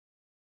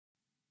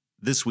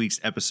This week's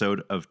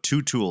episode of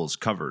Two Tools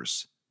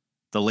covers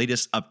the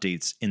latest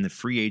updates in the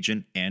free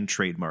agent and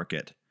trade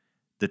market,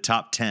 the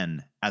top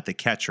 10 at the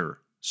catcher,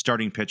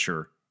 starting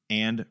pitcher,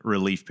 and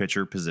relief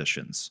pitcher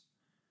positions.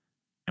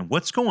 And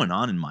what's going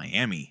on in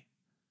Miami?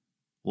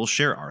 We'll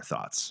share our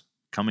thoughts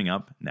coming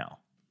up now.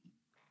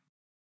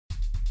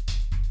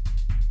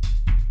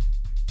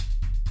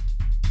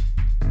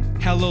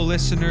 Hello,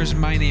 listeners.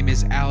 My name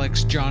is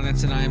Alex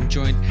Johnson. I am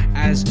joined,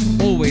 as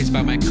always,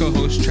 by my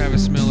co-host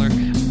Travis Miller.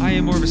 I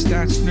am more of a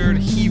stats nerd.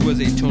 He was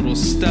a total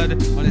stud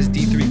on his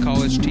D3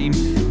 college team.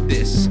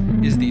 This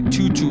is the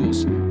Two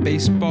Tools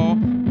Baseball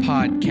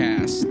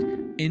Podcast.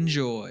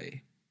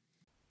 Enjoy.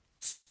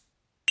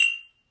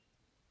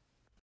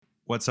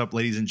 What's up,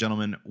 ladies and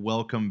gentlemen?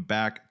 Welcome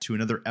back to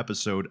another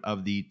episode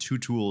of the Two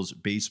Tools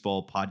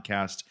Baseball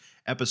Podcast,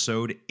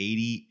 episode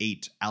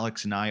 88.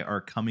 Alex and I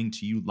are coming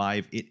to you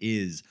live. It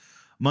is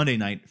Monday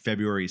night,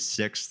 February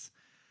 6th.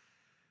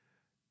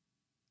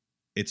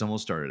 It's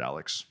almost started,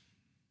 Alex.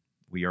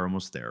 We are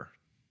almost there.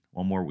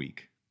 One more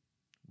week.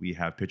 We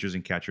have pitchers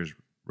and catchers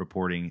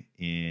reporting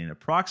in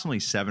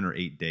approximately 7 or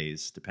 8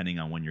 days, depending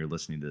on when you're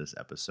listening to this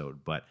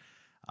episode. But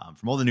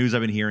from all the news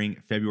I've been hearing,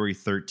 February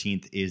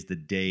 13th is the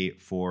day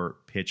for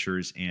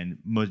pitchers, and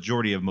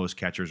majority of most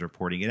catchers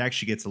reporting. It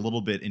actually gets a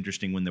little bit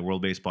interesting when the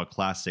World Baseball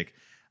Classic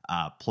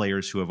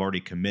players who have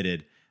already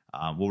committed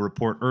will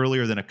report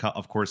earlier than,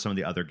 of course, some of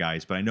the other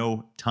guys. But I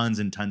know tons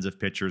and tons of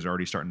pitchers are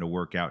already starting to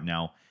work out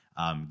now,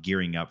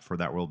 gearing up for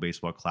that World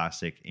Baseball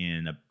Classic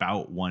in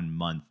about 1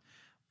 month.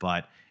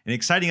 But an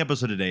exciting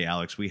episode today,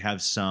 Alex. We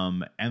have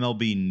some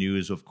MLB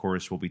news, of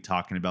course. We'll be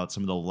talking about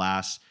some of the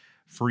last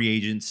free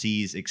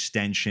agencies,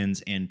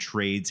 extensions, and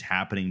trades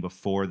happening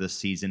before the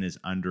season is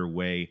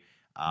underway,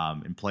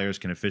 and players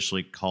can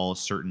officially call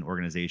certain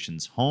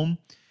organizations home.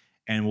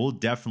 And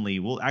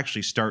we'll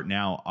actually start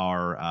now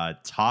our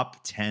top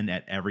 10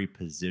 at every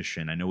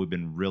position. I know we've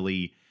been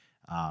really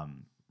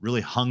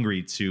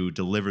hungry to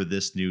deliver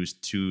this news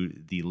to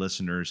the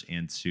listeners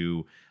and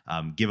to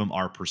give them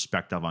our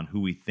perspective on who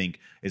we think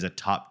is a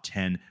top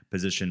 10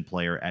 position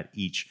player at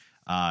each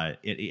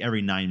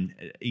nine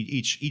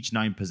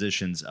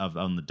positions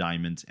on the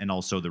diamond, and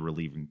also the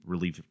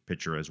relief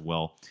pitcher as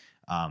well.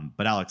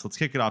 But Alex, let's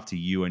kick it off to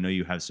you. I know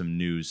you have some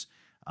news.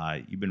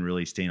 You've been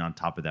really staying on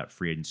top of that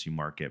free agency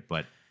market,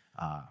 but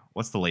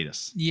what's the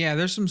latest? Yeah,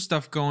 there's some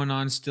stuff going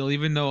on still.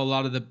 Even though a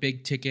lot of the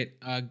big ticket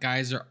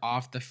guys are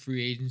off the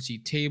free agency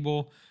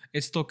table,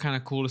 it's still kind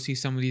of cool to see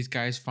some of these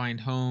guys find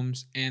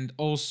homes, and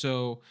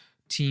also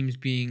teams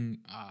being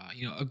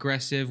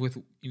aggressive with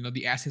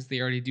the assets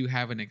they already do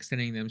have and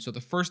extending them. So the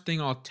first thing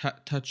I'll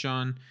touch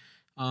on,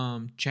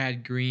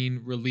 Chad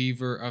Green,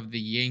 reliever of the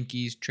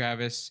Yankees.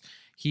 Travis,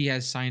 he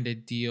has signed a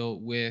deal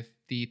with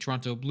the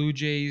Toronto Blue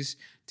Jays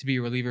to be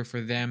a reliever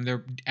for them.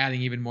 They're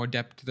adding even more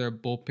depth to their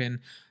bullpen.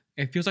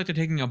 It feels like they're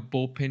taking a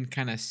bullpen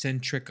kind of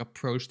centric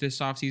approach this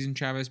offseason,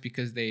 Travis,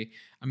 because they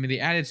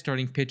added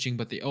starting pitching,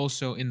 but they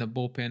also, in the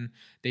bullpen,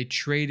 they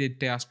traded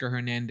Teoscar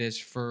Hernandez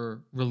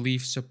for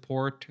relief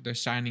support. They're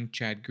signing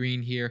Chad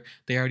Green here.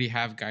 They already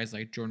have guys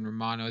like Jordan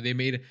Romano. They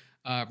made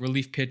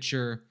relief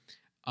pitcher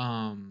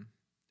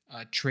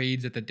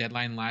trades at the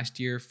deadline last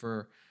year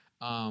for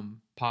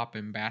Pop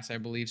and Bass, I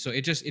believe. So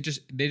they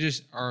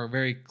just are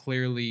very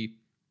clearly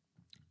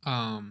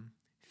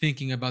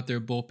thinking about their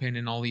bullpen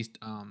and all these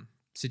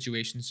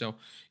situations. So,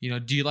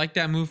 do you like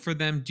that move for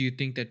them? Do you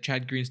think that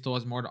Chad Green still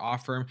has more to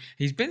offer him?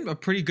 He's been a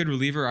pretty good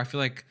reliever. I feel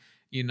like,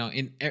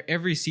 in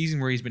every season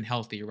where he's been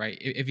healthy, right?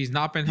 If he's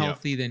not been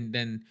healthy,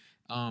 then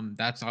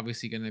that's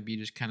obviously going to be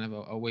just kind of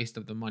a waste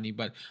of the money.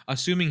 But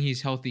assuming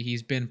he's healthy,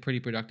 he's been pretty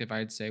productive,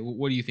 I'd say.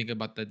 What do you think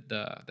about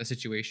the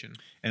situation?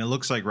 And it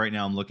looks like right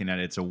now I'm looking at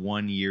it, it's a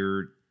 1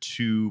 year,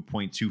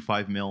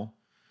 $2.25 million.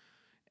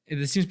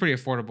 It seems pretty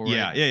affordable,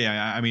 right?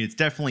 Yeah. I mean, it's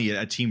definitely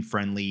a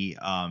team-friendly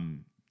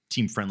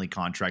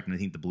contract, and I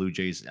think the Blue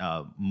Jays,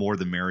 more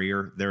the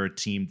merrier. They're a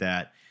team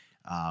that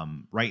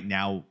right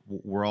now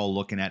we're all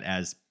looking at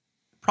as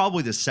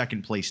probably the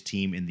second place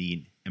team in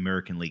the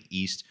American League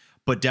East,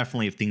 but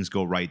definitely if things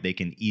go right, they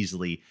can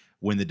easily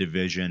win the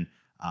division,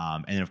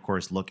 and then of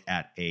course look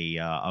at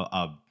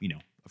a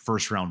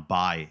first round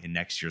bye in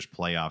next year's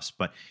playoffs.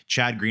 But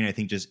Chad Green, I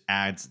think, just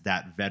adds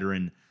that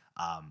veteran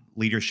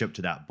leadership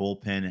to that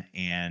bullpen,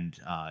 and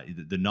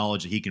the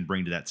knowledge that he can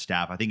bring to that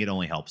staff. I think it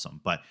only helps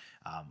him. But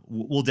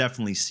we'll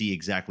definitely see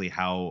exactly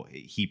how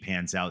he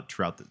pans out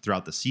throughout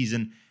the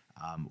season.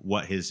 I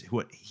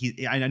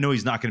know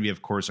he's not going to be,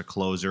 of course, a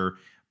closer.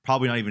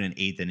 Probably not even an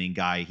eighth inning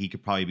guy. He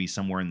could probably be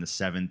somewhere in the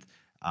seventh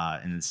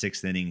and the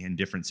sixth inning in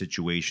different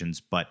situations.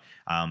 But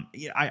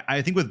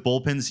I think with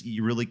bullpens,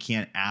 you really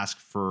can't ask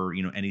for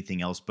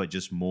anything else but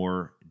just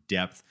more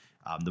depth.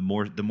 The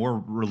more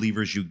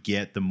relievers you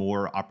get, the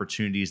more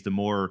opportunities, the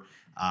more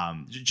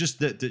just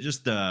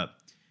the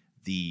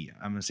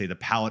I'm going to say the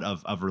palette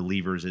of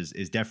relievers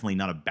is definitely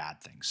not a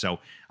bad thing. So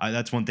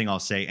that's one thing I'll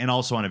say. And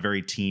also on a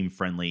very team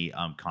friendly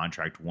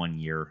contract, 1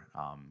 year,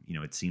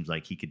 it seems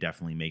like he could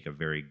definitely make a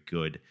very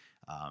good,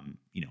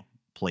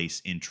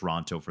 place in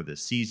Toronto for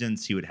this season.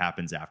 See what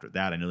happens after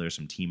that. I know there's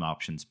some team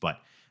options,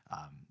 but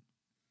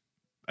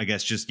I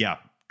guess just, yeah,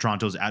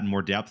 Toronto's adding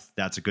more depth.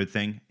 That's a good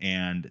thing.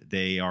 And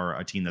they are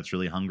a team that's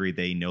really hungry.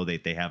 They know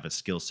that they have a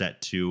skill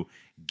set to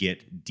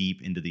get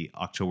deep into the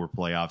October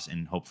playoffs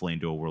and hopefully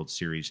into a World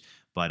Series.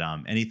 But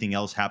anything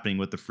else happening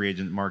with the free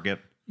agent market?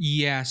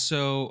 Yeah,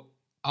 so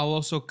I'll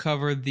also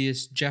cover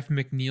this Jeff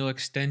McNeil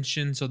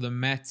extension. So the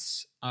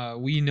Mets,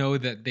 we know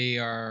that they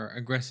are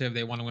aggressive.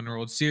 They want to win a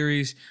World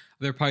Series.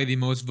 They're probably the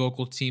most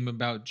vocal team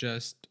about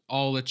just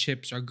all the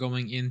chips are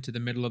going into the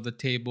middle of the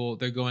table.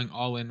 They're going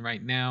all in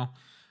right now.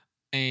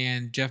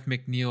 And Jeff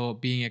McNeil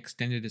being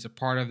extended is a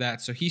part of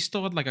that. So he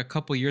still had like a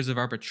couple years of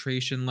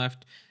arbitration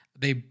left.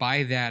 They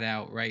buy that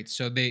out, right?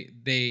 So they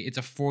it's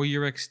a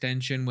 4-year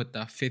extension with the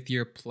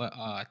 5th-year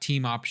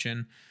team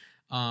option.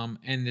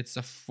 And it's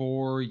a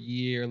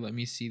 4-year. Let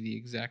me see the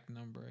exact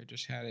number. I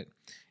just had it.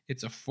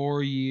 It's a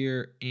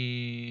 4-year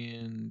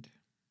and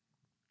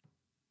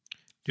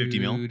 50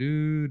 mil?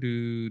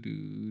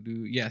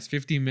 Yes,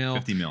 50 mil.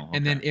 50 mil. Okay.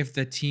 And then if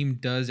the team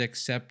does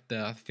accept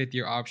the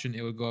 5th-year option,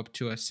 it would go up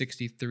to a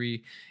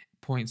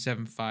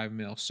 63.75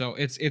 mil. So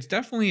it's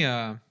definitely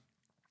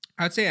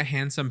I'd say a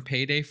handsome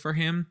payday for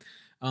him,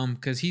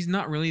 because he's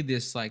not really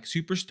this like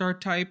superstar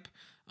type.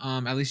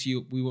 At least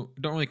we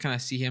don't really kind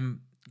of see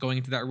him going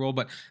into that role,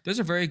 but there's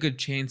a very good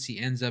chance he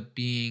ends up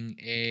being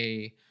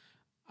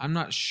I'm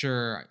not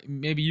sure.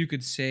 Maybe you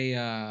could say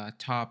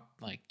top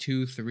like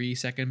 2-3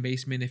 second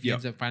baseman if he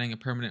ends up finding a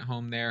permanent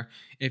home there.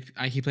 If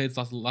he plays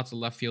lots of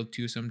left field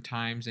too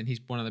sometimes, and he's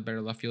one of the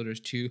better left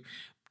fielders too.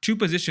 2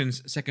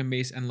 positions, second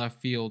base and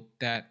left field,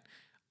 that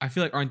I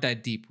feel like aren't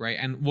that deep, right?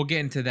 And we'll get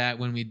into that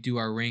when we do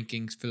our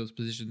rankings for those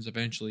positions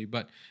eventually.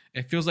 But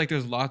it feels like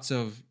there's lots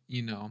of,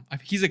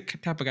 he's a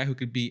type of guy who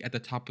could be at the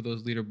top of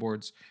those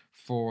leaderboards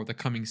for the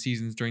coming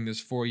seasons during this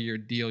 4-year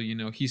deal.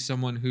 He's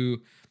someone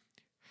who,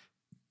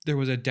 there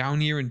was a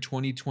down year in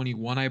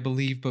 2021, I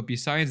believe, but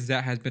besides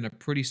that has been a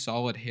pretty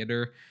solid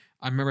hitter.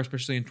 I remember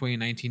especially in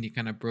 2019, he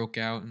kind of broke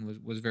out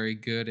and was very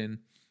good. And,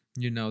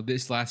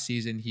 this last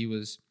season, he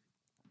was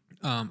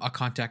a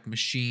contact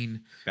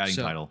machine. Batting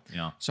title,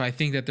 yeah. So I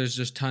think that there's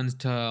just tons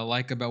to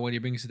like about what he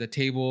brings to the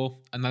table.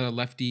 Another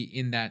lefty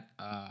in that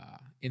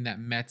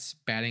Mets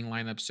batting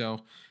lineup.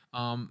 So,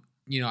 I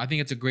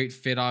think it's a great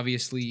fit.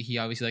 Obviously, he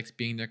obviously likes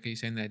being there because he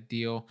signed that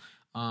deal.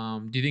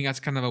 Do you think that's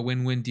kind of a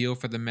win-win deal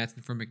for the Mets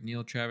and for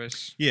McNeil,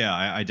 Travis? Yeah,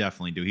 I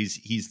definitely do.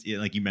 He's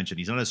like you mentioned,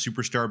 he's not a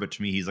superstar, but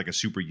to me, he's like a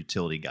super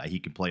utility guy. He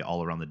can play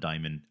all around the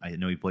diamond. I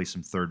know he plays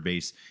some third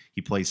base.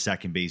 He plays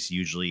second base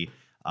usually.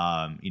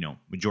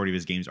 Majority of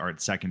his games are at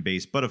second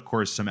base, but of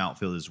course some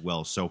outfield as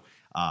well. So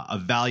a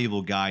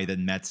valuable guy that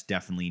Mets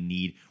definitely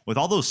need. With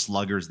all those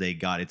sluggers they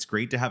got, it's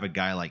great to have a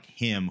guy like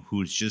him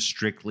who's just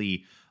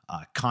strictly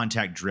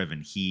contact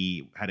driven.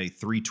 He had a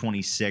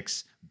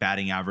 326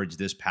 batting average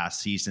this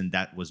past season.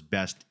 That was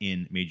best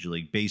in Major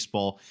League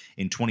Baseball.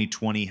 In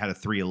 2020, had a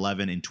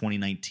 311. In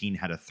 2019,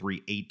 had a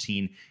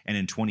 318. And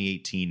in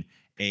 2018,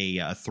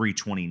 a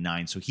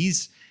 329. So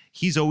he's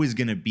always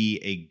going to be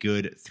a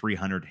good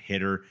 300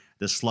 hitter.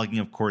 The slugging,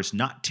 of course,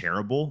 not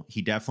terrible.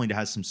 He definitely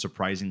has some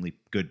surprisingly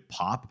good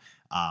pop.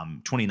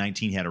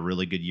 2019, he had a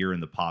really good year in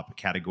the pop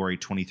category,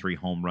 23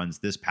 home runs.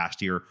 This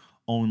past year,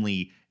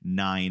 only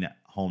 9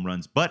 home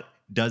runs, but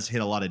does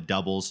hit a lot of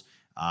doubles.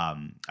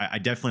 I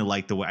definitely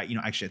like the way,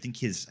 actually,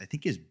 I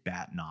think his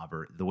bat knob,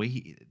 or the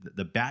way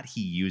the bat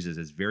he uses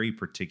is very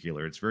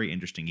particular. It's very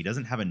interesting. He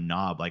doesn't have a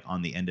knob like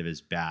on the end of his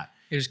bat.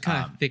 It just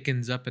kind of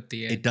thickens up at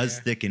the end. It does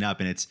thicken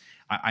up, and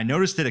I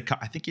noticed that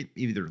I think it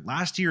either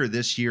last year or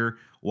this year,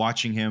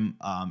 watching him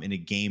in a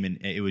game, and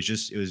it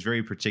was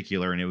very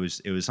particular, and it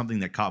was something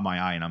that caught my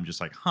eye, and I'm just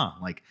like,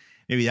 like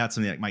maybe that's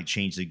something that might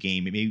change the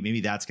game.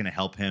 Maybe that's going to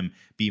help him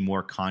be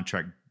more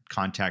contact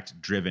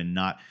driven,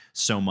 not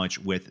so much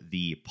with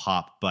the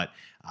pop. But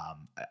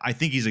I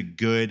think he's a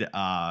good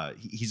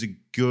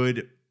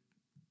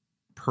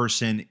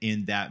person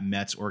in that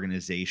Mets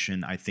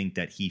organization. I think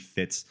that he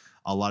fits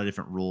a lot of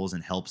different roles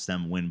and helps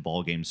them win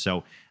ball games.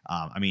 So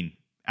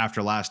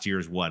after last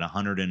year's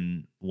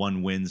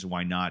 101 wins,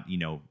 why not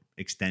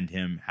extend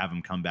him, have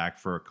him come back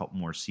for a couple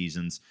more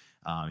seasons?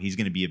 He's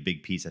going to be a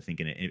big piece, I think,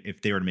 in it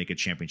if they were to make a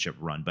championship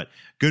run. But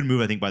good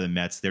move, I think, by the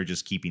Mets. They're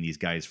just keeping these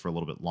guys for a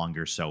little bit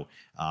longer. So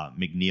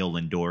McNeil,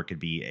 Lindor could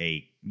be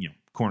a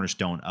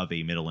cornerstone of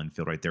a middle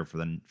infield right there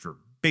for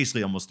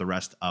basically almost the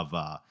rest of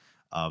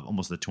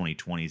almost the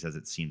 2020s, as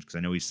it seems, because I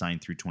know he's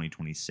signed through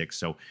 2026.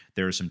 So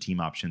there are some team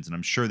options, and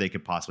I'm sure they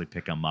could possibly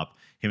pick him up.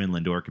 Him and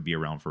Lindor could be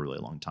around for a really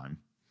long time.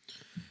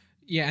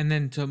 Yeah, and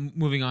then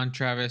moving on,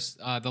 Travis,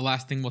 the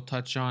last thing we'll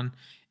touch on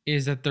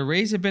is that the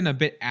Rays have been a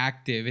bit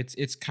active.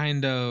 It's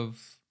kind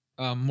of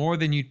more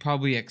than you'd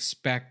probably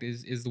expect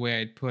is the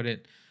way I'd put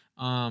it.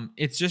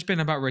 It's just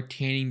been about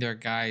retaining their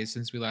guys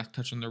since we last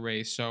touched on the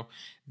Rays. So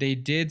they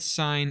did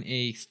sign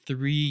a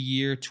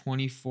 3-year,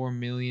 $24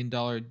 million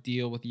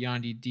deal with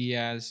Yandy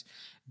Diaz.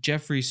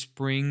 Jeffrey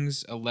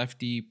Springs, a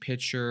lefty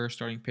pitcher,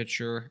 starting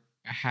pitcher,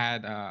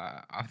 had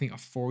I think a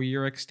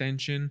 4-year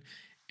extension.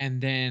 And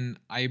then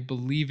I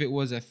believe it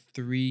was a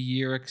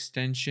 3-year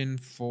extension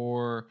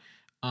for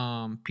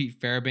Pete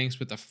Fairbanks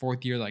with a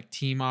 4th year like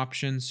team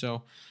option.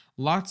 So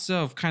lots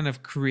of kind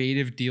of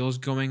creative deals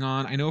going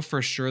on. I know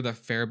for sure the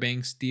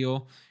Fairbanks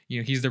deal,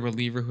 he's the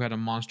reliever who had a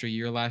monster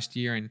year last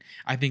year, and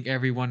I think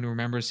everyone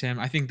remembers him.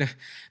 I think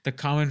the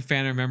common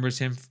fan remembers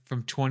him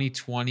from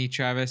 2020,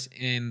 Travis,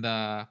 in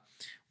the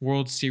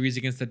World Series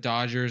against the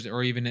Dodgers,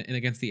 or even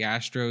against the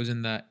Astros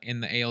in the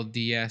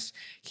ALDS.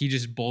 He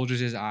just bulges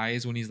his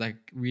eyes when he's like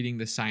reading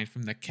the sign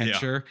from the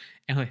catcher,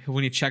 and like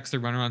when he checks the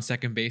runner on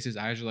second base, his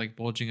eyes are like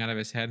bulging out of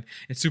his head.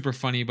 It's super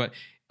funny, but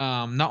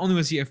not only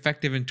was he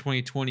effective in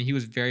 2020, he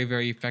was very,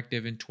 very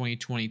effective in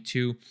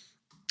 2022.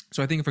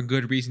 So I think for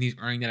good reason he's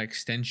earning that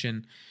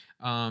extension.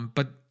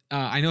 But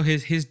I know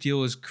his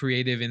deal is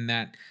creative in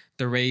that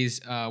the Rays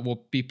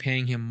will be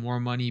paying him more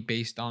money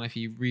based on if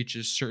he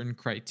reaches certain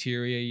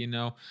criteria.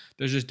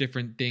 There's just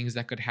different things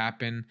that could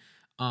happen.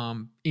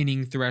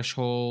 Inning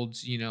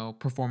thresholds,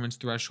 performance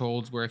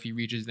thresholds, where if he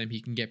reaches them, he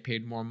can get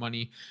paid more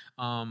money.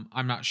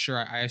 I'm not sure.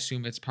 I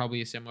assume it's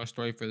probably a similar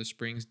story for the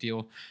Springs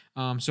deal.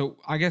 So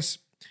I guess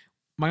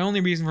my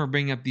only reason for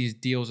bringing up these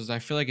deals is I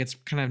feel like it's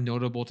kind of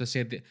notable to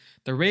say that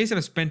the Rays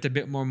have spent a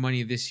bit more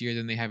money this year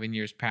than they have in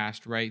years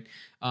past, right?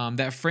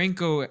 That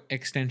Franco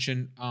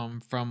extension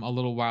from a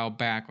little while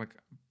back, like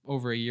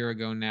over a year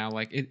ago now,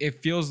 like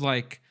it feels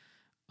like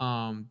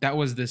that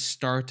was the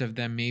start of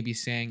them maybe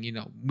saying,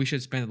 we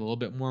should spend a little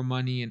bit more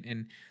money.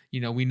 And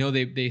we know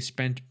they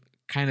spent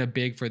kind of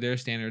big for their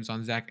standards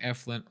on Zach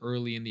Eflin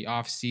early in the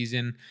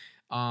offseason.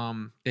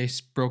 They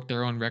broke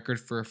their own record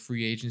for a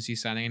free agency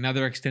signing, and now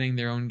they're extending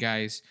their own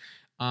guys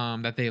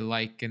that they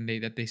like and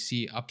that they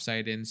see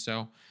upside in.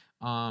 So,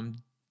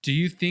 do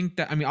you think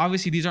that? I mean,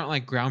 obviously these aren't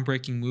like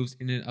groundbreaking moves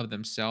in and of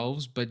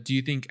themselves, but do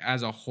you think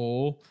as a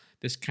whole,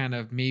 this kind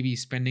of maybe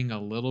spending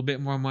a little bit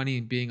more money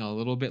and being a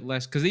little bit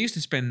less, because they used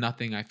to spend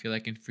nothing, I feel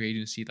like, in free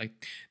agency, like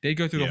they'd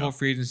go through the whole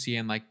free agency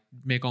and like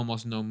make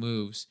almost no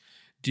moves.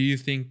 Do you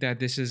think that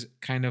this is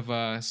kind of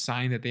a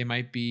sign that they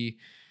might be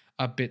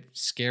a bit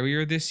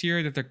scarier this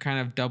year, that they're kind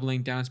of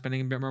doubling down,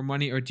 spending a bit more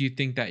money? Or do you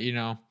think that,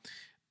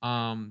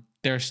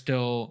 they're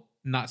still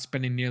not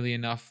spending nearly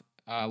enough,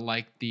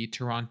 like the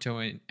Toronto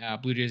and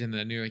Blue Jays and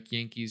the New York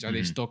Yankees? Are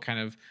they still kind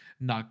of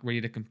not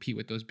ready to compete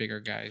with those bigger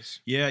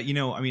guys? Yeah,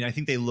 I mean, I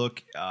think they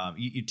look,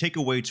 you take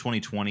away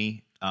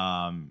 2020,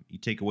 you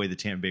take away the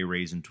Tampa Bay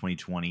Rays in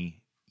 2020,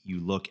 you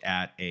look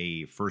at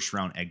a first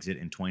round exit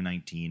in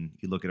 2019,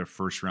 you look at a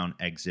first round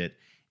exit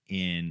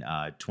in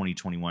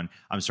 2021.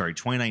 I'm sorry,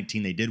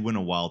 2019, they did win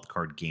a wild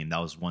card game. That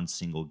was one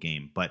single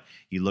game. But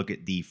you look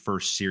at the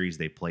first series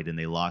they played and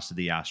they lost to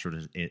the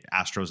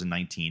Astros in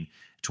 19.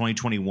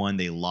 2021,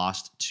 they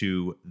lost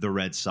to the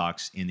Red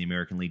Sox in the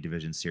American League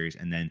Division Series.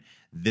 And then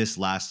this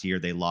last year,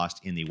 they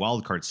lost in the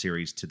wild card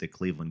series to the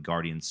Cleveland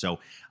Guardians. So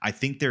I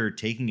think they're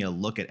taking a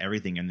look at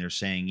everything and they're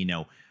saying,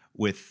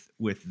 with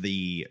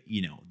the,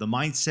 the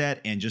mindset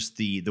and just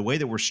the way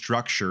that we're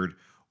structured,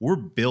 we're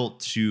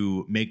built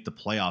to make the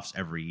playoffs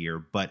every year,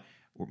 but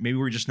maybe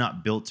we're just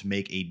not built to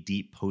make a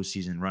deep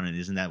postseason run. And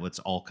isn't that what's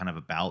all kind of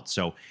about?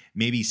 So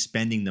maybe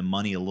spending the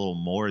money a little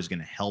more is going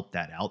to help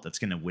that out. That's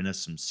going to win us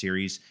some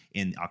series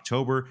in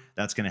October.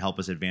 That's going to help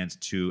us advance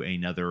to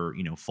another,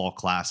 fall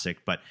classic.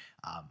 But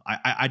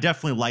I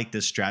definitely like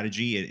this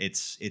strategy.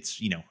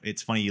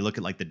 It's funny. You look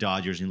at like the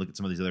Dodgers and you look at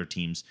some of these other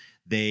teams.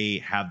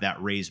 They have that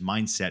Rays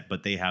mindset,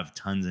 but they have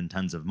tons and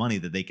tons of money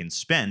that they can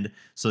spend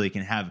so they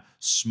can have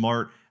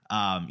smart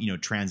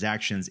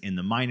transactions in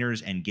the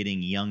minors and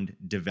getting young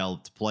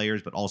developed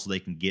players, but also they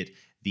can get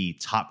the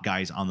top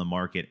guys on the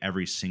market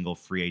every single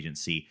free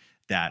agency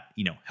that,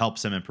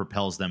 helps them and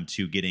propels them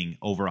to getting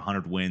over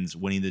 100 wins,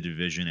 winning the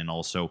division, and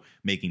also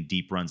making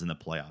deep runs in the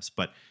playoffs.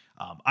 But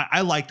I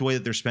like the way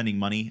that they're spending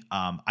money.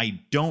 I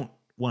don't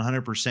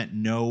 100%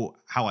 know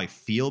how I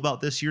feel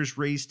about this year's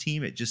Rays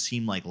team. It just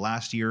seemed like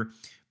last year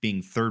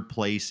being third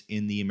place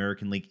in the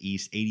American League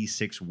East,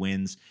 86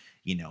 wins,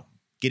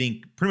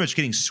 pretty much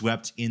getting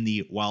swept in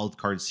the wild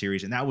card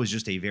series. And that was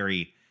just a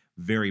very,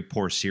 very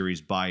poor series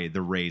by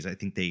the Rays. I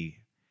think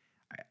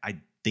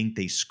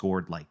they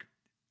scored like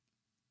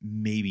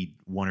maybe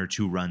one or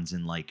two runs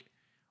in like,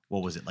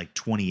 what was it, like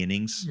 20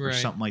 innings or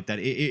something like that.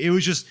 It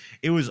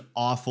was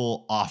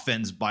awful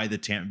offense by the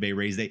Tampa Bay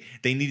Rays. They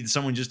needed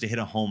someone just to hit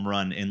a home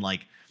run in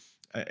like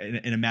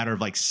in a matter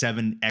of like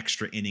 7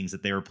 extra innings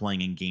that they were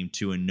playing in game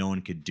 2, and no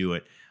one could do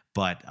it.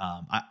 But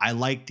I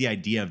like the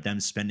idea of them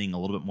spending a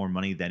little bit more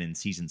money than in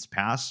seasons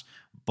past.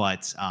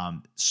 But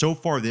so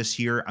far this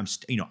year,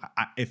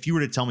 if you were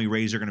to tell me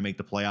Rays are going to make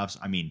the playoffs,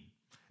 I mean,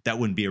 that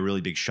wouldn't be a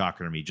really big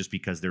shocker to me, just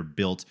because they're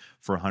built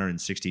for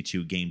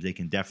 162 games. They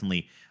can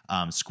definitely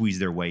squeeze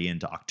their way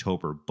into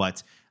October.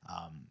 But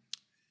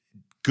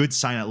good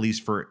sign, at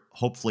least for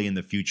hopefully in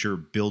the future,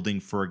 building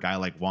for a guy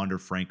like Wander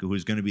Franco,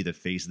 who's going to be the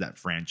face of that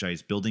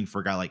franchise, building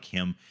for a guy like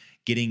him,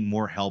 getting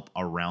more help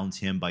around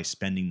him by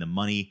spending the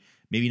money.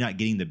 Maybe not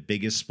getting the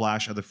biggest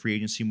splash of the free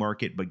agency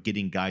market, but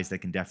getting guys that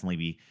can definitely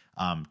be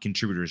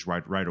contributors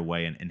right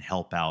away and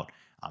help out,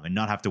 and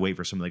not have to wait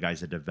for some of the guys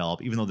to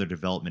develop. Even though their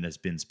development has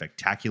been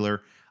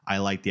spectacular, I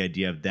like the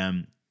idea of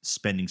them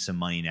spending some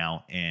money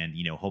now and,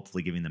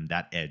 hopefully giving them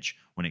that edge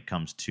when it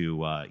comes to,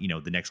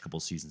 the next couple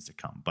seasons to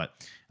come.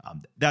 But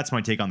that's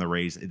my take on the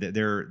Rays.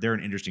 They're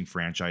an interesting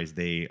franchise.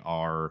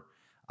 They're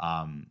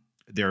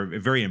a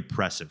very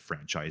impressive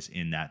franchise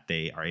in that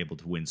they are able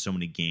to win so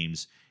many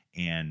games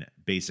and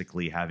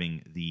basically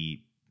having the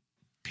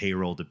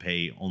payroll to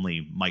pay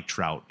only Mike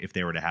Trout if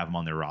they were to have him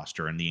on their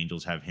roster. And the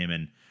Angels have him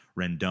and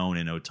Rendon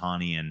and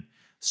Ohtani and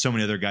so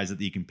many other guys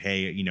that you can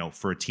pay,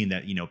 for a team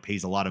that,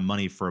 pays a lot of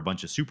money for a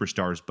bunch of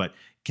superstars, but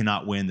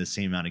cannot win the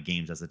same amount of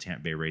games as the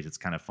Tampa Bay Rays. It's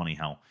kind of funny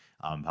how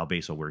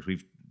baseball works.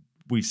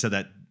 We've said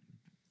that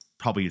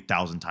probably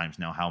 1,000 times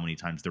now, how many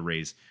times the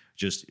Rays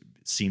just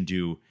seem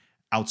to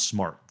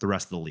outsmart the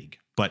rest of the league.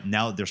 But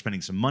now that they're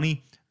spending some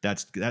money,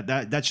 that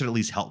should at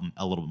least help them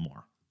a little bit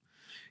more.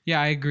 Yeah,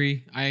 I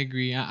agree.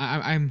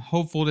 I'm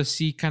hopeful to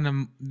see kind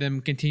of them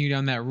continue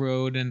down that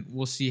road, and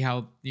we'll see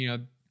how,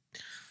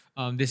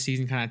 this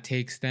season kind of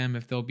takes them,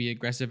 if they'll be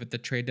aggressive at the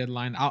trade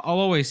deadline. I'll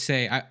always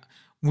say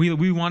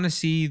we want to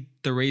see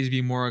the Rays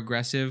be more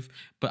aggressive,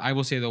 but I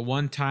will say the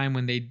one time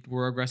when they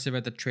were aggressive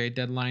at the trade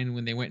deadline,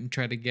 when they went and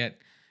tried to get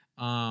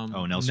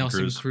Nelson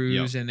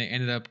Cruz, yep. And they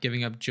ended up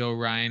giving up Joe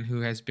Ryan,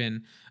 who has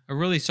been a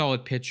really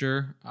solid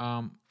pitcher,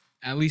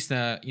 at least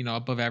a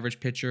above average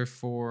pitcher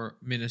for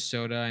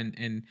Minnesota,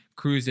 and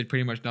Cruz did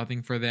pretty much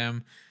nothing for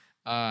them.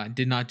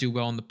 Did not do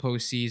well in the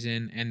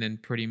postseason, and then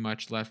pretty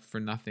much left for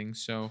nothing.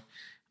 So.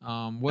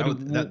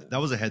 That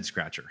was a head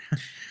scratcher.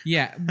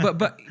 Yeah,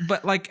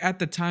 but like at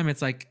the time,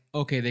 it's like,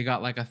 okay, they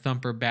got like a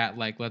thumper bat,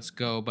 like let's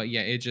go. But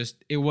yeah,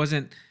 it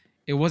wasn't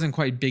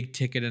quite big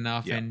ticket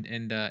enough, yeah.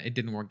 and it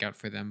didn't work out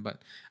for them.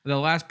 But the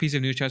last piece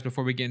of news, Travis,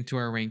 before we get into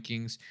our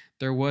rankings,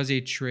 there was a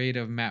trade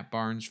of Matt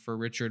Barnes for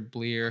Richard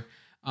Bleer.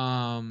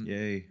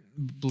 Yay!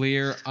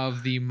 Bleer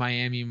of the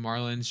Miami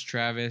Marlins,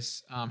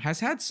 Travis, has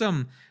had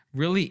some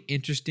really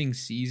interesting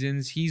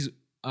seasons. He's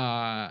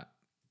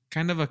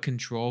kind of a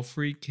control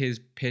freak. His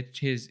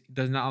pitch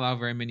does not allow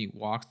very many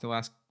walks the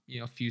last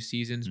few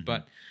seasons, mm-hmm.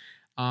 but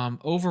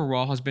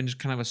overall has been just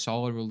kind of a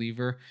solid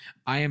reliever.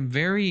 I'm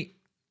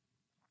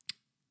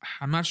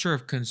not sure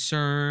if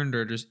concerned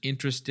or just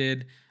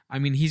interested. I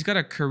mean, he's got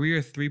a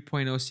career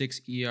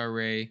 3.06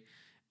 ERA.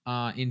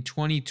 In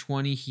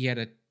 2020, he had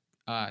a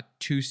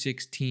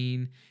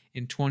 2.16.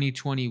 In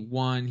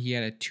 2021, he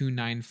had a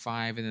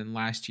 2.95, and then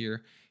last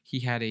year he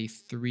had a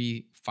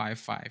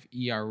 3.55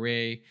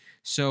 ERA.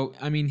 So,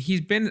 I mean, he's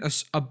been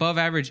above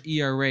average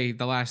ERA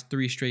the last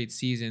 3 straight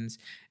seasons.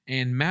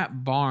 And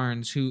Matt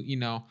Barnes, who,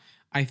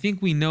 I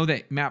think we know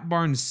that Matt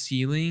Barnes'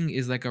 ceiling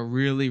is like a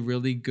really,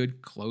 really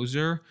good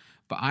closer.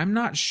 But I'm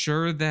not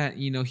sure that,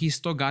 he's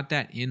still got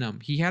that in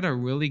him. He had a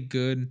really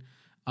good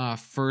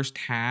first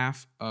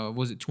half.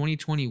 Was it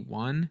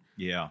 2021?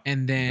 Yeah.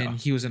 And then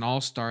he was an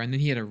all-star, and then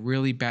he had a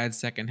really bad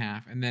second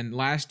half. And then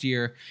last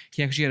year,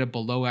 he actually had a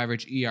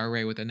below-average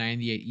ERA with a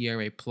 98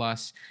 ERA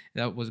plus.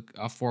 That was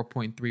a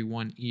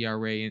 4.31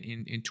 ERA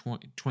in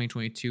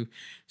 2022.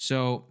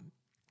 So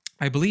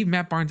I believe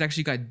Matt Barnes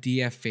actually got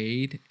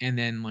DFA'd, and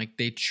then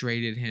they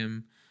traded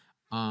him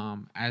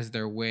as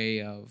their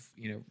way of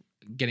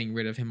getting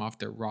rid of him off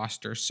their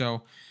roster.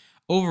 So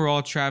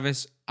overall,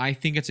 Travis, I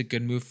think it's a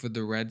good move for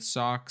the Red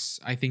Sox.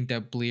 I think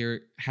that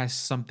Bleer has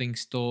something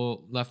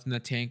still left in the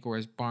tank,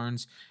 whereas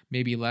Barnes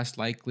maybe less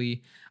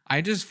likely.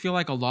 I just feel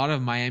like a lot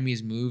of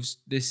Miami's moves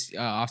this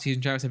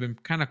offseason, Travis, have been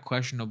kind of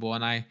questionable,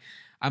 and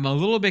I'm a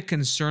little bit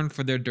concerned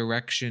for their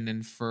direction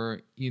and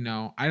for,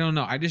 I don't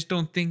know. I just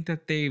don't think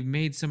that they've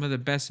made some of the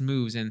best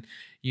moves. And,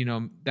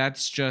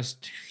 that's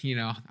just,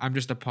 I'm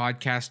just a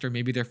podcaster.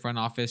 Maybe their front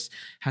office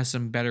has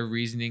some better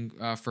reasoning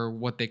for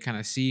what they kind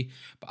of see.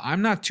 But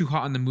I'm not too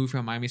hot on the move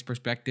from Miami's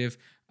perspective.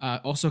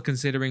 Also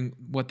considering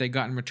what they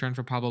got in return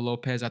for Pablo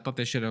Lopez, I thought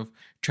they should have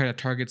tried to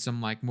target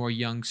some more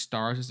young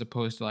stars as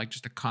opposed to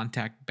just a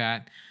contact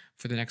bat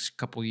for the next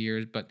couple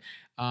years. But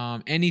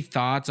any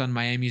thoughts on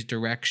Miami's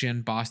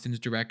direction, Boston's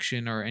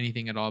direction, or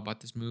anything at all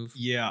about this move?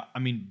 Yeah, I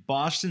mean,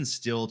 Boston's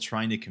still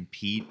trying to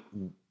compete,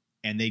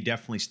 and they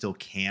definitely still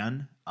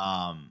can.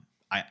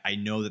 I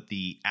know that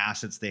the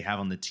assets they have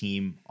on the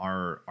team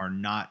are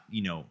not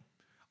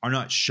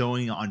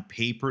showing on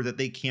paper that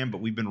they can, but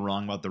we've been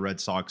wrong about the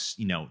Red Sox,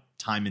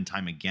 time and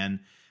time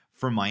again.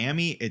 For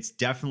Miami, it's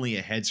definitely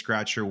a head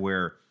scratcher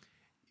where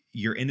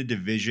you're in a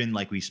division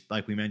like we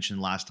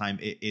mentioned last time.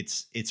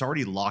 It's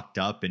already locked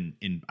up, and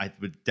I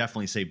would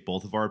definitely say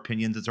both of our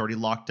opinions, it's already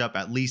locked up.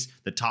 At least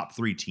the top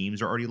 3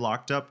 teams are already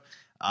locked up.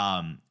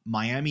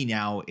 Miami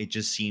now, it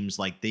just seems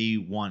like they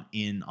want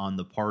in on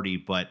the party,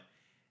 but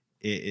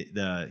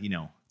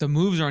the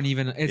moves aren't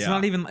even. It's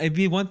not even. It'd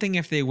be one thing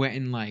if they went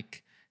and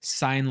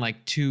sign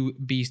 2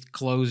 beast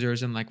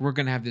closers and we're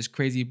gonna have this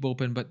crazy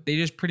bullpen, but they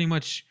just pretty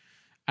much.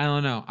 I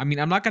don't know. I mean,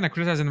 I'm not gonna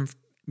criticize them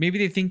maybe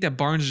they think that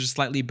Barnes is just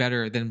slightly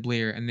better than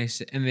Blair, and they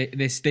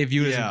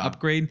view it as an Yeah.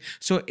 upgrade.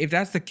 So if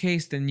that's the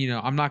case, then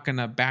I'm not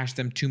gonna bash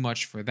them too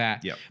much for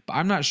that. Yep. But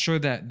I'm not sure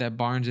that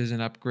Barnes is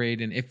an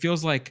upgrade, and it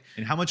feels like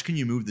And how much can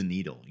you move the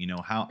needle?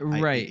 How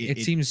right. It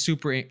seems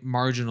super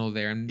marginal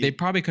there, and they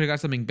probably could have got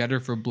something better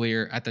for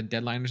Blair at the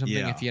deadline or something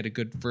Yeah. if he had a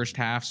good first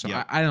half. So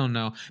Yep. I don't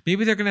know.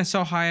 Maybe they're gonna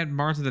sell high at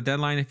Barnes at the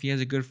deadline if he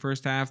has a good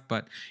first half,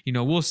 but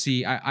we'll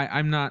see.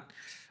 I'm not.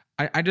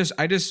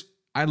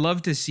 I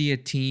love to see a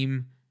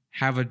team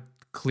have a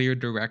clear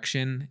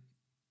direction,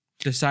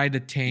 decide to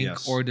tank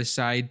Yes. or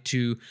decide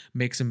to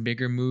make some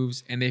bigger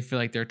moves, and they feel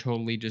like they're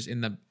totally just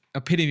in the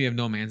epitome of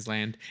no man's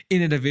land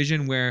in a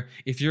division where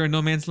if you're in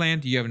no man's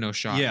land, you have no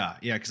shot. Yeah,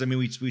 because I mean,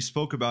 we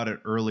spoke about it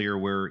earlier,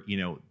 where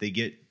they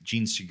get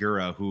Gene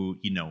Segura, who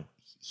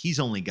he's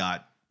probably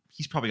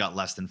got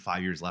less than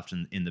 5 years left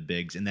in the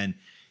bigs, and then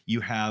you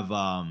have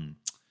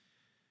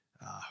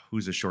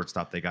who's the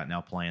shortstop they got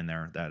now playing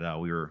there that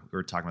we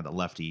were talking about, the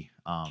lefty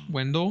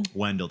Wendell.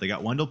 They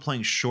got Wendell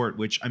playing short,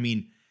 which I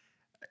mean,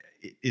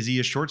 is he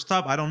a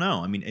shortstop? I don't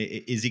know. I mean,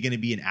 is he going to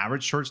be an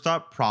average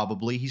shortstop?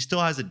 Probably. He still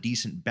has a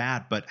decent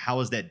bat, but how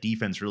is that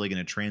defense really going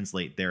to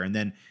translate there? And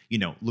then,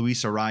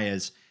 Luis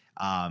Arias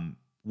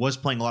was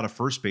playing a lot of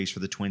first base for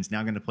the Twins,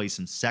 now going to play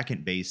some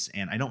second base.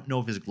 And I don't know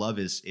if his glove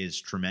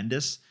is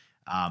tremendous.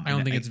 I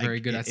don't think it's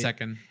very good at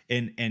second.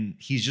 And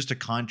he's just a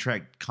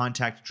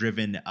contact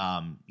driven,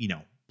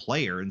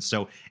 player. And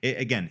so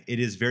it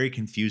is very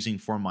confusing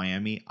for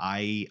Miami.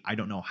 I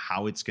don't know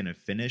how it's going to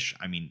finish.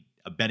 I mean,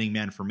 a betting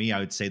man for me, I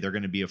would say they're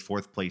going to be a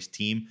fourth place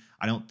team.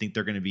 I don't think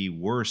they're going to be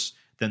worse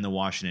than the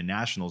Washington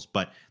Nationals,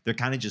 but they're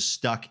kind of just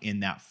stuck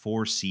in that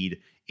 4 seed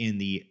in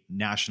the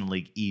National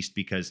League East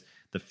because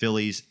the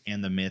Phillies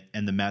and the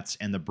Mets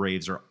and the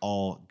Braves are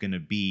all going to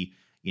be,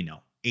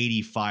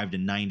 85 to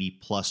 90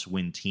 plus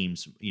win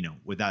teams,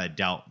 without a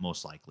doubt,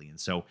 most likely. And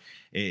so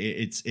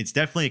it's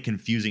definitely a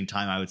confusing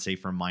time, I would say,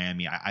 for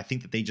Miami. I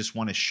think that they just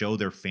want to show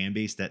their fan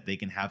base that they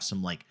can have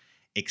some like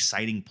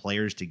exciting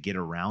players to get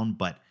around,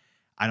 but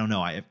I don't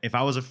know. If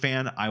I was a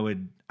fan, I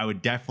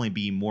would definitely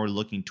be more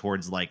looking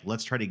towards like,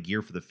 let's try to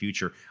gear for the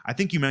future. I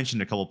think you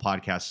mentioned a couple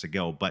podcasts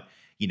ago, but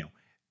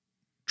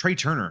Trey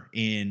Turner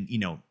in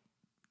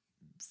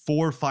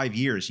 4 or 5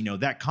 years,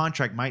 that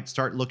contract might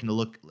start look a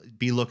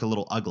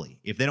little ugly.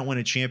 If they don't win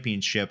a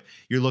championship,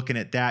 you're looking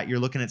at that. You're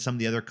looking at some of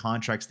the other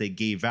contracts they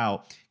gave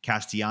out.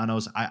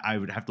 Castellanos, I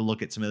would have to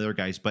look at some of the other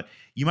guys, but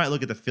you might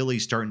look at the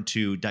Phillies starting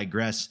to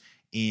digress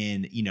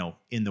in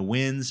the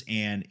wins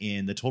and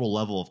in the total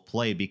level of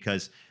play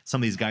because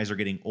some of these guys are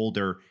getting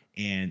older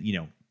and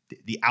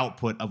the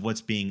output of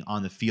what's being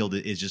on the field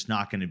is just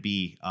not going to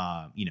be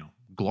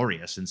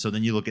glorious. And so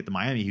then you look at the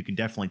Miami, who can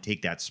definitely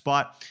take that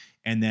spot,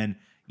 and then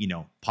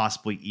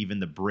possibly even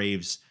the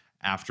Braves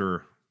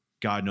after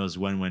God knows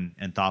when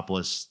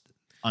Anthopoulos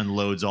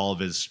unloads all of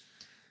his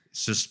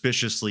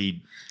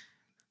suspiciously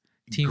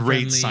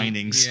great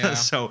signings. Yeah.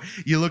 So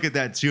you look at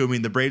that too. I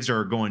mean, the Braves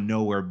are going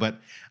nowhere, but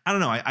I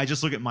don't know. I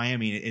just look at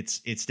Miami.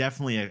 It's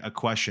definitely a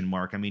question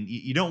mark. I mean,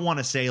 you don't want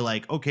to say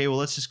like, okay, well,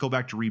 let's just go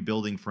back to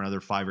rebuilding for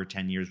another 5 or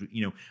 10 years.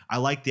 I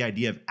like the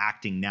idea of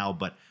acting now,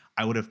 but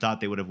I would have thought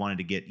they would have wanted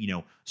to get,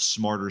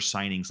 smarter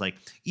signings. Like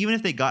even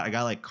if they got a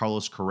guy like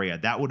Carlos Correa,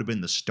 that would have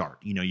been the start.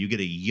 You get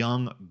a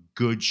young,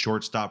 good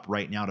shortstop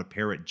right now to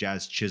pair with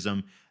Jazz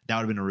Chisholm. That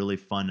would have been a really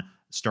fun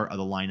start of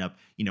the lineup.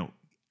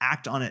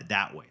 Act on it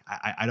that way.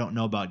 I don't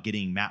know about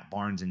getting Matt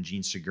Barnes and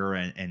Gene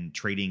Segura and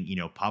trading,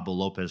 Pablo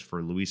Lopez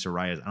for Luis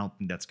Arias. I don't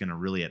think that's going to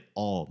really at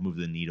all move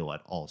the needle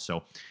at all.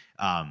 So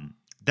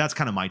that's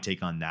kind of my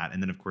take on that.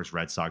 And then of course,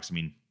 Red Sox. I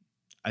mean,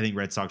 I think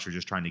Red Sox are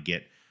just trying to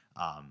get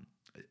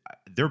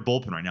their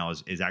bullpen right now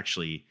is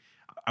actually,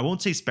 I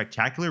won't say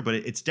spectacular, but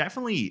it's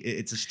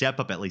a step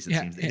up. At least it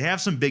seems they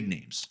have some big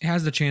names. It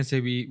has the chance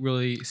to be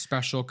really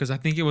special because I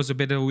think it was a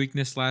bit of a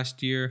weakness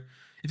last year.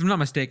 If I'm not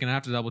mistaken, I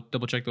have to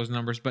double check those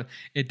numbers, but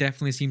it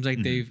definitely seems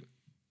like they've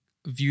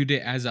viewed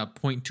it as a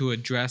point to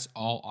address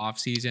all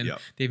offseason. Yep.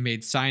 They've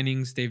made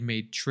signings, they've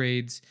made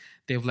trades,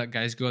 they've let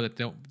guys go that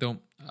don't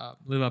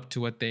live up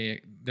to what their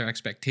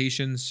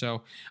expectations.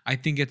 So I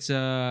think it's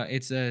a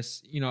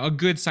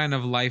good sign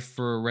of life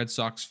for Red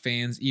Sox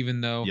fans, even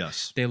though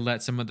they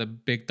let some of the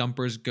big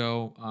thumpers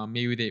go.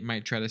 Maybe they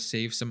might try to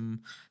save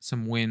some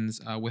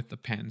wins with the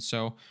pen.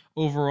 So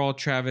overall,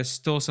 Travis,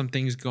 still some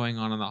things going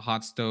on the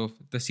hot stove.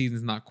 The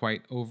season's not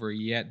quite over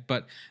yet,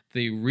 but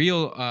the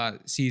real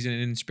season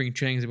in spring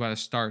training is about to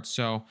start.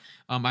 So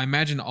I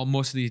imagine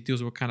most of these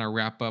deals will kind of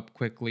wrap up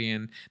quickly.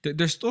 And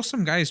there's still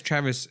some guys,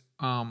 Travis,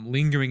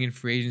 lingering in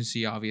free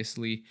agency,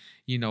 obviously.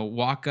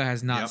 Waka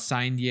has not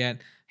signed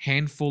yet.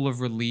 Handful of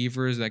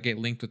relievers that get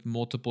linked with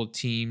multiple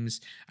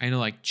teams. I know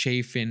like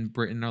Chafin,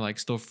 Britton are like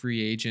still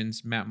free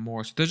agents. Matt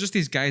Morris. There's just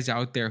these guys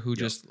out there who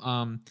just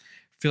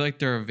feel like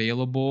they're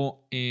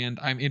available, and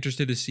I'm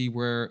interested to see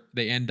where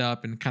they end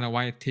up and kind of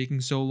why it's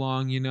taking so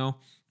long.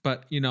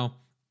 But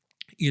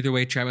either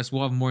way, Travis,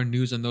 we'll have more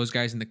news on those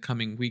guys in the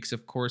coming weeks,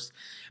 of course.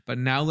 But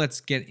now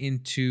let's get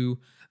into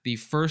the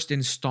first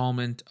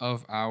installment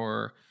of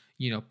our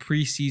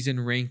preseason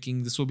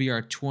rankings. This will be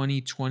our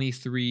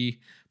 2023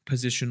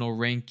 positional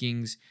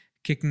rankings.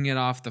 Kicking it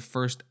off, the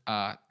first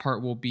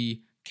part will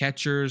be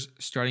catchers,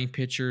 starting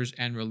pitchers,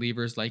 and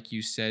relievers, like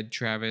you said,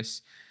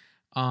 Travis.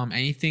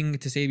 Anything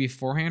to say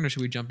beforehand, or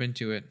should we jump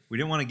into it? We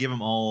didn't want to give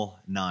them all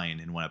 9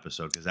 in one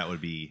episode because that would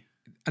be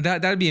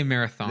that'd be a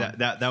marathon.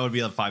 That would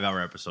be a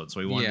 5-hour episode. So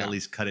we wanted to at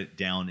least cut it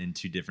down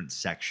into different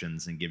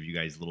sections and give you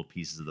guys little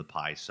pieces of the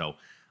pie. So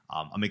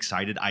I'm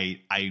excited.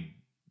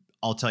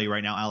 I'll tell you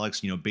right now,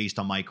 Alex, based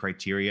on my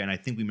criteria, and I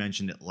think we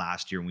mentioned it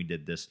last year when we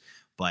did this,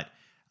 but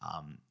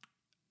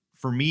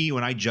for me,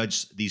 when I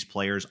judge these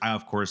players, I,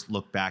 of course,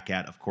 look back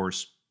at,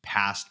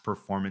 past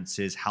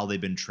performances, how they've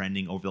been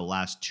trending over the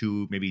last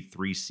 2, maybe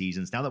 3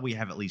 seasons. Now that we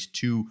have at least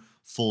 2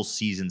 full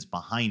seasons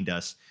behind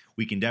us,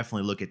 we can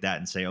definitely look at that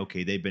and say,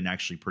 okay, they've been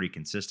actually pretty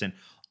consistent.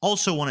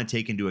 Also want to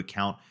take into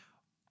account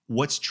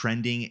what's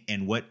trending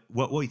and what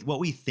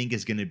we think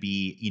is going to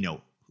be,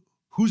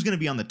 who's going to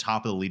be on the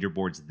top of the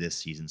leaderboards this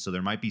season. So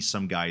there might be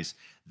some guys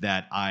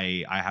that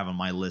I have on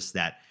my list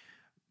that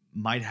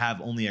might have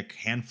only a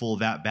handful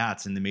of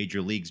at-bats in the major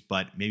leagues,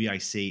 but maybe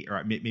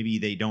maybe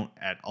they don't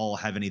at all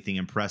have anything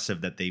impressive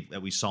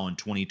that we saw in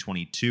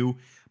 2022,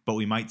 but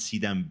we might see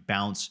them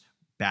bounce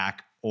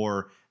back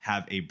or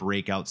have a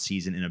breakout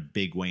season in a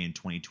big way in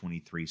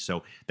 2023.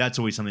 So that's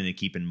always something to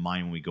keep in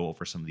mind when we go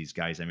over some of these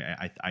guys. I mean,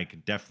 I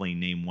could definitely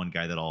name one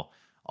guy that I'll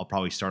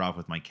probably start off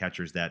with my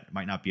catchers that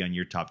might not be on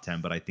your top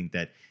 10, but I think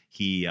that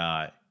he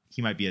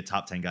might be a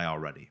top 10 guy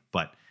already.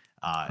 But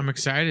I'm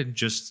excited.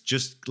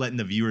 Just letting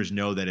the viewers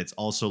know that it's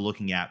also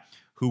looking at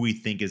who we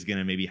think is going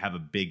to maybe have a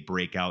big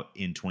breakout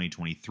in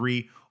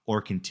 2023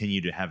 or continue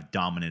to have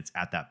dominance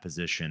at that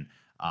position.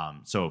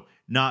 So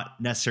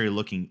not necessarily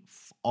looking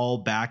all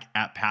back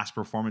at past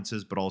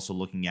performances, but also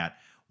looking at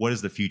what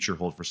does the future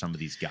hold for some of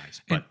these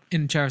guys. But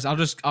and Travis,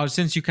 I'll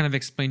since you kind of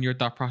explained your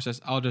thought process,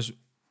 I'll just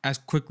as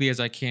quickly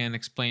as I can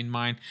explain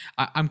mine.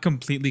 I'm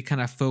completely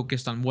kind of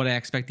focused on what I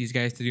expect these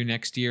guys to do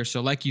next year. So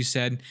like you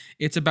said,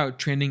 it's about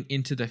trending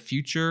into the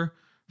future.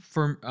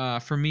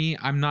 For me,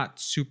 I'm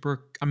not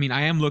super,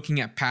 I am looking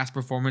at past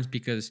performance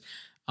because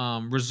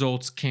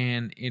results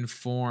can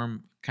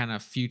inform kind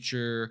of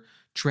future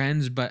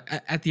trends. But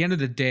at the end of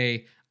the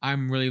day,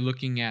 I'm really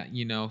looking at,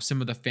 some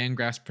of the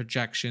Fangraphs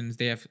projections.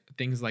 They have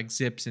things like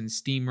Zips and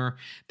Steamer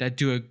that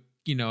do a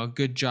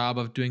good job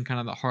of doing kind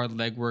of the hard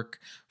legwork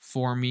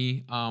for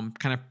me, kind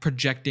of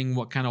projecting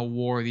what kind of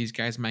WAR these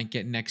guys might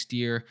get next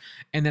year.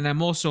 And then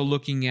I'm also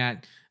looking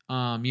at,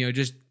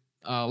 just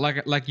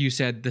like you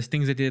said, the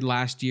things they did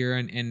last year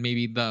and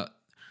maybe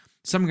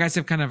some guys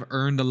have kind of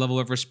earned a level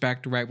of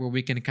respect, right? Where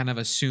we can kind of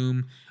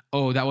assume,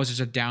 oh, that was just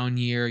a down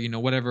year,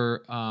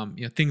 whatever,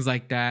 things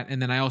like that.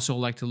 And then I also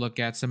like to look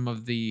at some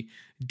of the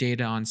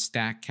data on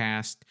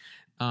StatCast.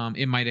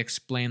 It might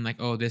explain like,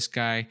 oh, this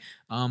guy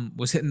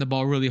was hitting the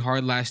ball really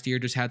hard last year,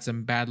 just had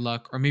some bad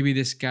luck. Or maybe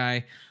this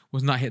guy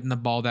was not hitting the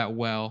ball that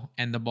well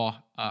and the ball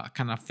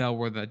kind of fell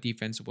where the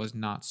defense was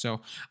not.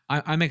 So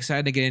I'm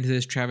excited to get into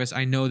this, Travis.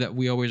 I know that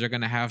we always are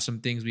going to have some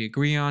things we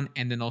agree on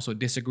and then also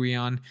disagree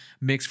on,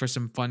 mixed for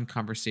some fun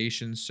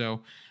conversations.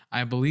 So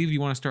I believe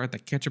you want to start at the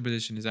catcher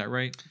position. Is that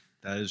right?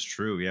 That is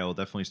true. Yeah, we'll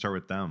definitely start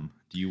with them.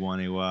 Do you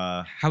want to?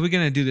 How are we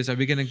gonna do this? Are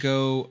we gonna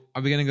go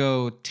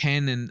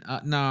 10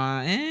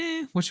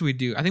 and what should we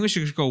do? I think we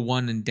should just go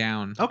 1 and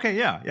down. Okay,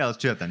 yeah, let's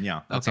do that then.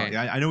 Yeah, that's okay.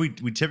 I know we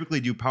typically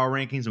do power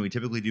rankings and we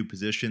typically do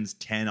positions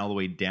 10 all the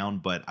way down,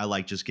 but I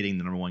like just getting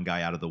the number 1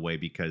 guy out of the way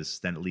because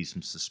then at least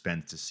some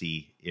suspense to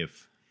see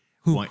if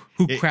who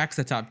cracks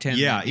the top 10.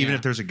 Yeah, even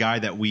if there's a guy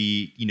that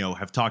we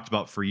have talked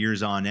about for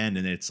years on end,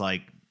 and it's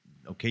like,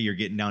 okay, you're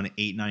getting down to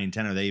 8, 9, and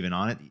 10. Are they even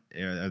on it?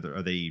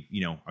 Are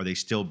they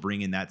still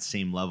bringing that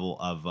same level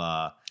of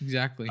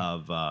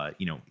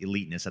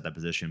eliteness at that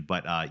position?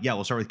 But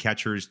we'll start with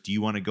catchers. Do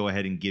you want to go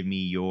ahead and give me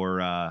your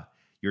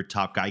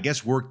top guy? I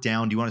guess work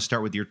down. Do you want to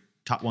start with your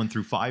top 1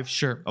 through 5?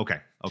 Sure. Okay,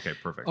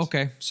 perfect.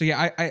 Okay, so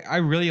yeah, I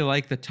really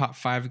like the top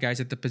 5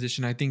 guys at the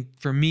position. I think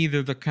for me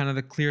they're the kind of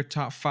the clear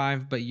top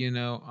 5, but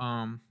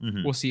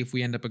we'll see if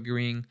we end up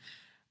agreeing.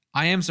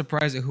 I am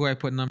surprised at who I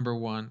put number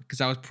 1 because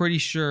I was pretty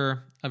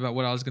sure about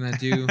what I was going to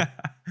do.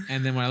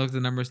 And then when I looked at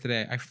the numbers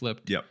today, I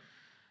flipped. Yep.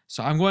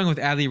 So I'm going with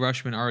Adley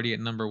Rutschman already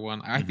at number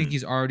 1. I think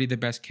he's already the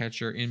best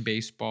catcher in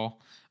baseball.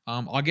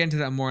 I'll get into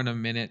that more in a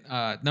minute.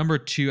 Number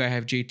 2, I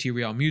have JT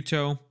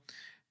Realmuto.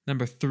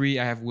 Number 3,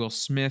 I have Will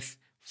Smith.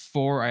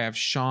 4, I have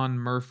Sean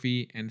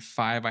Murphy. And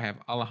 5, I have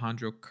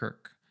Alejandro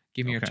Kirk.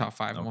 Give me your top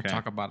 5 and we'll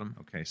talk about them.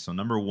 Okay, so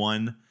number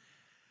 1,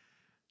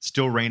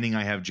 still reigning,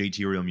 I have JT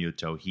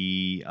Realmuto.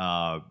 He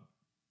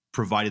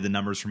provided the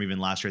numbers from even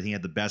last year. I think he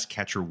had the best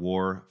catcher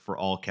WAR for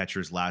all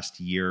catchers last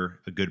year,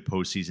 a good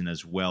postseason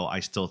as well. I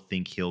still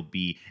think he'll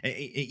be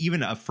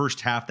even a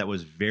first half that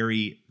was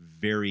very,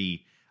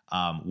 very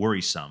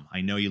worrisome. I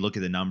know you look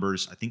at the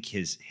numbers. I think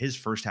his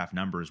first half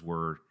numbers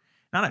were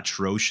not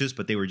atrocious,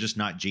 but they were just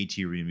not JT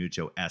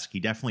Realmuto-esque. He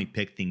definitely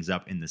picked things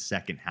up in the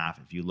second half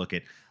if you look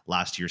at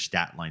last year's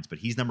stat lines. But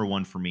he's number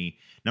 1 for me.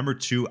 Number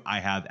 2,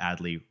 I have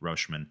Adley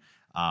Rutschman.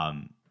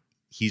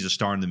 he's a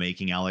star in the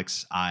making,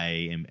 Alex.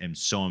 I am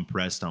so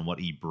impressed on what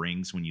he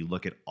brings when you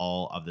look at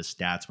all of the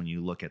stats, when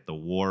you look at the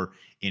WAR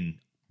in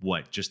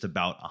just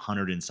about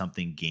 100 and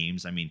something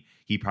games. I mean,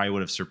 he probably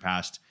would have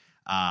surpassed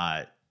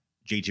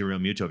JT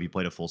Realmuto if he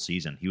played a full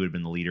season. He would have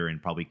been the leader in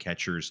probably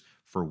catchers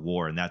for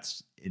WAR, and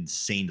that's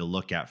insane to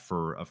look at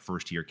for a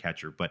first-year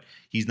catcher. But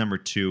he's number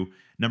 2.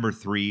 Number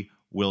 3,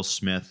 Will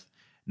Smith.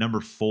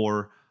 Number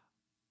 4,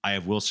 I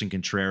have Wilson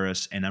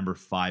Contreras, and number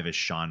 5 is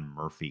Sean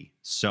Murphy.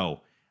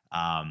 So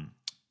I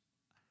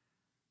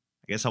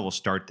guess how we'll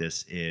start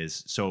this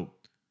is, so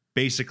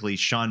basically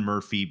Sean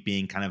Murphy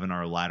being kind of in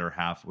our latter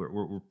half,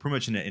 we're pretty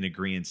much in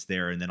agreement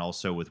there. And then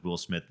also with Will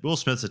Smith. Will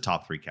Smith's a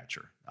top 3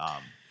 catcher.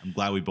 I'm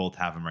glad we both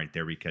have him right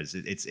there because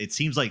it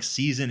seems like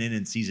season in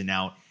and season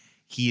out,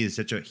 he is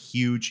such a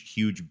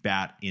huge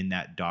bat in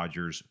that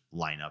Dodgers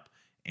lineup,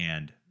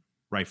 and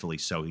rightfully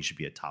so. He should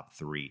be a top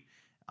 3.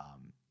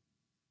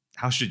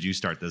 How should you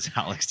start this,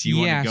 Alex? Do you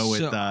want to go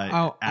with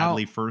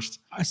Adley first?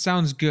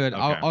 Sounds good.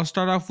 Okay. I'll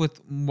start off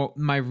with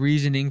my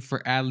reasoning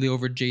for Adley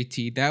over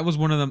JT. That was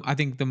one of them. I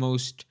think the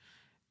most.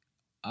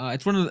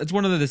 It's one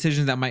of the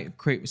decisions that might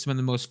create some of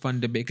the most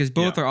fun debate because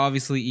both are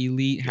obviously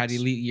elite. Yes. Had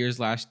elite years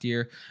last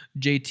year.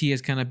 JT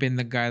has kind of been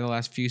the guy the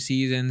last few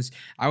seasons.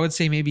 I would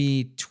say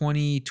maybe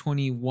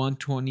 2021,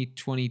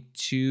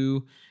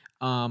 2022.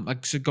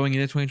 Like so going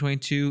into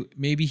 2022,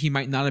 maybe he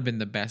might not have been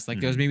the best.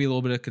 Like there was maybe a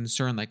little bit of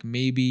concern. Like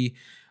maybe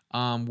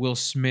Will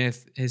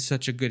Smith is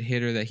such a good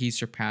hitter that he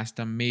surpassed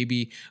him.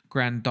 Maybe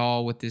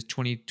Grandal with his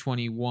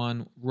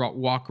 2021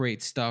 walk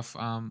rate stuff.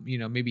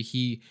 Maybe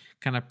he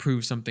kind of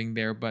proved something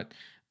there. But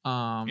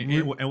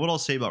and what I'll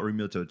say about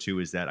Realmuto too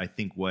is that I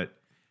think what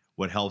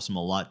helps him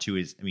a lot too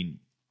is, I mean,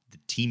 the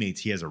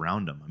teammates he has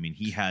around him. I mean,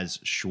 he has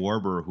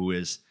Schwarber, who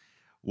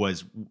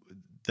was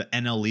the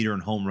NL leader in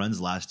home runs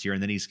last year,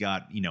 and then he's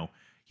got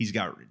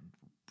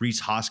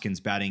Rhys Hoskins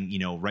batting,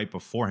 right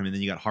before him, and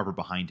then you got Harper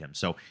behind him.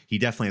 So he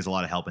definitely has a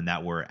lot of help in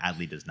that where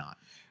Adley does not.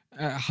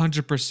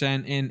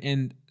 100%,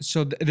 and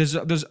so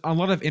there's a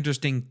lot of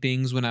interesting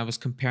things when I was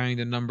comparing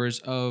the numbers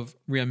of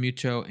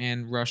Realmuto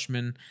and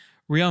Rutschman.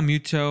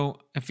 Realmuto,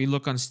 if you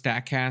look on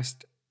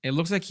Statcast, it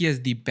looks like he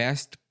has the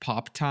best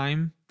pop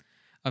time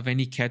of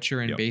any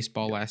catcher in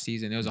baseball last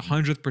season. It was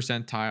 100th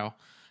percentile.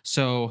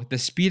 So the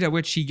speed at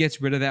which he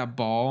gets rid of that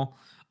ball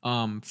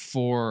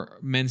for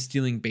men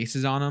stealing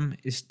bases on him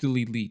is still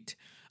elite.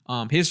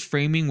 His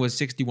framing was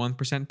 61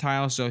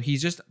 percentile, so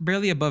he's just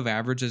barely above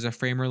average as a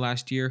framer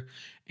last year.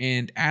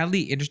 And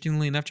Adley,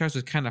 interestingly enough, Charles,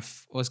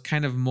 was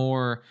kind of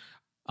more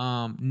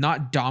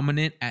not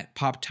dominant at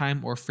pop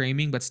time or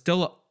framing, but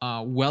still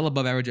well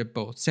above average at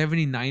both.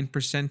 79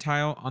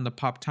 percentile on the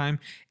pop time,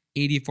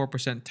 84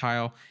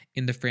 percentile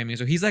in the framing.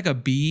 So he's like a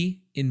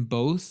B in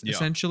both,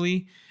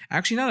 essentially.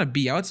 Actually, not a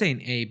B. I would say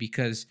an A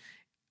because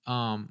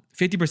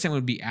 50%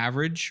 would be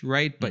average,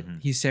 right? But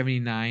he's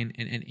 79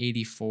 and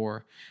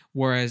 84,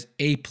 whereas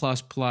A++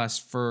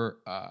 for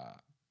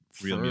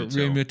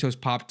Realmuto's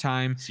pop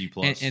time, C+,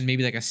 and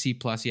maybe like a C+.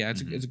 Yeah,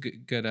 it's a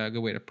good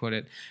way to put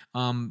it.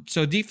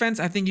 So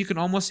defense, I think you can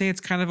almost say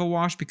it's kind of a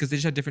wash because they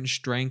just have different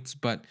strengths.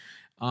 But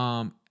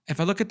if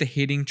I look at the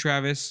hitting,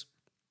 Travis,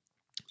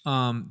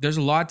 there's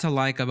a lot to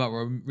like about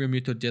what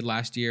Realmuto did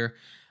last year.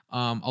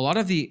 A lot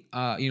of the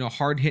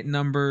hard hit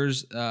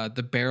numbers,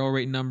 the barrel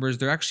rate numbers,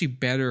 they're actually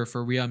better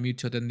for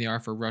Realmuto than they are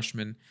for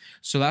Rutschman.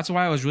 So that's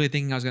why I was really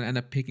thinking I was going to end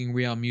up picking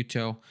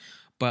Realmuto.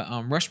 But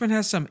Rutschman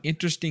has some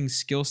interesting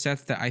skill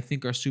sets that I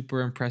think are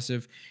super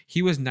impressive.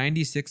 He was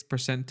 96th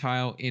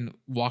percentile in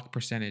walk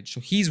percentage. So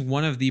he's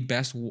one of the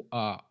best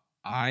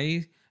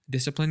eye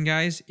discipline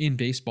guys in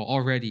baseball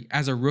already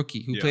as a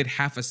rookie who played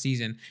half a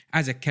season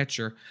as a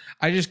catcher.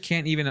 I just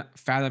can't even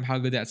fathom how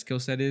good that skill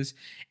set is.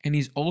 And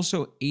he's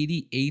also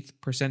 88th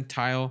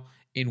percentile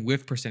in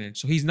whiff percentage.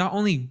 So he's not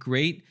only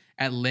great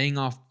at laying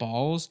off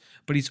balls,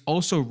 but he's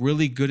also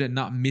really good at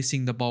not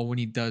missing the ball when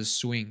he does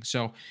swing.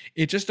 So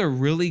it's just a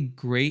really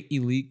great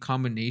elite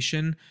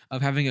combination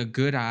of having a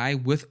good eye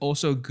with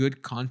also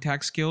good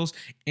contact skills,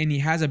 and he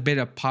has a bit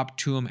of pop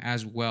to him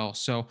as well.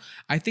 So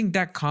I think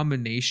that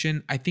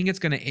combination, I think it's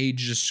going to age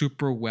just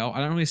super well. I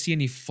don't really see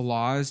any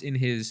flaws in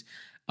his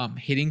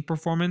hitting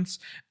performance.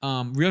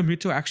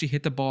 Realmuto actually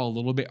hit the ball a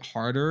little bit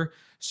harder.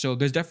 So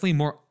there's definitely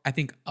more, I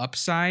think,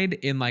 upside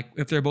in like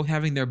if they're both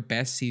having their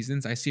best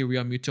seasons. I see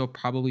Realmuto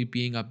probably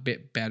being a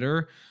bit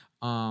better.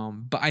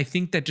 But I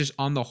think that just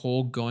on the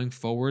whole going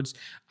forwards,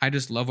 I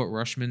just love what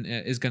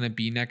Rutschman is going to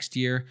be next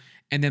year.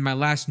 And then my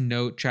last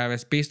note,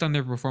 Travis, based on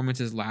their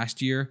performances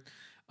last year,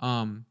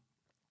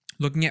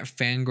 looking at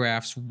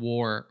Fangraphs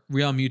WAR,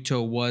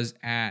 Realmuto was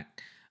at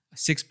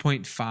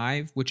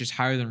 6.5, which is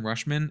higher than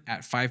Rutschman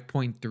at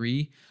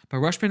 5.3. But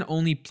Rutschman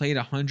only played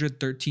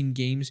 113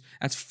 games.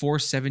 That's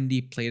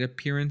 470 plate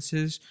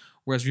appearances,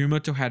 whereas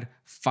Realmuto had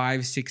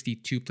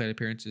 562 plate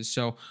appearances.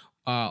 So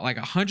like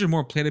 100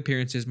 more plate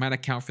appearances might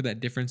account for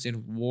that difference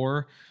in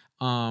WAR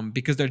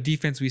because their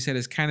defense, we said,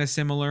 is kind of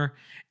similar.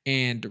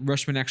 And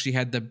Rutschman actually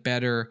had the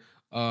better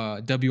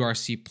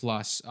WRC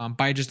plus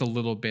by just a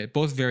little bit,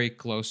 both very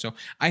close. So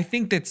I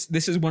think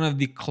this is one of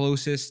the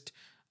closest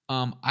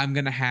I'm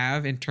gonna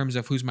have in terms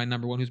of who's my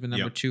number one, who's my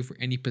number Yep. two for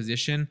any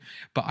position.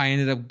 But I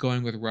ended up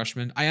going with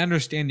Rushman. I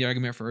understand the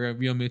argument for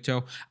Real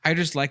Muto. I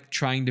just like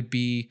trying to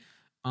be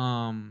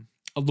a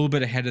little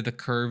bit ahead of the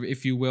curve,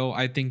 if you will.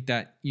 I think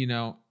that,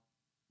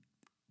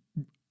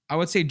 I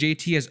would say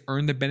JT has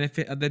earned the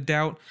benefit of the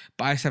doubt,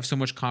 but I just have so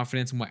much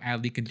confidence in what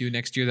Adley can do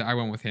next year that I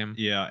went with him.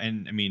 Yeah,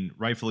 and I mean,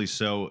 rightfully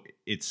so.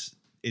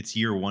 It's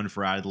year one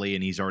for Adley,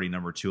 and he's already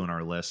number 2 on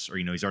our list, or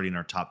he's already in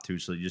our top 2.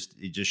 So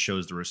it just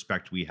shows the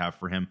respect we have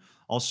for him.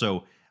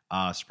 Also,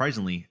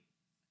 surprisingly,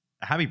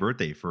 a happy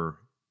birthday for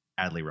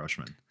Adley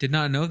Rushman. Did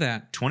not know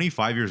that.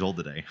 25 years old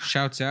today.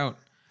 Shouts out.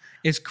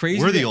 It's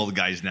crazy. We're the old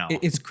guys now.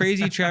 It's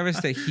crazy,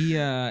 Travis, that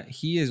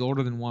he is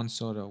older than Juan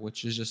Soto,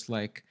 which is just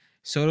like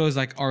Soto is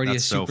like already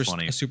That's a so super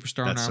funny. a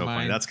superstar That's in our so mind.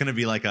 funny. That's going to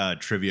be like a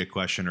trivia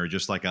question, or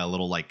just like a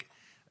little like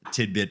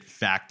tidbit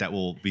fact that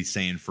we'll be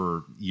saying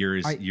for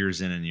years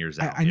in and years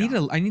out. I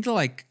need to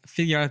like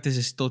figure out if this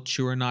is still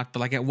true or not. But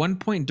like at one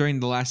point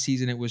during the last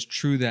season, it was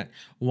true that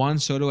Juan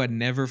Soto had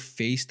never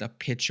faced a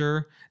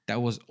pitcher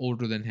that was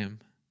older than him,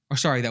 or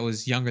sorry, that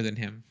was younger than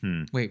him.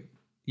 Wait,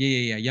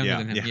 younger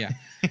than him. Yeah.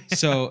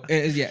 So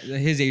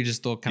his age is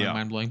still kind of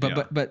mind blowing.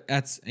 But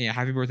that's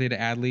happy birthday to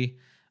Adley.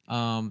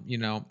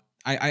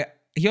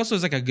 He also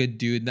is like a good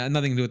dude.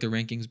 Nothing to do with the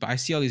rankings, but I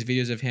see all these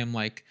videos of him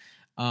like,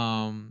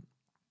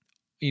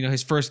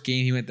 his first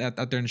game, he went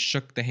out there and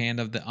shook the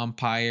hand of the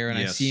umpire, and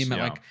I see him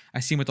I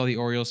see him with all the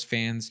Orioles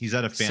fans. He's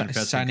at a fan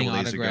fest signing a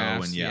couple days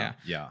autographs. ago, and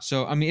yeah.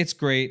 So I mean, it's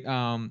great.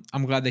 I'm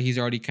glad that he's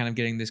already kind of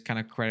getting this kind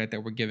of credit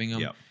that we're giving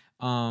him. Yep.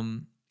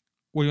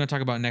 What do you want to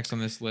talk about next on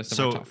this list of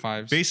our top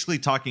fives? Basically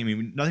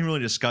talking, nothing really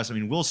to discuss.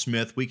 Will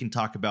Smith, we can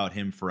talk about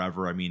him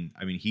forever. I mean,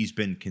 he's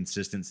been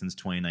consistent since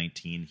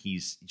 2019.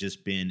 He's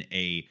just been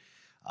a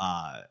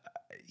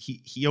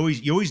you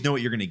always know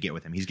what you're going to get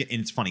with him. And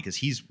it's funny because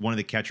he's one of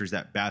the catchers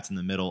that bats in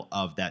the middle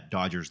of that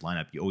Dodgers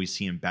lineup. You always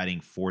see him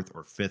batting 4th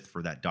or 5th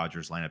for that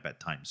Dodgers lineup at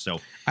times. So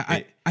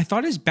I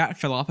thought his bat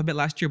fell off a bit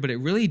last year, but it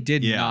really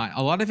did not.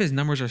 A lot of his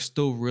numbers are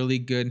still really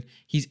good.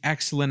 He's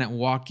excellent at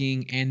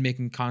walking and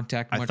making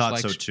contact. I thought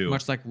so too.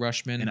 Much like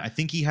Rushman. And I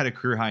think he had a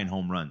career high in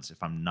home runs,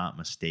 if I'm not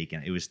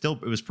mistaken. It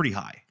was pretty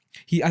high.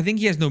 I think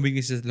he has no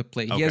weaknesses at the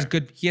plate.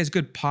 Okay. He has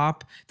good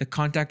pop. The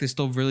contact is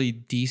still really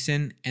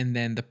decent, and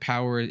then the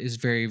power is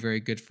very,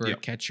 very good for a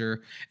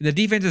catcher. The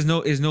defense is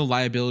no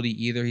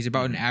liability either. He's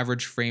about an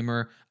average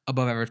framer,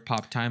 above average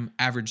pop time,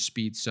 average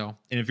speed. So,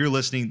 and if you're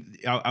listening,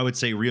 I would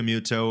say Real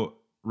Muto,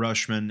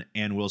 Rushman,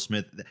 and Will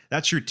Smith.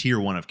 That's your tier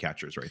 1 of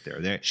catchers right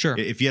there. Sure.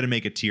 If you had to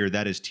make a tier,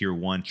 that is tier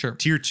 1. Sure.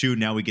 Tier 2.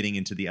 Now we're getting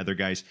into the other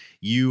guys.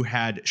 You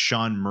had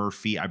Sean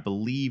Murphy, I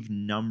believe,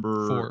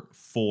 number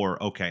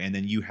 4. Okay, and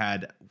then you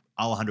had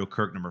Alejandro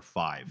Kirk, number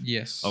 5.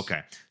 Yes.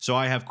 Okay. So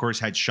I have, of course,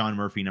 had Sean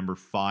Murphy, number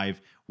 5,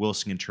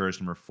 Wilson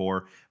Contreras, number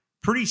 4.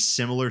 Pretty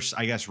similar,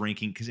 I guess,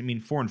 ranking, because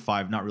 4 and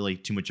 5, not really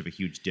too much of a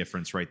huge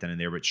difference right then and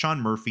there. But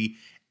Sean Murphy,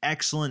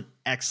 excellent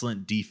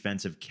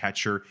defensive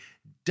catcher.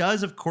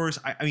 Does, of course,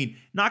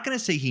 not going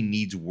to say he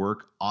needs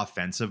work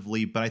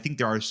offensively, but I think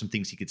there are some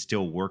things he could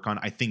still work on.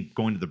 I think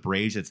going to the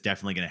Braves, it's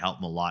definitely going to help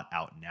him a lot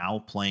out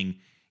now. Playing,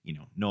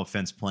 no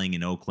offense, playing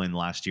in Oakland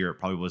last year, it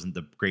probably wasn't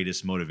the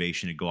greatest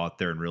motivation to go out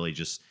there and really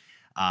just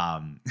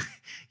not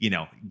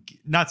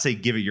say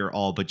give it your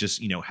all, but just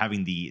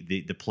having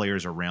the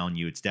players around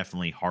you, it's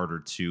definitely harder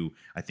to,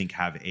 I think,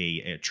 have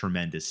a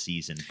tremendous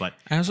season. But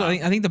I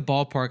think the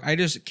ballpark, I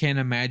just can't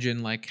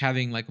imagine like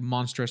having like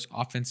monstrous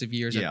offensive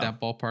years at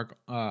that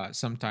ballpark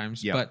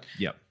sometimes. But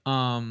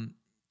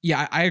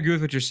I agree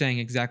with what you're saying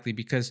exactly,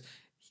 because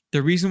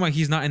the reason why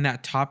he's not in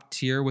that top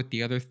tier with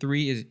the other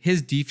 3 is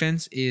his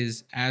defense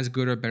is as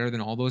good or better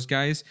than all those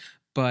guys.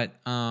 But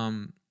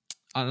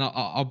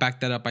I'll back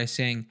that up by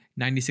saying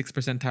 96th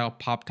percentile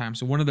pop time.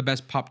 So one of the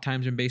best pop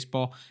times in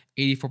baseball,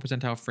 84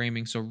 percentile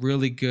framing. So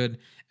really good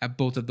at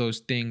both of those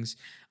things.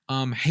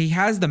 He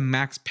has the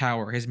max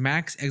power. His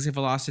max exit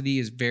velocity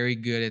is very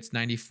good. It's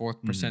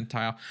 94th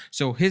percentile.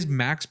 So his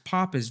max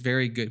pop is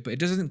very good, but it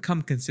doesn't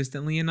come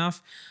consistently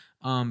enough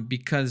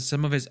because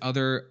some of his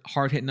other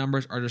hard hit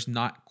numbers are just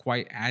not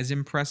quite as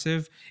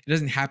impressive. It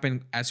doesn't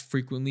happen as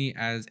frequently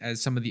as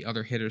some of the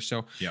other hitters.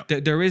 So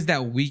there is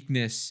that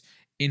weakness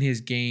in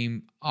his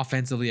game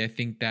offensively. I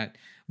think that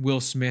Will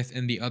Smith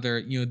and the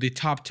other, the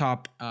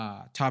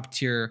top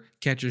tier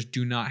catchers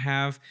do not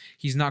have.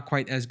 He's not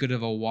quite as good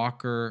of a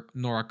walker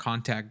nor a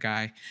contact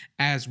guy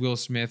as Will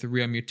Smith,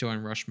 Real Muto,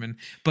 and Rushman.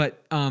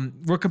 But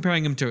we're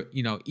comparing him to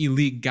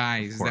elite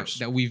guys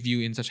that we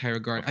view in such high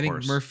regard. I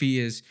think Murphy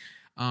is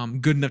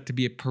good enough to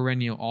be a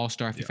perennial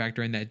all-star if you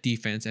factor in that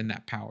defense and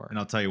that power. And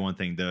I'll tell you one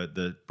thing,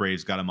 the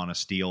Braves got him on a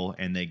steal,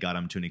 and they got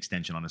him to an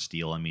extension on a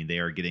steal. They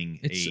are getting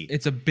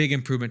it's a big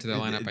improvement to their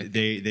lineup. I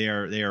think.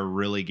 They are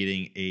really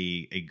getting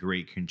a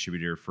great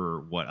contributor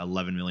for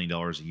 $11 million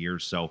a year.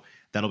 So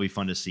that'll be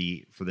fun to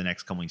see for the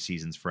next coming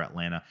seasons for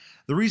Atlanta.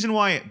 The reason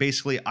why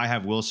basically I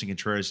have Wilson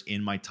Contreras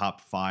in my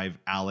top 5,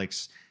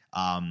 Alex,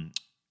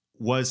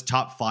 was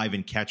top 5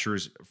 in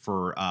catchers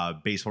for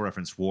Baseball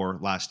Reference WAR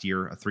last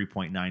year, a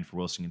 3.9 for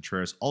Wilson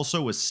Contreras.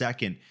 Also was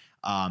second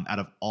out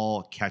of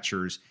all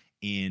catchers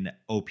in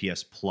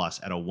OPS plus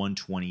at a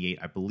 128.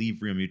 I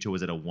believe Realmuto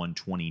was at a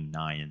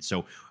 129. And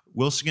so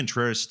Wilson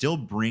Contreras still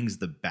brings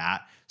the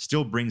bat,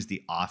 still brings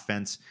the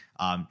offense.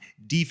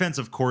 Defense,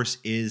 of course,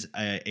 is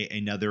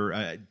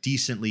another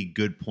decently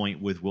good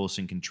point with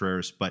Wilson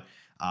Contreras, but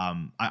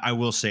I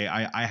will say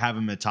I have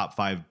him in the top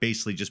 5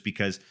 basically just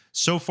because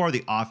so far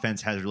the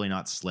offense has really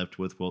not slipped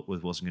with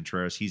Wilson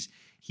Contreras.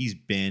 He's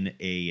been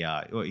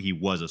he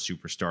was a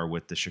superstar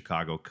with the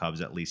Chicago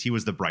Cubs. At least he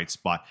was the bright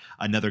spot.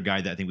 Another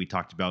guy that I think we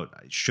talked about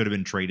should have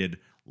been traded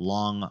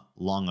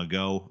long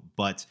ago,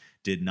 but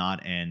did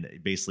not, and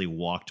basically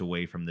walked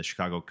away from the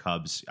Chicago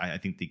Cubs. I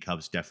think the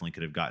Cubs definitely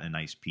could have gotten a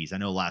nice piece. I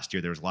know last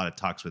year there was a lot of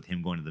talks with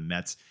him going to the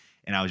Mets,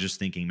 and I was just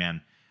thinking,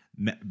 man,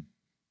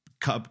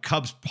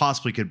 Cubs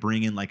possibly could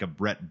bring in like a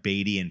Brett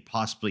Beatty and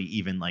possibly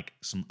even like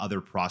some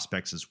other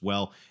prospects as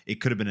well.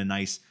 It could have been a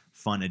nice,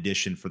 fun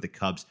addition for the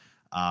Cubs.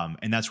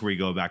 And that's where you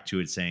go back to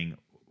it saying,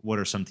 what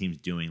are some teams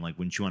doing? Like,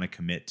 wouldn't you want to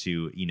commit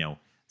to,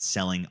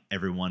 selling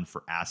everyone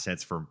for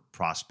assets, for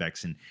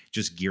prospects, and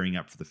just gearing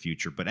up for the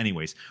future? But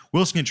anyways,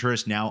 Wilson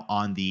Contreras now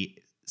on the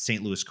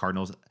St. Louis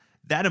Cardinals.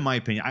 That, in my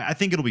opinion, I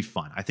think it'll be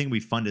fun. I think it'll be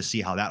fun to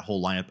see how that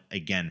whole lineup,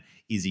 again,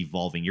 is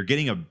evolving. You're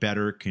getting a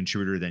better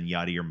contributor than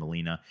Yadier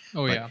Molina.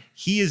 Oh, yeah.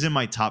 He is in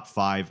my top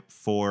 5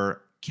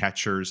 for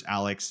catchers,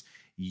 Alex.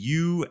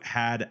 You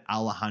had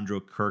Alejandro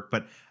Kirk,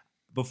 but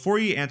before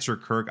you answer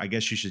Kirk, I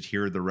guess you should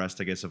hear the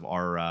rest, I guess, of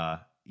our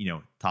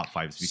top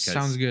 5s, because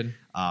sounds good.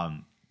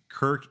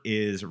 Kirk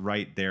is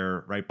right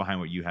there, right behind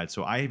what you had.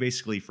 So I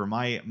basically, for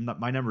my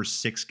number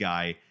 6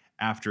 guy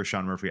after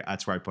Sean Murphy,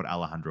 that's where I put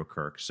Alejandro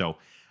Kirk. So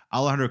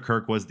Alejandro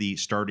Kirk was the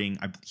starting.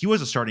 He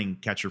was a starting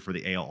catcher for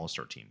the AL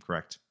All-Star team,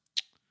 correct?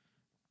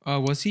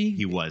 Was he?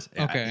 He was.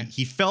 Okay.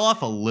 He fell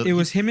off a little. It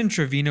was him and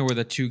Trevino were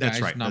the two guys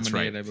that's right,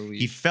 nominated, that's right. I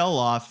believe. He fell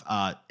off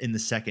in the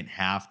second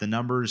half. The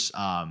numbers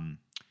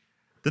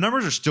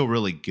are still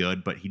really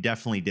good, but he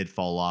definitely did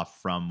fall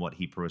off from what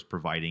he was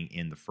providing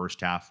in the first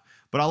half.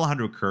 But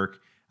Alejandro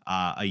Kirk,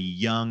 a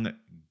young,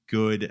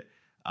 good,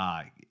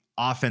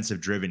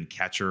 offensive-driven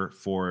catcher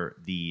for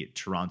the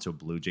Toronto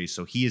Blue Jays.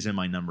 So he is in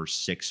my number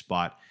 6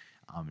 spot.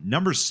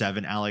 Number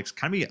 7, Alex,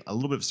 kind of be a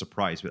little bit of a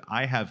surprise, but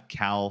I have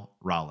Cal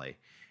Raleigh.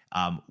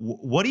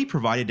 What he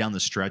provided down the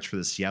stretch for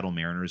the Seattle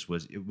Mariners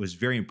was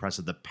very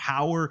impressive. The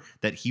power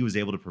that he was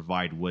able to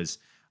provide was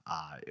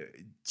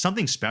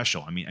something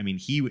special. I mean,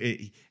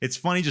 it's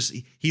funny. Just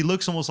he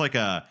looks almost like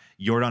a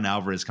Yordan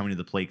Alvarez coming to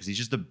the plate because he's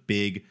just a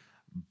big,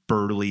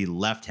 burly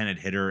left-handed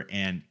hitter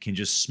and can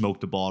just smoke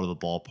the ball out of the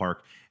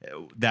ballpark.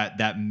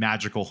 That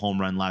magical home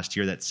run last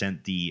year that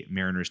sent the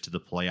Mariners to the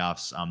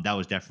playoffs. That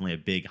was definitely a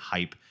big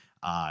hype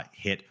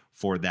hit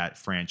for that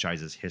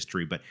franchise's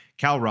history. But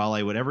Cal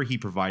Raleigh, whatever he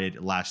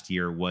provided last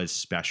year was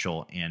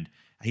special, and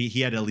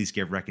he had to at least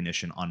give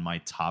recognition on my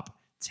top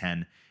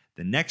 10.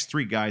 The next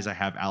 3 guys I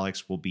have,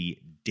 Alex, will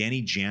be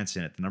Danny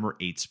Jansen at the number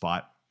 8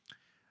 spot.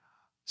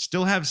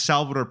 Still have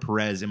Salvador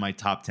Perez in my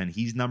top 10.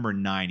 He's number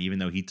 9, even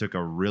though he took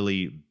a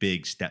really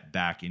big step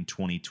back in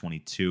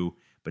 2022.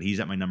 But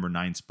he's at my number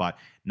 9 spot.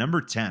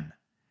 Number 10,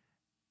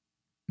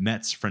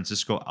 Mets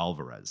Francisco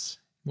Alvarez.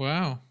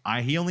 Wow.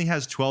 He only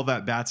has 12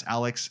 at-bats,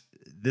 Alex.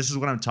 This is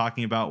what I'm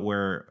talking about,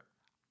 where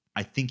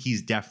I think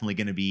he's definitely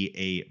going to be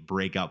a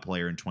breakout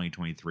player in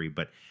 2023.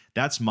 But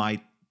that's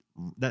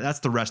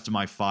the rest of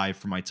my 5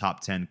 for my top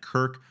 10.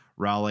 Kirk,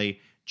 Raleigh,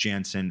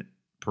 Jansen,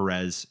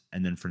 Perez,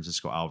 and then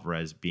Francisco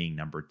Alvarez being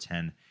number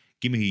 10.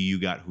 Give me who you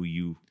got, who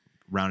you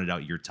rounded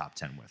out your top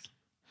 10 with.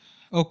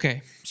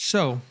 Okay,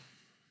 so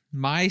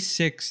my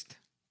 6th,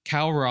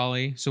 Cal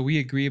Raleigh. So we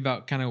agree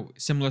about kind of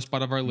similar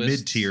spot of our list.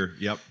 Mid-tier,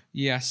 yep.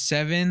 Yeah,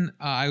 7,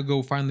 I would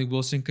go finally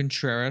Wilson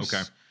Contreras.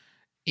 Okay.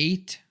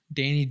 8,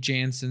 Danny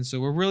Jansen. So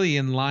we're really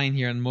in line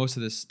here on most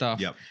of this stuff.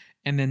 Yep.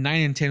 And then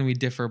 9 and 10 we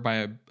differ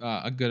by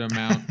a good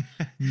amount.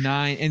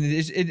 9, and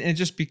it's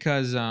just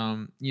because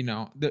I'm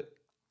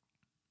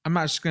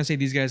not just gonna say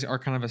these guys are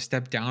kind of a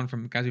step down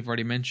from guys we've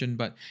already mentioned,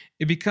 but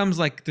it becomes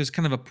like there's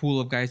kind of a pool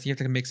of guys you have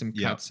to make some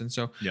cuts. Yep. And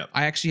so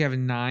I actually have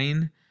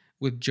 9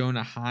 with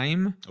Jonah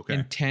Heim. Okay.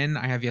 And 10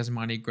 I have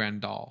Yasmani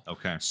Grandal.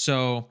 Okay.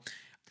 So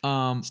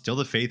still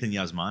the faith in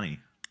Yasmani.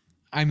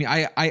 I mean,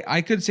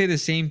 I could say the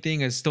same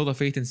thing as still the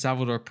faith in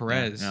Salvador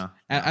Perez. Yeah.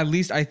 At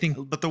least I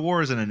think. But the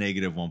WAR is in a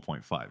negative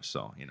 1.5,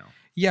 so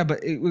Yeah,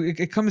 but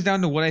it comes down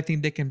to what I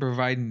think they can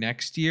provide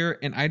next year,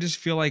 and I just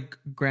feel like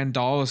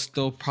Grandal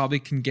still probably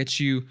can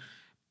get you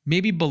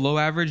maybe below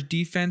average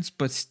defense,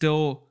 but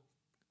still,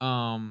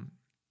 I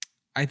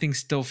think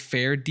still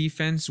fair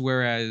defense.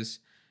 Whereas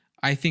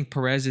I think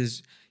Perez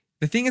is.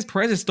 The thing is,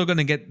 Perez is still going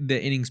to get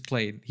the innings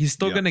played. He's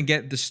still going to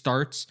get the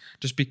starts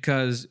just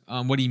because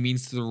what he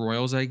means to the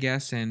Royals, I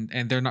guess, and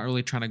they're not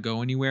really trying to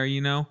go anywhere,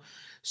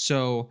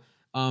 So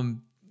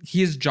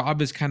his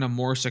job is kind of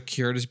more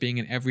secured as being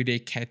an everyday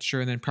catcher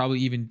and then probably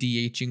even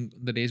DHing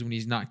the days when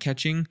he's not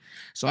catching.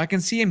 So I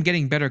can see him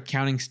getting better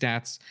counting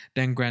stats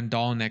than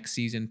Grandal next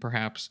season,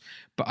 perhaps.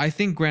 But I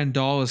think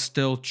Grandal is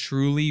still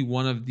truly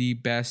one of the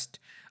best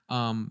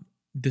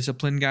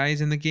disciplined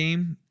guys in the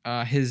game.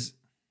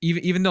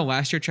 Even though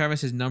last year,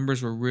 Travis, his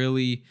numbers were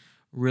really,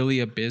 really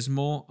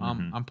abysmal.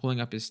 I'm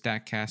pulling up his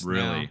StatCast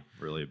now.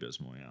 Really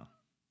abysmal. Yeah.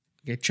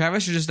 Okay,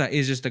 Travis is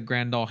just a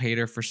Grandal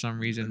hater for some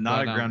reason.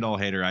 Not a Grandal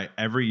hater.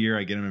 Every year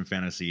I get him in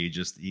fantasy.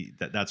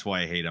 That's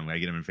why I hate him. I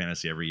get him in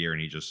fantasy every year,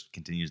 and he just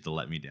continues to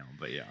let me down.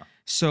 But yeah.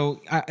 So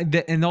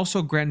and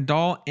also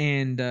Grandal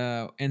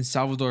and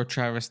Salvador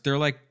Travis, they're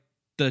like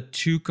the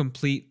two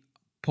complete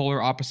polar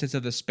opposites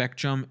of the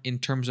spectrum in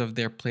terms of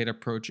their plate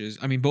approaches.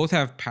 I mean, both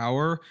have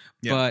power,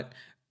 but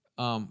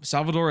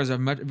Salvador is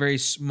very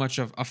much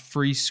of a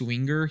free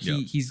swinger.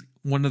 He's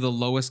one of the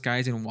lowest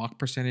guys in walk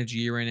percentage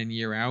year in and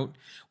year out,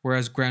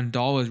 whereas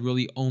Grandal is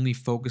really only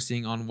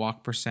focusing on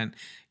walk percent.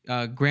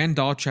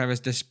 Grandal Travis,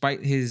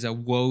 despite his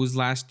woes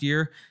last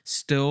year,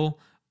 still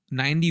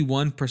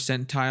 91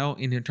 percentile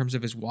in terms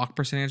of his walk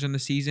percentage on the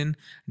season,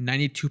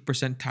 92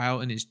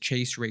 percentile in his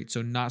chase rate,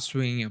 so not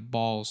swinging at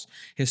balls.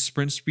 His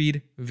sprint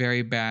speed,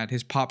 very bad.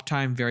 His pop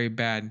time, very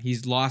bad.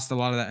 He's lost a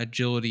lot of that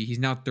agility. He's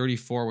now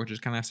 34, which is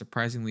kind of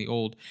surprisingly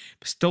old.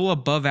 But still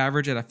above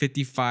average at a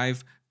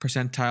 55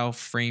 percentile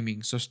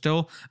framing, so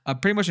still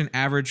pretty much an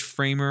average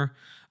framer.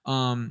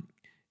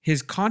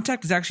 His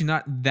contact is actually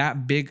not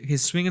that big.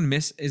 His swing and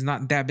miss is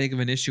not that big of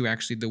an issue,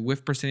 actually. The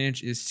whiff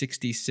percentage is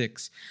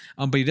 66.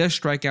 But he does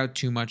strike out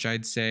too much,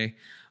 I'd say.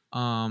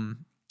 Even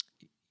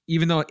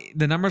though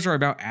the numbers are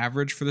about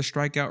average for the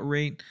strikeout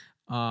rate,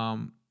 I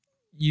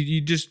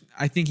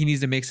think he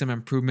needs to make some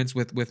improvements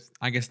with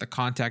I guess, the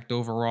contact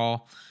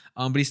overall.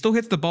 But he still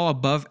hits the ball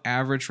above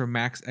average for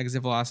max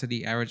exit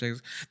velocity, average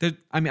exit.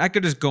 I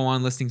could just go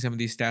on listing some of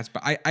these stats,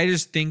 but I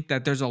just think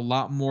that there's a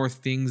lot more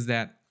things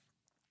that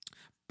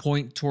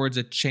point towards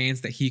a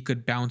chance that he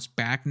could bounce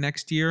back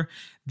next year.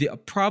 The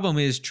problem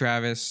is,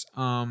 Travis,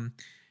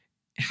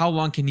 how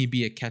long can he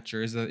be a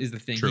catcher is the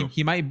thing.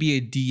 He might be a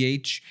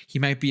DH. He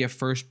might be a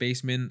first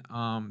baseman.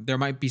 There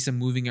might be some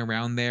moving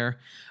around there.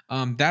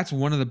 That's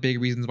one of the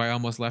big reasons why I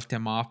almost left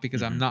him off,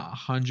 because I'm not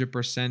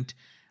 100%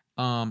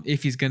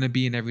 if he's going to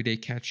be an everyday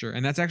catcher.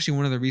 And that's actually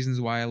one of the reasons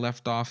why I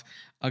left off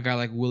a guy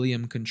like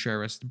William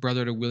Contreras,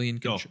 brother to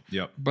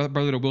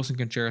Wilson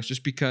Contreras,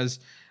 just because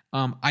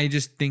I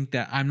just think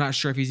that I'm not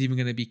sure if he's even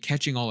going to be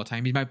catching all the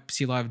time. He might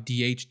see a lot of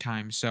DH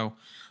time. So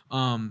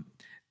some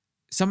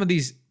of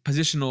these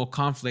positional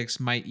conflicts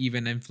might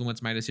even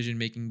influence my decision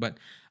making. But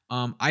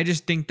I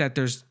just think that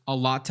there's a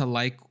lot to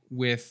like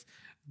with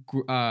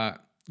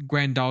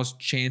Grandal's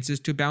chances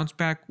to bounce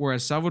back.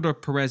 Whereas Salvador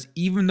Perez,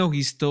 even though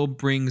he still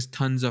brings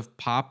tons of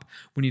pop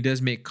when he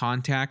does make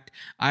contact,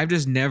 I've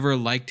just never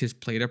liked his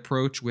plate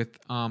approach with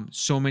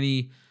so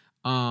many,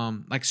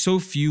 so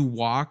few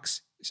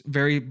walks.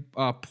 Very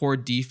poor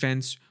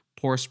defense,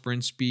 poor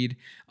sprint speed.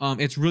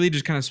 It's really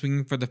just kind of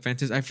swinging for the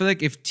fences. I feel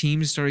like if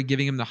teams started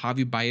giving him the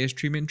Javi Baez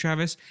treatment,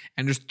 Travis,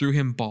 and just threw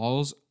him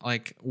balls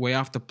like way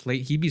off the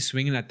plate, he'd be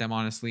swinging at them,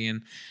 honestly.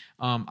 And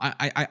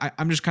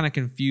I'm just kind of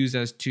confused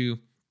as to,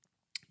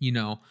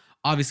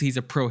 obviously he's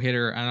a pro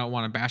hitter. I don't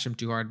want to bash him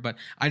too hard, but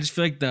I just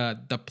feel like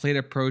the plate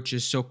approach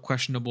is so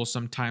questionable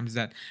sometimes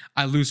that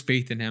I lose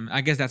faith in him.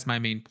 I guess that's my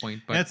main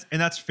point. But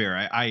that's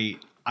fair.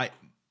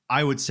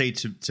 I would say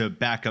to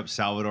back up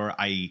Salvador,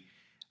 I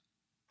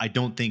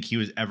don't think he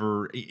was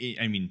ever.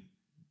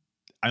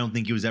 I don't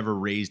think he was ever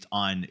raised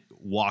on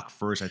walk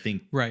first. I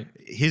think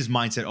his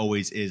mindset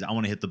always is, I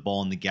want to hit the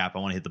ball in the gap. I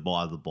want to hit the ball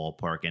out of the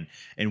ballpark.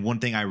 And one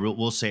thing I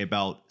will say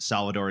about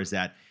Salvador is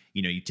that,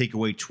 you take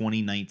away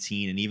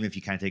 2019, and even if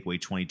you kind of take away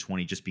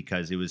 2020, just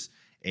because it was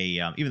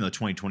even though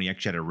 2020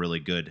 actually had a really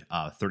good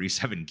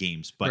 37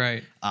 games,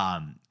 but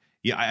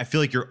yeah, I feel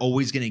like you're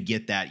always going to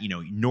get that,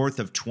 north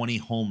of 20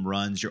 home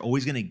runs. You're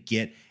always going to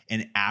get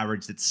an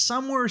average that's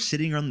somewhere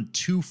sitting around the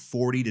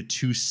 240 to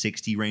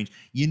 260 range.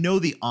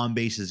 The on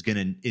base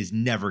is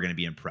never going to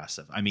be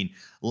impressive. I mean,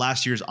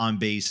 last year's on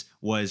base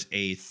was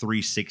a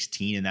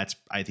 316, and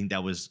I think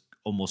that's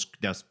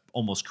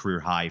almost career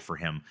high for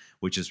him,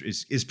 which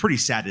is pretty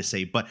sad to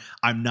say. But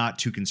I'm not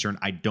too concerned.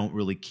 I don't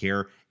really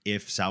care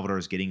if Salvador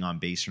is getting on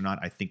base or not.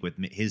 I think with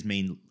his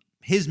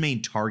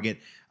main target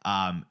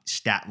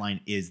stat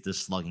line is the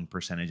slugging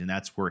percentage, and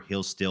that's where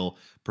he'll still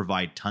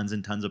provide tons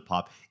and tons of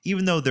pop.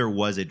 Even though there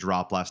was a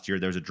drop last year,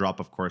 there's a drop,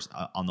 of course,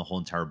 on the whole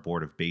entire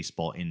board of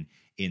baseball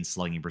in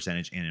slugging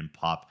percentage and in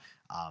pop.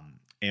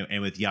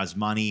 And with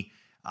Yasmani,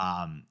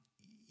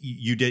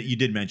 you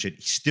did mention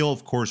still,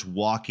 of course,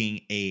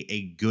 walking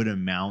a good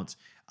amount.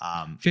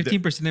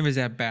 15% of his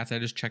at bats. I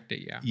just checked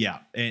it. Yeah,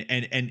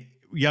 and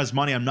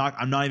Yasmani,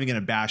 I'm not even going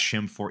to bash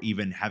him for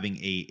even having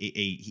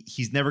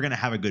he's never going to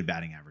have a good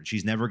batting average.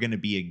 He's never going to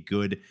be a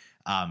good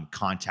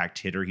contact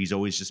hitter. He's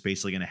always just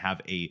basically going to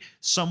have a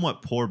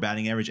somewhat poor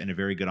batting average and a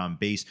very good on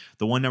base.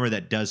 The one number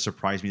that does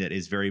surprise me that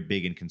is very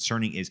big and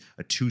concerning is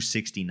a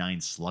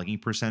 269 slugging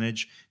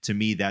percentage. To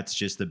me, that's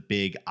just the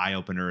big eye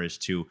opener as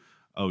to,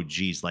 oh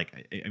geez,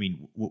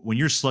 when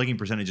your slugging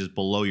percentage is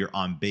below your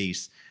on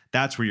base,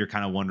 that's where you're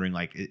kind of wondering,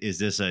 like, is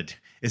this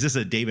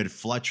a David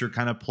Fletcher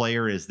kind of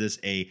player? Is this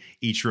a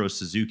Ichiro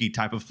Suzuki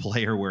type of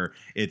player where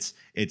it's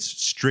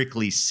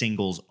strictly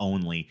singles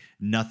only,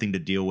 nothing to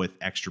deal with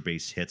extra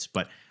base hits?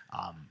 But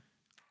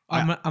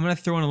I'm gonna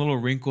throw in a little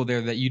wrinkle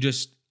there that you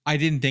just I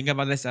didn't think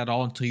about this at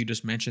all until you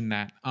just mentioned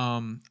that.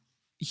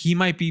 He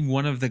might be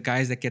one of the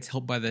guys that gets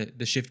helped by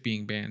the shift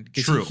being banned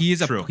because True,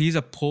 true. he's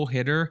a pull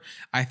hitter.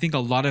 I think a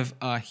lot of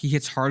he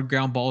hits hard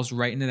ground balls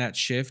right into that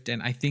shift,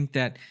 and I think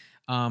that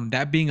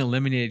that being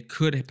eliminated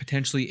could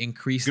potentially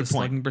increase Good the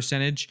point. slugging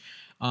percentage.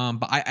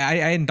 But I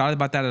hadn't thought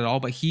about that at all.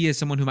 But he is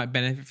someone who might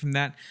benefit from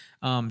that.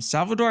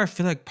 Salvador, I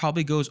feel like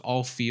probably goes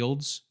all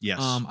fields. Yes.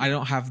 I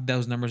don't have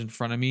those numbers in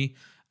front of me.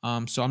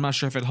 So I'm not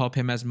sure if it'll help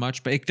him as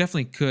much, but it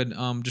definitely could.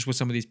 Just with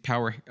some of these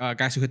power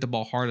guys who hit the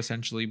ball hard,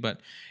 essentially. But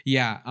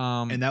yeah,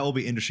 and that will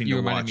be interesting you to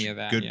reminded watch. me of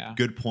that, Good, yeah.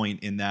 good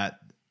point in that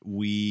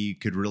we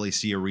could really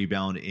see a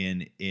rebound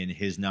in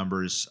his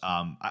numbers.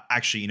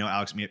 Actually,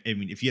 Alex, I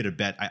mean, if you had a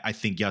bet, I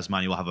think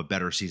Yasmani will have a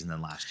better season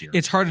than last year.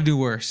 It's hard to do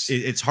worse.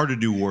 It's hard to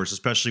do worse,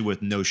 especially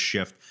with no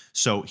shift.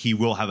 So he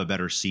will have a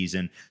better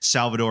season.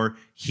 Salvador,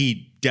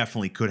 he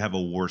definitely could have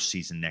a worse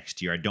season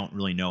next year. I don't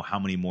really know how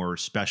many more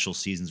special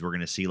seasons we're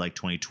going to see, like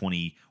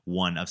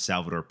 2021 of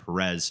Salvador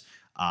Perez.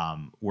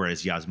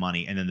 Whereas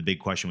Yasmani, and then the big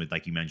question with,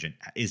 like you mentioned,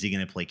 is he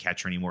going to play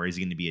catcher anymore? Is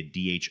he going to be a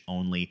DH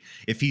only?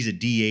 If he's a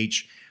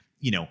DH,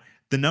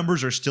 the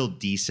numbers are still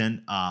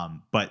decent,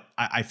 but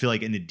I feel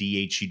like in the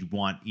DH you'd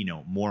want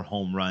more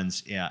home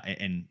runs,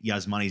 and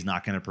Yasmani's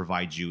not going to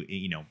provide you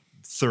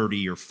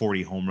 30 or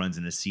 40 home runs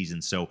in a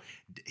season, so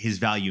his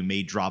value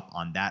may drop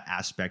on that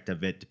aspect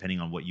of it, depending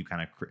on what you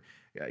kind of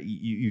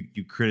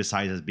you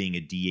criticize as being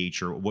a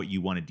DH or what you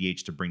want a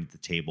DH to bring to the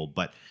table,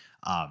 but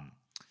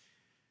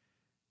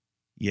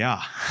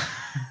yeah.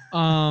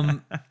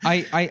 I'll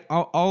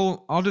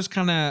just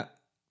kind of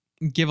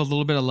give a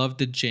little bit of love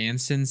to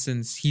Jansen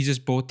since he's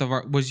just both of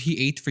our. Was he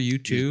eighth for you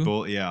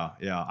too? Yeah.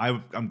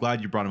 I'm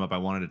glad you brought him up. I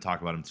wanted to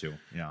talk about him too.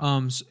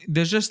 Yeah. So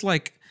there's just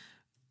like,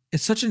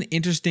 it's such an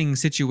interesting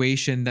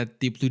situation that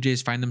the Blue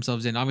Jays find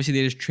themselves in. Obviously,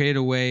 they just traded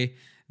away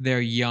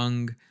their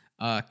young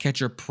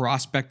catcher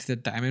prospect to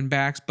the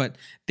Diamondbacks, but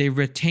they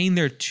retain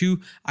their two.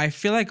 I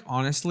feel like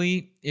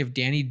honestly, if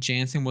Danny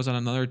Jansen was on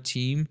another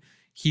team,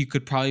 he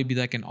could probably be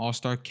like an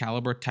all-star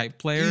caliber type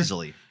player.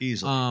 Easily.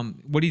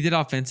 What he did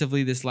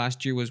offensively this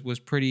last year was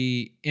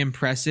pretty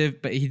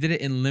impressive, but he did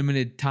it in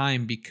limited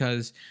time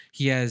because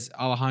he has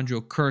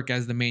Alejandro Kirk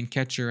as the main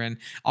catcher. And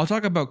I'll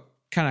talk about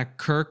kind of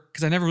Kirk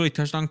because I never really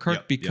touched on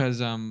Kirk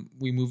because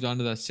we moved on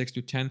to the 6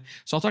 through 10.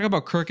 So I'll talk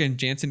about Kirk and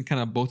Jansen, kind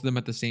of both of them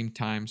at the same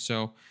time.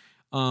 So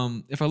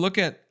if I look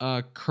at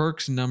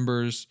Kirk's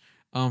numbers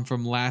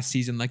from last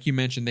season, like you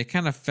mentioned, they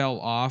kind of fell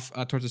off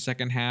towards the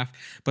second half,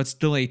 but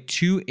still a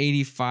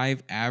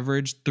 285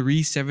 average,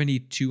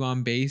 372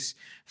 on base,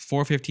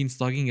 415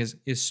 slugging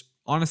is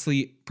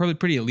honestly probably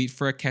pretty elite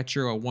for a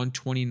catcher. A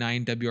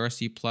 129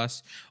 WRC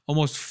plus,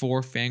 almost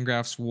 4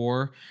 Fangraphs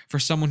WAR for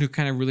someone who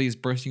kind of really is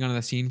bursting onto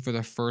the scene for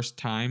the first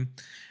time.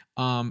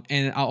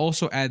 And I'll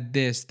also add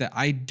this, that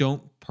I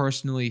don't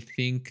personally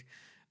think,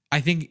 I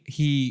think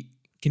he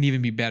can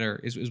even be better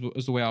is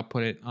the way I'll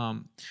put it.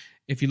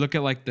 If you look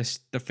at like the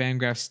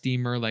Fangraph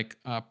Steamer like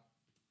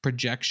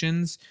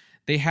projections,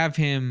 they have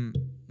him.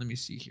 Let me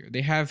see here.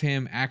 They have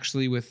him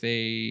actually with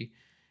a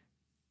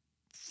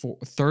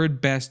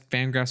third best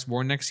Fangraphs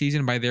WAR next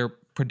season by their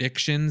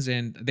predictions,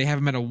 and they have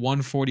him at a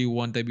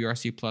 141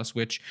 WRC plus,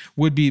 which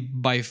would be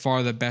by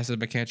far the best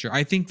of a catcher.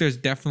 I think there's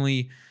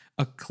definitely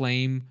a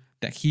claim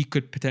that he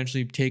could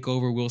potentially take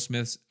over Will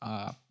Smith's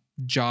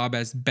job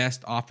as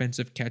best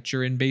offensive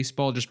catcher in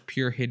baseball, just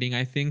pure hitting.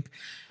 I think.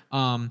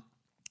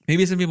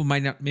 Maybe some people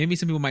might not. Maybe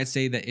some people might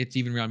say that it's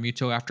even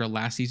Realmuto after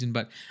last season,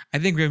 but I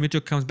think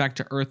Realmuto comes back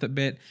to earth a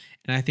bit,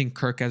 and I think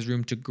Kirk has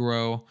room to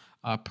grow.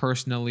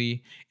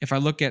 Personally, if I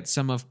look at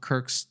some of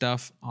Kirk's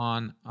stuff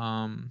on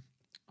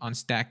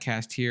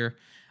Statcast here,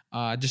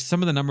 just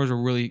some of the numbers are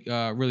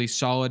really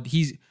solid.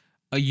 He's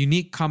a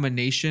unique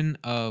combination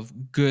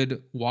of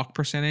good walk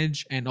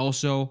percentage and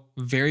also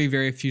very,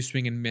 very few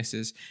swing and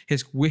misses.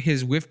 His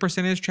whiff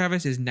percentage,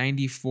 Travis, is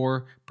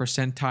 94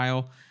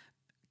 percentile.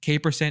 K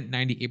percent,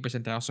 98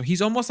 percentile. So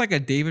he's almost like a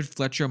David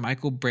Fletcher,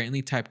 Michael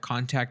Brantley type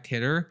contact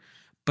hitter,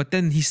 but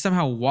then he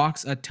somehow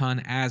walks a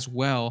ton as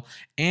well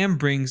and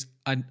brings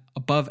an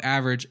above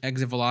average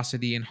exit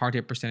velocity and hard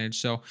hit percentage.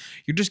 So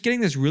you're just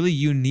getting this really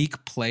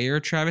unique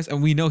player, Travis.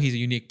 And we know he's a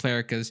unique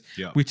player because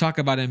we talk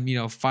about him,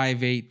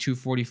 5'8",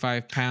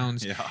 245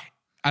 pounds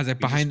as a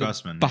behind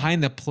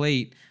the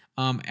plate.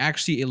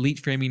 Actually elite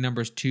framing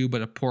numbers too,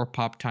 but a poor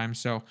pop time.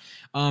 So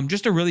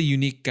just a really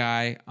unique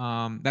guy.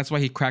 That's why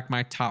he cracked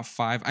my top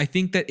 5. I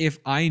think that if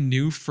I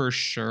knew for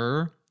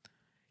sure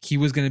he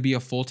was going to be a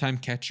full-time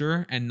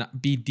catcher and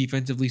not be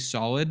defensively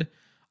solid,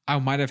 I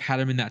might have had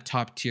him in that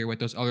top tier with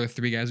those other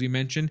 3 guys we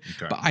mentioned.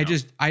 Okay, but I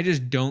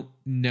just don't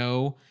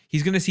know.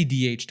 He's going to see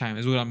DH time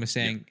is what I'm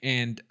saying. Yeah.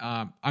 And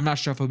I'm not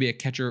sure if he'll be a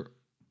catcher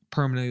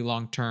permanently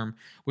long-term,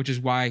 which is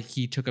why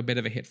he took a bit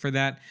of a hit for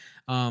that.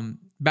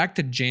 Back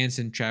to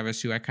Jansen,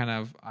 Travis, who I kind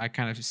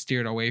of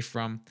steered away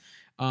from.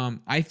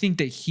 I think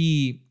that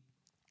he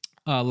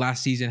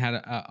last season had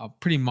a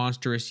pretty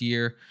monstrous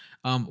year.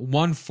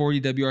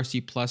 140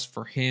 WRC plus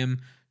for him.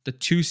 The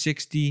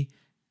 260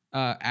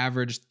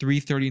 averaged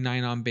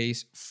 339 on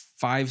base,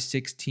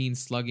 516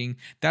 slugging.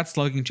 That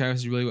slugging,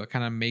 Travis, is really what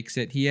kind of makes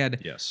it. He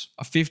had Yes.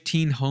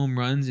 15 home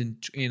runs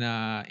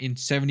in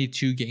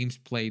 72 games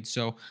played.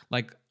 So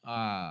like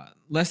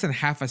less than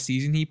half a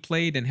season he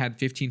played and had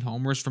 15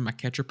 homers from a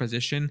catcher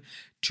position.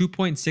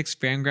 2.6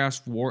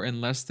 Fangraphs WAR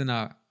in less than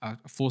a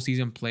full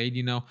season played.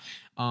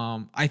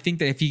 I think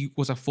that if he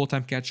was a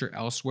full-time catcher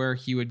elsewhere,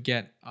 he would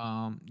get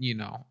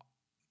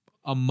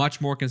a much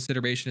more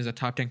consideration as a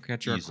top 10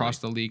 catcher across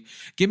the league.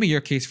 Give me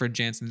your case for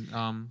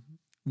Jansen.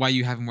 Why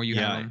you have him where you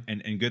have him.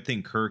 And good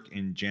thing Kirk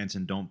and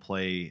Jansen don't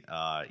play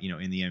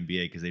in the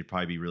NBA, because they'd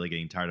probably be really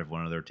getting tired of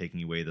one another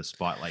taking away the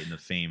spotlight and the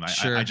fame.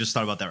 I just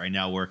thought about that right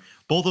now, where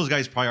both those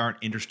guys probably aren't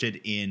interested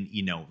in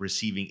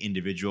receiving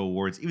individual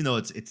awards, even though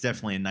it's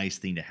definitely a nice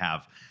thing to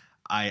have.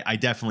 I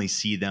definitely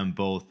see them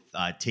both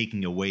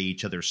taking away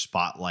each other's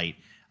spotlight.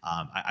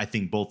 I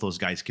think both those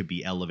guys could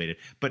be elevated.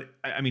 But,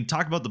 I mean,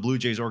 talk about the Blue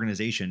Jays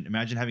organization.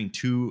 Imagine having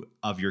two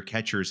of your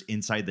catchers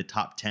inside the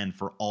top 10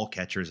 for all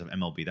catchers of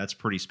MLB. That's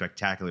pretty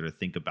spectacular to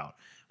think about,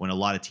 when a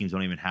lot of teams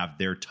don't even have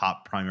their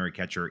top primary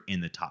catcher in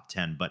the top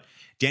 10. But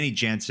Danny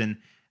Jansen,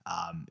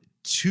 a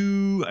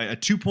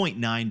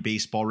 2.9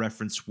 baseball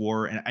reference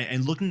WAR.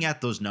 And looking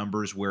at those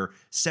numbers, where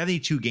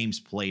 72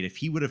 games played, if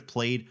he would have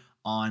played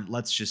on,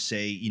 let's just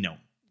say,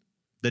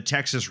 the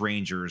Texas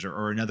Rangers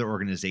or another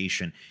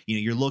organization,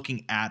 you're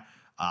looking at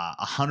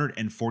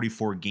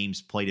 144 games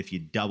played. If you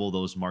double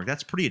those marks,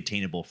 that's pretty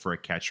attainable for a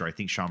catcher. I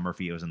think Sean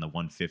Murphy was in the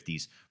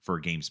 150s for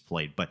games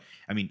played. But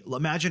I mean,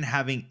 imagine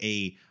having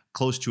a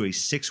close to a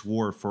 6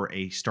 WAR for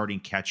a starting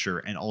catcher,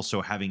 and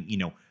also having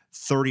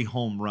 30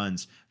 home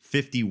runs,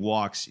 50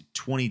 walks,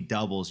 20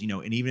 doubles,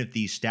 and even if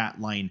the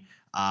stat line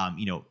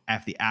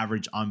at the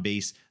average on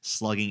base,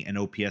 slugging, and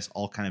OPS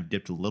all kind of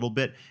dipped a little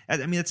bit,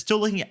 I mean, it's still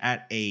looking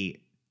at a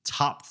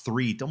top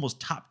 3,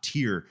 almost top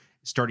tier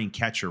starting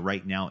catcher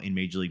right now in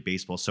Major League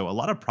Baseball. So a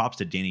lot of props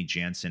to Danny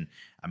Jansen.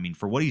 I mean,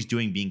 for what he's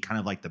doing, being kind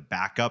of like the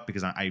backup,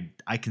 because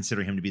I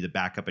consider him to be the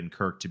backup and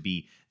Kirk to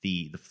be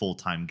the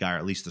full-time guy, or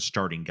at least the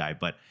starting guy.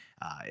 But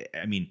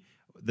I mean,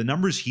 the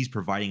numbers he's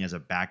providing as a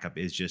backup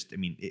is just, I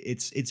mean,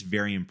 it's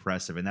very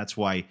impressive. And that's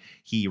why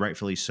he,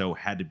 rightfully so,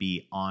 had to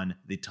be on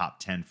the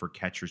top 10 for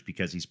catchers,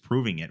 because he's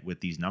proving it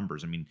with these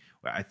numbers. I mean,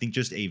 I think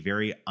just a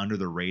very under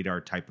the radar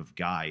type of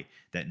guy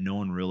that no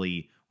one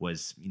really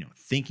was,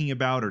 thinking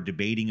about or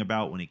debating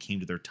about when it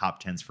came to their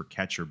top 10s for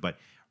catcher. But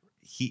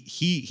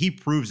he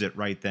proves it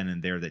right then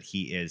and there that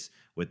he is,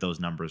 with those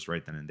numbers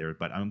right then and there.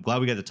 But I'm glad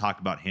we got to talk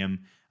about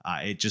him.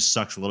 It just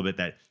sucks a little bit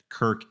that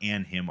Kirk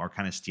and him are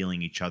kind of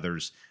stealing each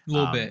other's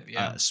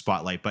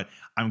spotlight. But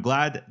I'm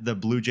glad the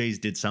Blue Jays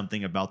did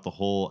something about the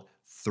whole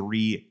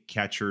 3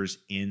 catchers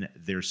in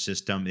their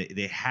system.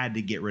 They had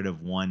to get rid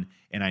of one,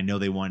 and I know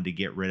they wanted to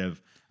get rid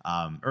of,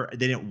 or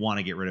they didn't want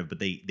to get rid of, but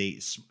they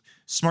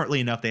smartly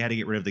enough, they had to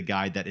get rid of the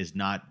guy that has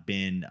not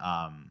been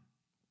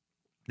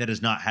that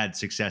has not had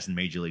success in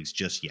major leagues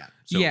just yet.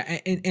 So, yeah,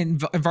 and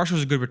Varsho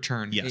was a good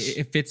return. Yes,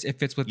 it fits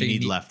what they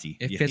need. Lefty.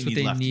 It fits what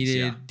they needed.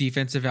 Yeah.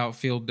 Defensive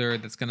outfielder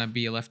that's gonna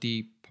be a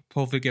lefty.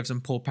 Hopefully, gives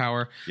them pull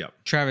power. Yep.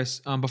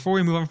 Travis, before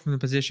we move on from the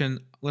position,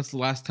 let's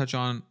last touch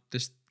on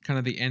this kind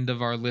of the end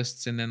of our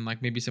lists, and then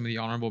like maybe some of the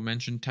honorable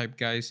mention type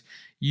guys.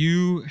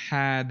 You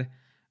had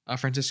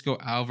Francisco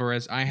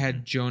Alvarez. I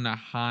had Jonah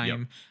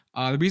Heim.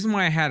 Yep. The reason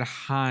why I had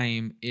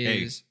Heim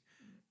is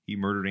he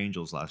murdered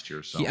Angels last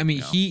year. So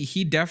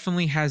he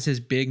definitely has his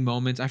big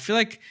moments. I feel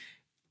like,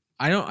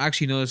 I don't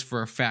actually know this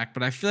for a fact,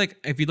 but I feel like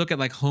if you look at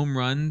like home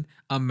run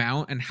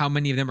amount and how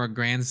many of them are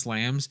grand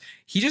slams,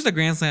 he's just a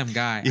grand slam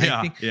guy.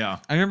 Yeah,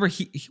 I remember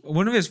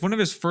one of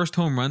his first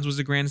home runs was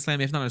a grand slam,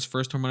 if not his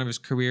first home run of his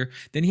career.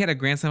 Then he had a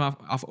grand slam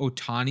off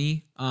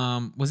Ohtani.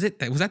 Was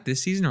that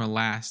this season or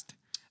last?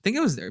 I think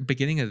it was the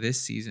beginning of this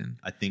season.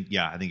 I think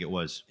it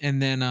was.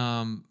 And then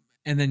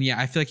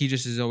I feel like he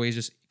just is always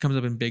just comes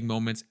up in big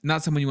moments.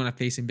 Not someone you want to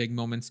face in big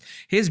moments.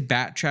 His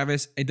bat,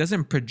 Travis, it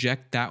doesn't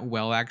project that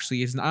well,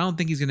 actually. I don't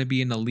think he's going to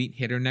be an elite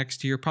hitter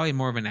next year, probably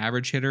more of an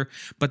average hitter.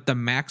 But the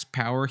max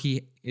power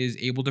he is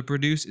able to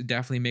produce, it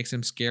definitely makes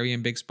him scary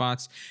in big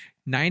spots.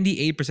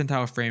 98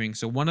 percentile framing,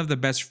 so one of the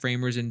best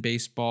framers in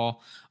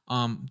baseball.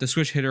 The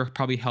switch hitter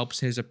probably helps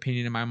his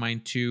opinion in my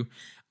mind too.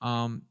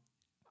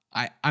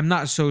 I'm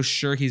not so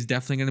sure he's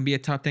definitely going to be a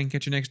top 10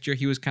 catcher next year.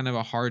 He was kind of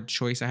a hard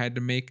choice I had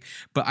to make,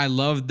 but I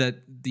love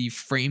that the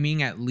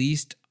framing at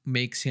least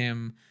makes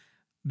him,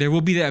 there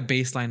will be that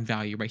baseline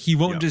value, right? He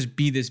won't just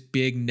be this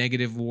big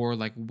negative WAR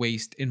like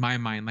waste in my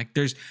mind. Like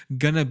there's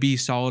going to be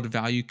solid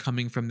value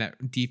coming from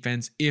that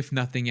defense, if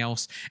nothing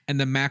else. And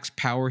the max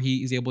power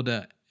he is able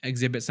to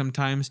exhibit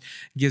sometimes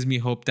gives me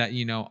hope that,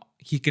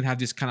 he can have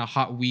this kind of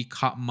hot week,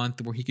 hot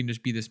month where he can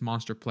just be this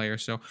monster player.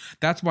 So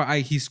that's why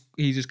he's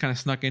just kind of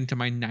snuck into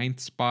my 9th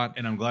spot.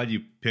 And I'm glad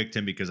you picked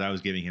him, because I was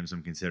giving him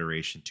some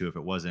consideration too. If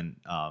it wasn't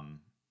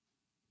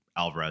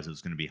Alvarez, it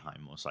was going to be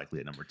Heim most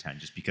likely at number 10,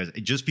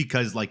 just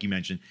because like you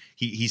mentioned,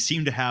 he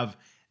seemed to have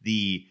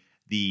the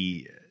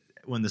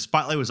when the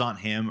spotlight was on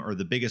him or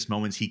the biggest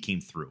moments, he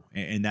came through,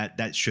 and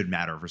that should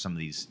matter for some of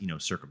these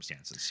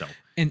circumstances. So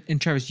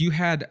And Travis, you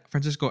had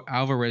Francisco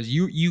Alvarez.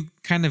 You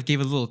kind of gave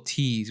a little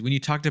tease when you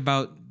talked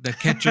about the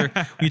catcher.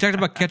 When you talked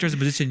about catcher as a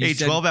position, you hey,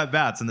 said 12 at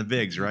bats in the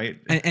bigs, right?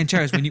 And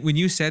Travis, when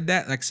you said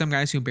that, like some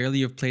guys who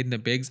barely have played in the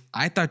bigs,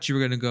 I thought you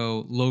were gonna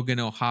go Logan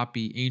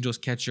O'Hoppe, Angels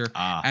catcher,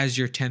 as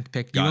your 10th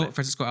pick. You know,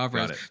 Francisco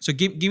Alvarez. So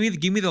give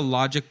me the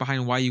logic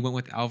behind why you went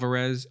with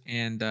Alvarez,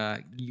 and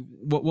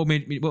what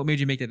made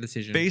you make that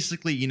decision?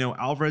 Basically,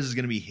 Alvarez is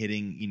going to be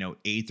hitting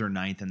 8th or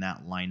 9th in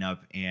that lineup,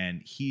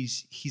 and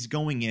he's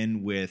going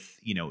in with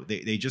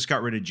they just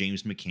got rid of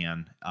James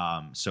McCann,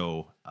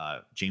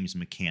 James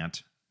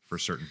McCant for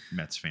certain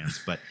Mets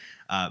fans, but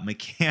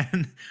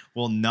McCann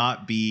will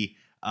not be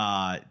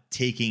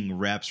taking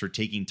reps or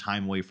taking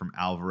time away from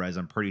Alvarez.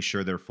 I'm pretty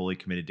sure they're fully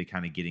committed to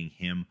kind of getting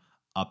him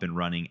up and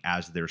running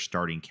as their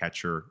starting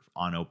catcher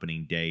on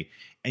opening day.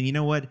 And you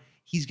know what?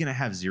 He's going to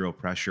have zero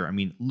pressure. I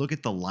mean, look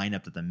at the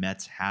lineup that the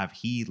Mets have.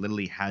 He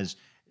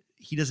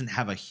doesn't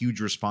have a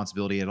huge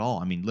responsibility at all.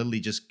 I mean, literally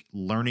just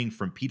learning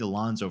from Pete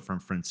Alonso, from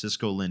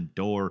Francisco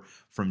Lindor,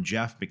 from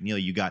Jeff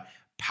McNeil. You got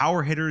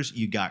power hitters,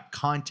 you got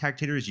contact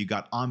hitters, you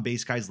got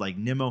on-base guys like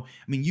Nimmo. I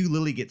mean, you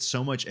literally get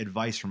so much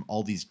advice from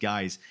all these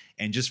guys,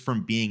 and just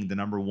from being the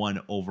number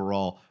 1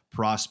 overall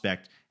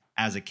prospect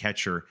as a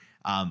catcher,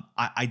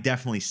 I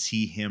definitely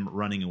see him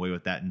running away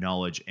with that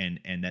knowledge and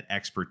that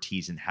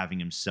expertise and having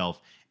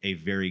himself a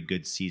very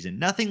good season.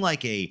 Nothing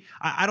like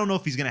I don't know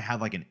if he's going to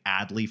have like an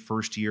Adley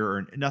first year,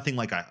 or nothing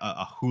like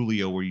a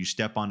Julio where you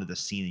step onto the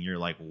scene and you're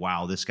like,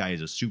 wow, this guy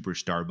is a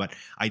superstar. But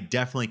I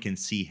definitely can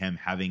see him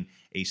having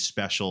a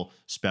special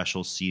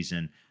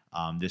season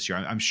this year.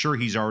 I'm sure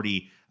he's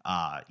already,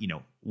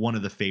 one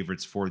of the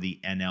favorites for the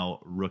NL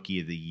Rookie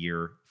of the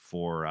Year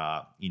for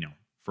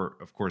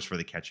of course for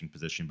the catching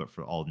position, but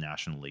for all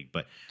National League.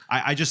 But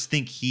I just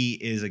think he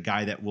is a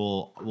guy that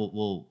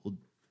will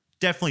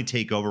definitely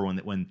take over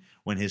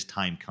when his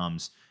time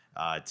comes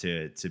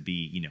to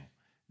be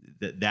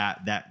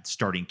that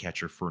starting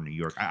catcher for New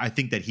York. I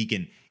think that he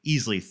can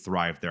easily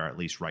thrive there, at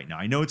least right now.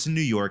 I know it's in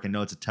New York. I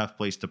know it's a tough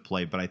place to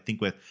play, but I think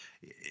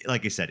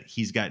like I said,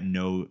 he's got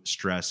no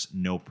stress,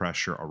 no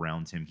pressure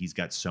around him. He's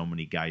got so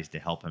many guys to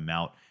help him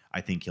out.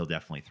 I think he'll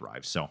definitely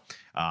thrive. So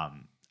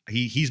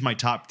he's my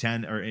top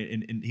 10,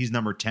 and he's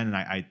number 10, and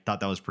I thought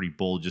that was pretty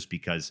bold just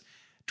because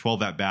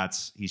 12 at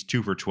bats. He's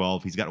 2 for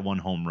 12. He's got 1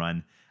 home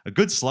run. A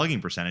good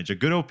slugging percentage, a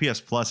good OPS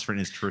plus for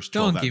his first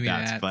 12 at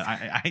bats. But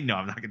I know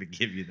I'm not going to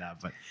give you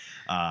that.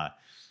 But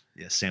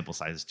sample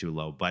size is too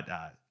low. But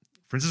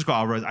Francisco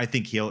Alvarez, I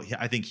think he'll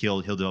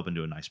develop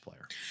into a nice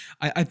player.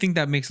 I think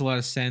that makes a lot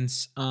of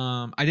sense.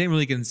 I didn't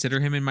really consider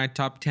him in my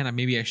top 10.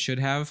 Maybe I should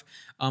have.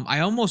 I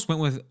almost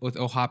went with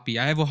O'Hoppe.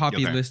 I have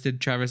O'Hoppe listed,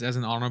 Travis, as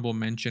an honorable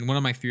mention. One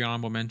of my 3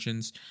 honorable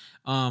mentions.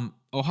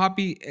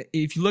 O'Hoppe,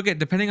 if you look at,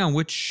 depending on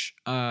which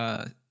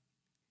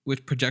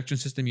projection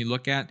system you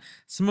look at,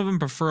 some of them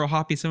prefer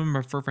O'Hoppe, some of them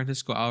prefer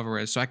Francisco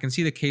Alvarez. So I can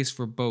see the case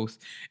for both.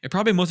 It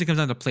probably mostly comes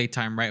down to play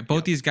time, right?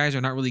 Both these guys are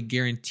not really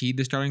guaranteed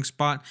the starting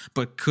spot,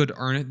 but could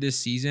earn it this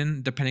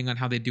season, depending on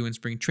how they do in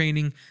spring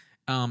training,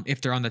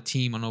 if they're on the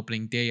team on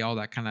opening day, all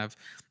those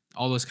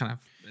kind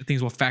of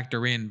things will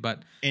factor in.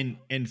 But and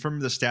from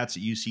the stats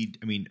that you see,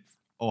 I mean,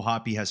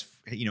 O'Hoppe has,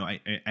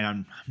 and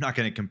I'm not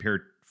going to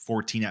compare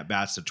 14 at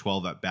bats to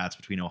 12 at bats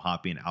between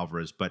O'Hoppe and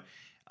Alvarez, but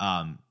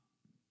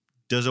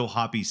does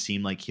O'Hoppe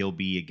seem like he'll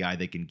be a guy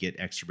that can get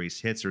extra base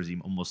hits, or is he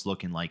almost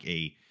looking like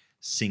a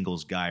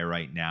singles guy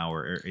right now,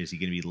 or is he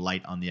going to be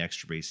light on the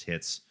extra base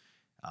hits?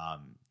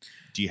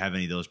 Do you have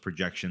any of those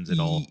projections at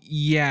all?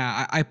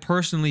 Yeah, I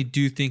personally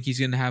do think he's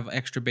going to have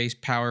extra base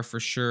power for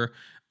sure.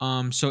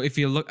 So if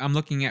you look, I'm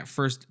looking at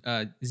first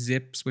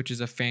Zips, which is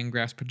a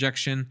Fangraphs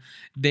projection.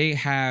 They're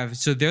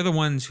the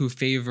ones who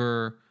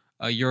favor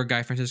your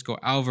guy Francisco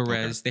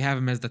Alvarez. Okay.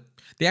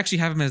 They actually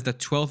have him as the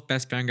 12th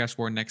best Fangraphs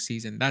score next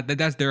season.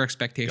 That's their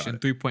expectation,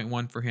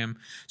 3.1 for him.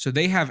 So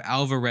they have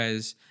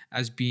Alvarez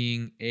as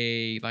being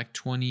a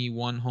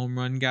 21 home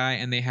run guy,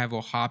 and they have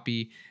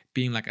O'Hoppe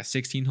being like a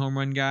 16 home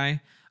run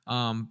guy.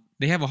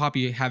 They have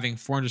O'Hoppe having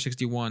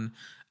 461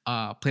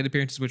 plate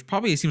appearances, which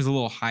probably seems a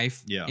little high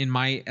in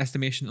my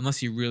estimation, unless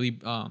he really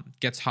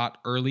gets hot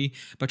early.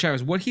 But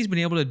Travis, what he's been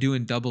able to do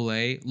in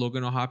Double-A,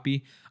 Logan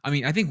O'Hoppe, I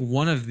mean, I think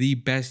one of the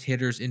best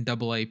hitters in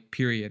Double-A,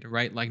 period,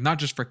 right? Like, not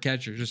just for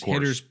catchers, just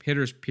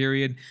hitters,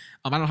 period.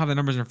 I don't have the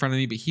numbers in front of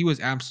me, but he was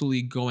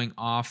absolutely going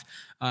off.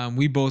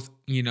 We both,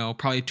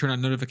 probably turn our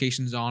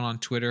notifications on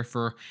Twitter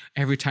for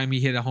every time he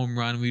hit a home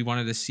run. We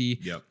wanted to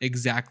see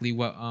exactly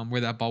what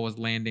where that ball was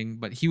landing,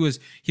 but he was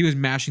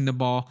mashing the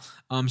ball.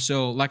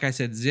 So like I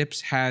said,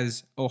 Zips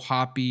has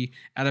O'Hoppe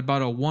at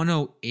about a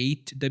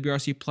 108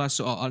 WRC plus,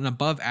 so an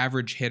above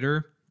average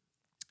hitter.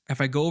 If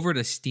I go over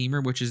to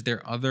Steamer, which is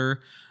their other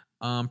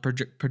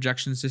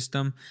projection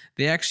system,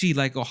 they actually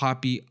like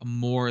O'Hoppe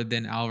more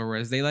than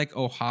Alvarez. They like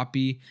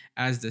O'Hoppe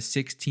as the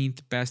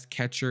 16th best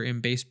catcher in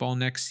baseball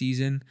next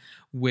season,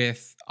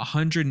 with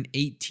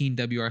 118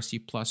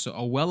 WRC plus, so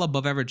a well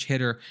above average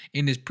hitter,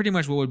 and is pretty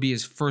much what would be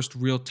his first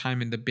real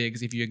time in the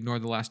bigs if you ignore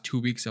the last 2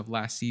 weeks of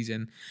last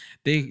season.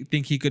 They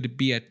think he could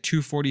be a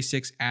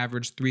 246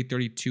 average,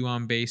 332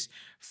 on base,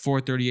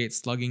 438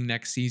 slugging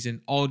next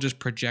season. All just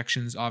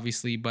projections,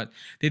 obviously, but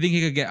they think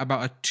he could get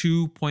about a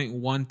 2.1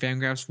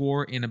 Fangraphs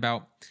WAR in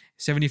about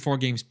 74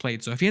 games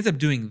played. So if he ends up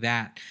doing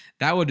that,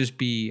 that would just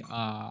be,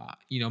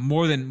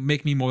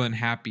 make me more than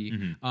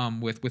happy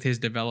with his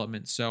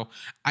development. So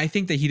I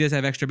think that he does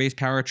have extra base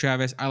power,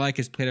 Travis. I like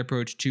his plate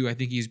approach too. I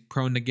think he's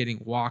prone to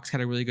getting walks, had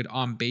a really good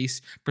on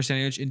base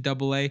percentage in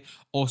AA,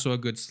 also a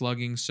good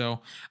slugging.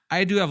 So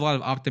I do have a lot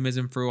of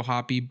optimism for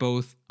O'Hoppe,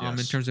 both in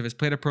terms of his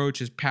plate approach,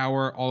 his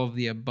power, all of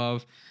the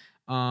above.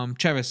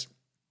 Travis,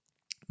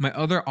 my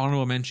other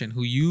honorable mention,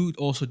 who you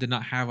also did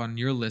not have on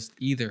your list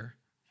either.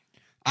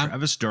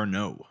 Travis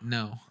d'Arnaud.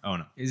 No. Oh,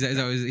 no.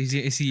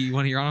 Is he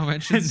one of your honorable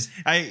mentions?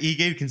 He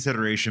gave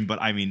consideration, but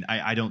I mean,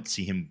 I don't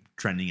see him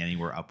trending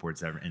anywhere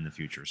upwards ever in the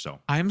future. So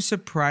I'm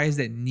surprised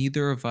that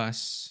neither of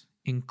us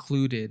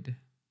included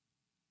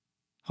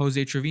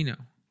Jose Trevino.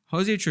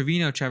 Jose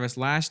Trevino, Travis,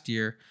 last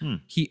year,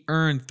 he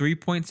earned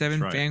 3.7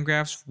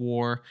 Fangraphs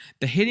WAR.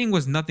 The hitting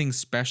was nothing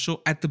special.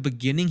 At the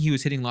beginning, he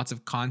was hitting lots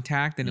of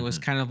contact, and it was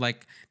kind of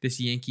like this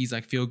Yankees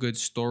feel-good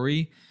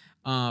story.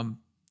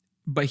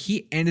 But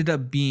he ended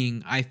up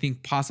being, I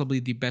think, possibly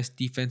the best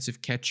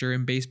defensive catcher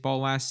in baseball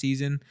last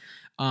season.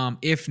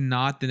 If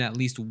not, then at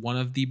least one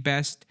of the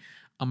best.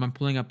 I'm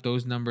pulling up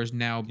those numbers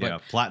now.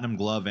 But platinum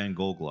glove and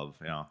gold glove.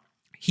 Yeah.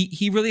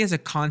 He really has a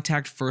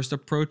contact first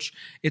approach.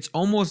 It's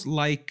almost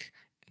like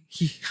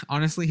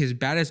his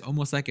bat is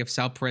almost like if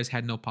Sal Perez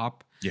had no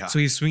pop. Yeah. So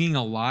he's swinging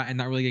a lot and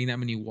not really getting that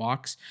many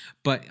walks.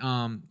 But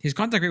his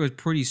contact rate was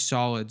pretty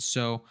solid.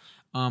 So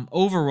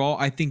overall,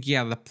 I think,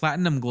 the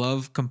platinum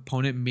glove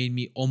component made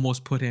me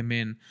almost put him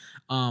in.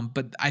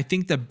 But I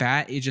think the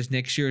bat is just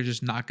next year is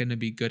just not going to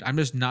be good. I'm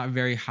just not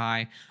very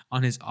high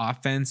on his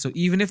offense. So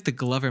even if the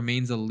glove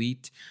remains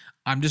elite,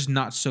 I'm just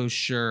not so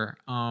sure.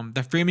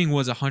 The framing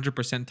was 100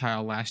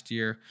 percentile last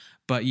year.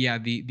 But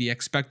the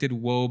expected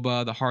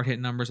WOBA, the hard hit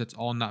numbers, that's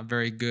all not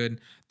very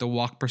good. The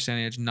walk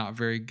percentage, not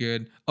very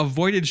good.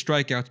 Avoided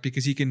strikeouts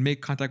because he can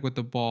make contact with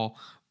the ball.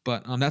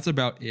 But that's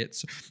about it.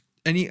 So,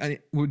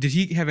 did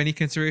he have any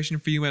consideration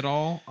for you at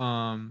all?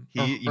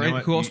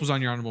 Who else was on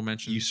your honorable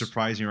mentions? You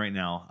surprise me right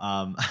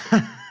now.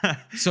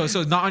 So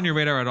not on your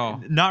radar at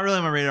all. Not really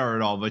on my radar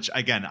at all. But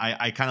again,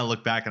 I kind of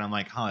look back and I'm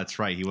like, that's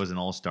right. He was an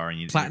all-star, and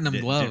you platinum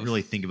glove. Didn't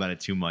really think about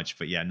it too much.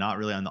 But not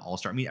really on the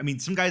all-star. I mean,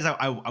 some guys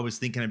I was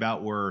thinking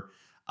about were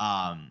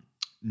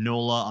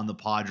Nola on the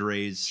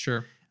Padres.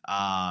 Sure.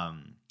 I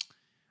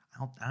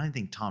don't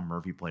think Tom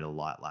Murphy played a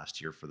lot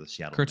last year for the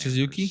Seattle Kurt Mariners.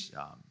 Suzuki.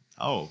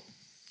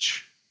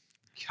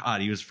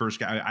 God, he was first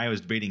guy. I was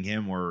debating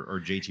him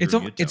or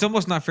JT. It's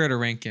almost not fair to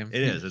rank him.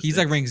 It is.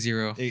 He's ranked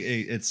 0.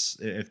 It's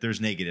if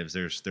there's negatives,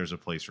 there's a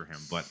place for him.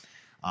 But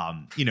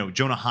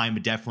Jonah Heim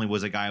definitely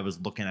was a guy I was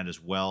looking at as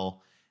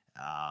well.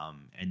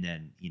 And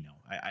then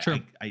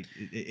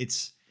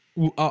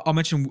I'll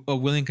mention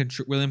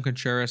William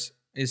Contreras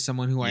is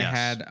someone who I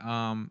had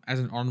as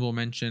an honorable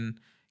mention.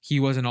 He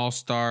was an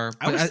all-star.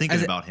 I was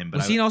thinking about him.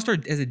 But was he an all-star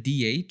as a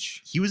DH?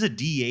 He was a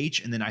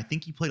DH, and then I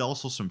think he played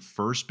also some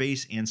first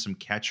base and some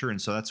catcher,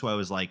 and so that's why I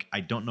was like,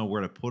 I don't know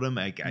where to put him.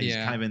 He's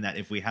kind of in that.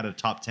 If we had a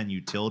top 10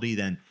 utility,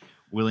 then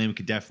William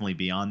could definitely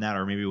be on that,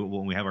 or maybe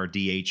when we have our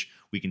DH,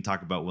 we can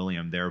talk about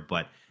William there.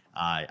 But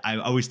I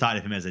always thought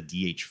of him as a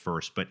DH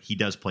first, but he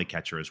does play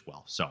catcher as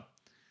well. So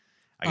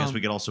I guess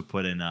we could also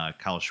put in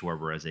Kyle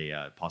Schwarber as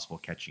a possible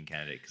catching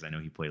candidate because I know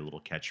he played a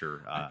little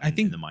catcher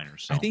in the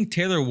minors. So. I think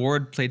Taylor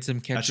Ward played some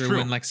catcher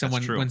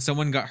when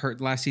someone got hurt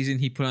last season.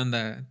 He put on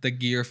the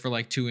gear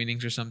for 2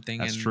 innings or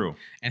something.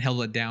 And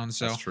held it down.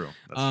 So that's true.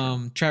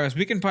 Travis,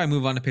 we can probably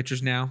move on to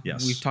pitchers now.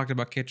 Yes. We've talked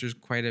about catchers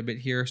quite a bit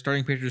here.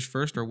 Starting pitchers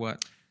first or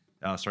what?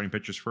 Starting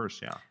pitchers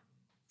first. Yeah.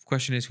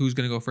 Question is, who's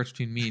going to go first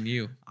between me and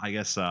you? I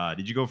guess.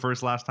 Did you go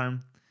first last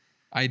time?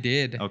 I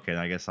did. Okay.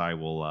 I guess I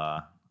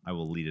will. I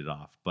will lead it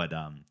off, but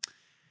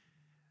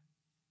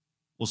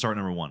we'll start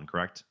number 1,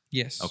 correct?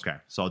 Yes. Okay,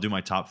 so I'll do my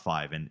top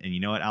 5, and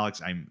you know what,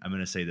 Alex, I'm going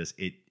to say this.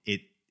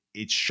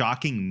 It's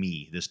shocking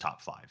me, this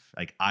top 5.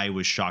 Like I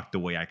was shocked the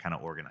way I kind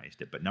of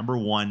organized it, but number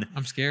 1,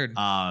 I'm scared.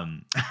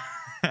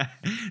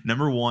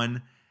 Number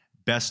 1,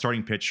 best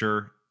starting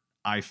pitcher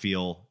I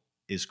feel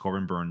is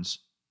Corbin Burnes.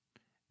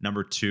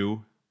 Number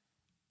 2,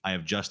 I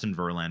have Justin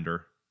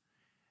Verlander.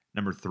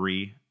 Number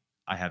 3,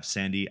 I have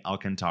Sandy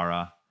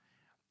Alcantara.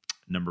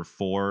 Number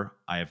 4,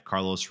 I have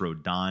Carlos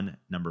Rodon.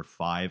 Number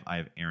 5, I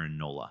have Aaron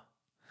Nola.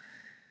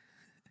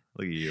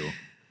 Look at you.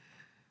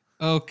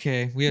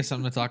 Okay, we have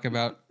something to talk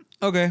about.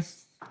 Okay,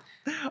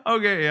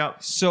 yeah.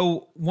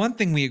 So one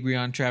thing we agree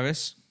on,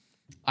 Travis,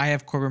 I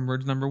have Corbin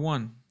Burnes number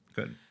 1.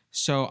 Good.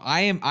 So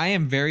I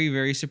am very,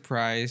 very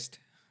surprised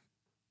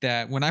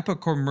that when I put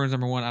Corbin Burnes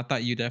number 1, I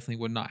thought you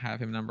definitely would not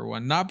have him number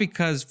 1. Not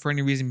because for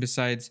any reason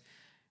besides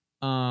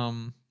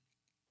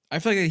I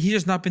feel like he's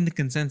just not been the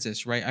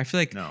consensus, right? I feel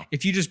like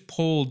if you just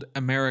polled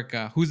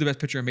America, who's the best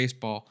pitcher in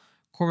baseball,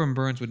 Corbin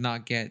Burnes would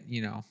not get,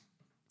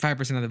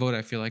 5% of the vote,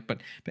 I feel like.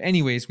 But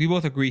anyways, we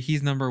both agree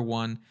he's number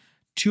 1.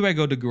 2, I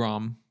go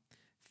DeGrom.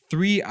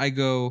 3, I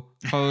go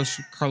Carlos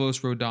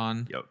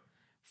Rodon. Yep.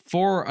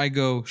 4, I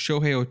go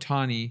Shohei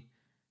Ohtani.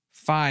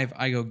 5,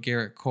 I go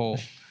Garrett Cole.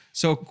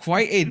 So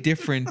quite a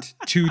different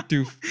 2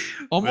 through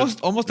almost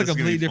a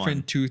completely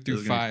different 2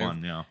 through 5.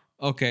 Fun, yeah.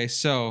 Okay,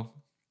 so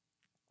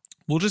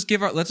let's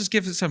just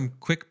give some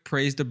quick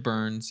praise to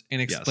Burns and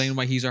explain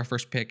why he's our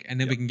first pick, and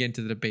then we can get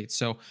into the debate.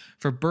 So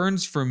for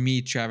Burns, for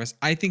me, Travis,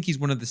 I think he's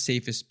one of the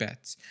safest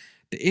bets.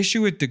 The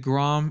issue with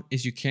DeGrom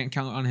is you can't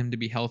count on him to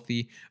be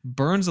healthy.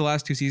 Burns, the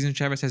last 2 seasons,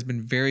 Travis, has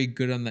been very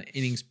good on the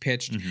innings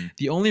pitched. Mm-hmm.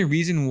 The only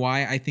reason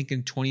why I think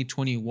in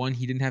 2021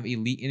 he didn't have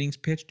elite innings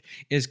pitched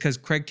is because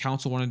Craig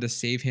Counsell wanted to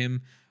save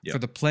him for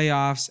the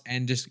playoffs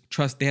and just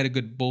trust they had a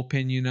good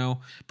bullpen,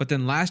 But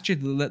then last year,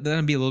 let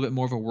him be a little bit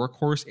more of a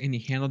workhorse, and he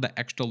handled the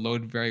extra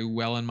load very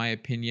well, in my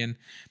opinion.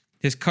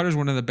 His cutter is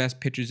one of the best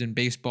pitchers in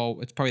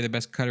baseball. It's probably the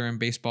best cutter in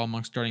baseball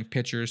among starting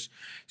pitchers.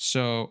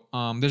 So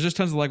there's just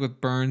tons of like with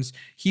Burns.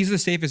 He's the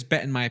safest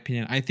bet in my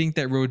opinion. I think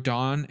that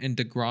Rodon and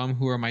DeGrom,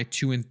 who are my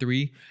 2 and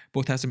 3,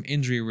 both have some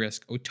injury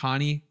risk.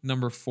 Ohtani,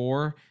 number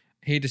 4.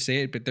 I hate to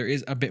say it, but there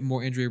is a bit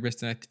more injury risk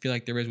than I feel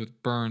like there is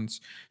with Burns.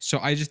 So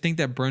I just think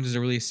that Burns is a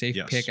really safe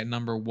pick at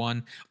number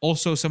 1.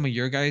 Also, some of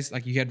your guys,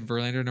 like you had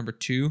Verlander number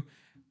 2.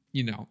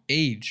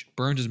 Age.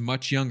 Burns is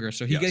much younger.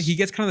 So he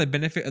gets kind of the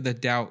benefit of the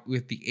doubt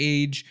with the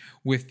age,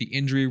 with the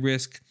injury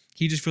risk.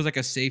 He just feels like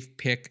a safe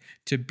pick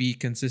to be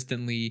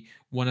consistently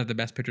one of the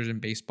best pitchers in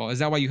baseball. Is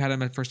that why you had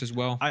him at first as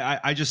well?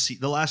 I just see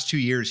the last 2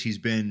 years he's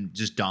been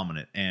just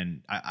dominant,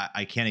 and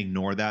I can't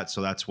ignore that.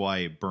 So that's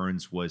why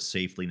Burns was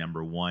safely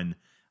number 1.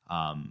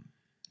 And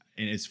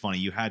it's funny,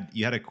 you had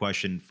a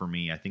question for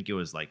me. I think it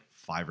was like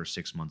 5 or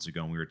 6 months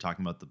ago, and we were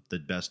talking about the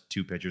best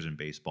 2 pitchers in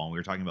baseball, and we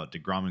were talking about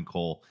DeGrom and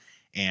Cole,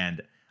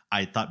 and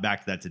I thought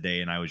back to that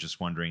today, and I was just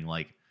wondering,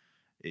 like,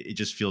 it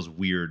just feels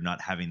weird not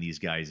having these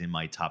guys in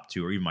my top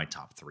 2 or even my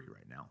top 3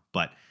 right now.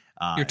 But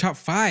your top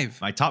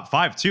 5, my top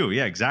 5 too.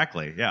 Yeah,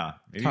 exactly. Yeah,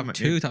 maybe top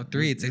 2, top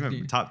 3. It's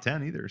like top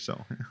 10 either.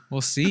 So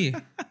we'll see.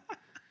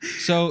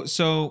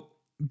 So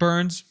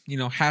Burns,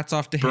 hats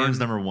off to him. Burns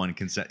number 1.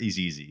 He's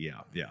easy.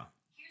 Yeah.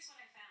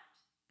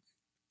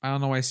 I don't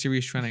know why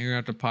Siri's trying to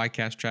interrupt the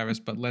podcast, Travis,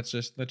 but let's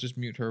just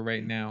mute her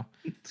right now.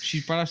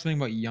 She brought up something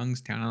about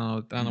Youngstown.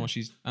 I don't know what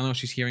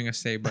she's hearing us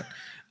say, but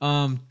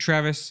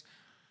Travis,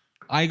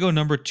 I go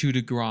number 2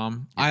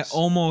 DeGrom. Yes. I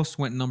almost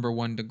went number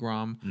 1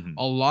 DeGrom. Mm-hmm.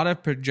 A lot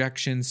of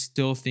projections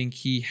still think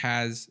he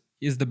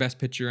is the best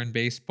pitcher in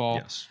baseball.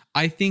 Yes.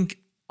 I think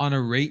on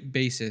a rate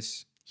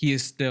basis, he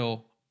is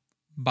still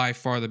by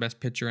far the best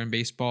pitcher in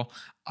baseball.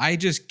 I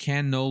just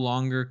can no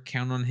longer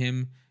count on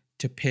him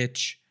to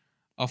pitch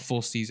a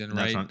full season,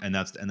 right?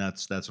 That's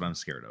what I'm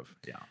scared of.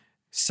 Yeah.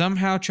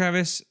 Somehow,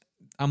 Travis,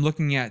 I'm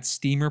looking at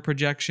Steamer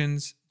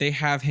projections. They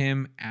have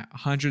him at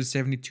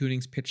 172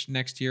 innings pitched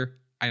next year.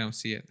 I don't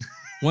see it.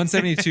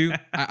 172.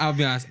 I'll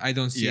be honest. I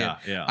don't see it.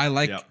 Yeah. I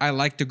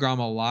like DeGrom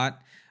a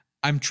lot.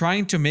 I'm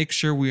trying to make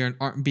sure we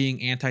aren't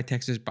being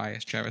anti-Texas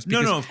biased, Travis.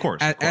 No, of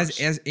course.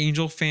 As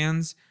Angel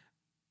fans,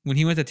 when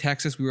he went to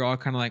Texas, we were all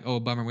kind of like, oh,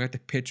 bummer. We have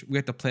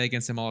to play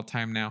against him all the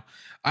time now.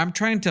 I'm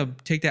trying to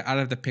take that out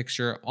of the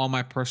picture, all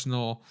my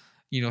personal,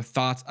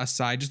 thoughts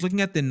aside. Just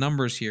looking at the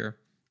numbers here.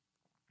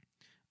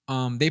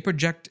 They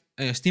project,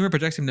 Steamer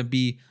projects him to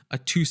be a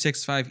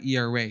 2.65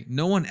 ERA.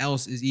 No one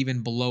else is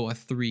even below a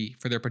 3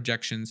 for their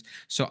projections.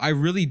 So I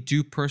really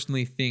do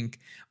personally think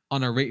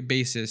on a rate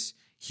basis,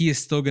 he is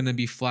still going to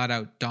be flat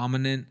out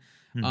dominant.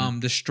 Mm-hmm.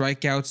 The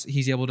strikeouts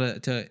he's able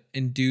to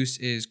induce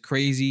is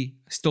crazy.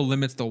 Still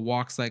limits the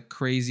walks like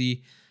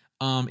crazy.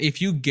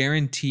 If you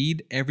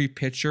guaranteed every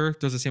pitcher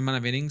does the same amount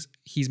of innings,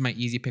 he's my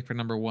easy pick for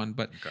number 1.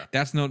 But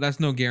that's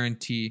no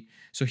guarantee.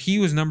 So he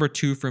was number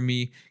 2 for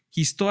me.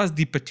 He still has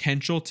the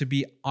potential to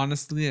be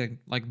honestly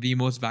like the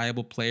most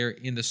valuable player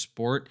in the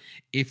sport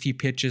if he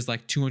pitches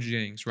like 200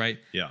 innings, right?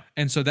 Yeah.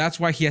 And so that's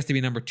why he has to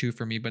be number 2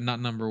 for me, but not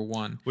number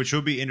 1. Which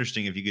would be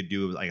interesting if you could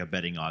do like a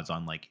betting odds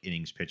on like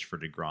innings pitched for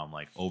DeGrom,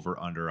 like over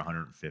under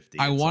 150.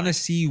 I want to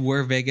see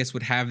where Vegas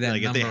would have that.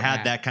 Like number if they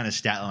had that kind of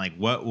stat, like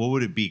what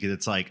would it be? Because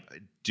it's like,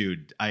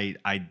 dude,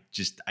 I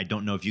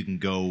don't know if you can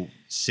go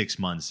 6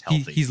 months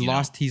healthy. He's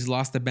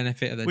lost the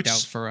benefit of the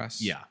doubt for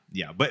us. Yeah.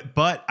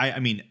 But I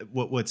mean,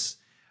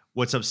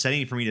 what's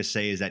upsetting for me to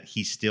say is that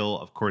he's still,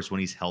 of course, when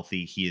he's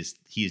healthy, he's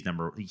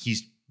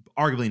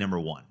arguably number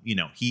 1.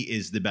 He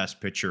is the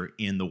best pitcher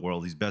in the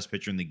world. He's the best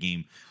pitcher in the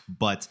game,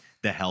 but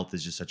the health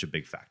is just such a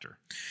big factor.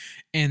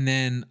 And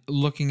then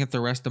looking at the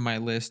rest of my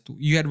list,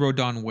 you had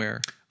Rodon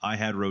where? I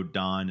had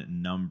Rodon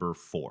number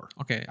 4.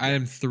 Okay, I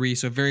am 3,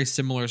 so very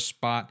similar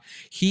spot.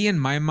 He, in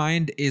my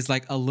mind, is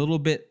like a little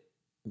bit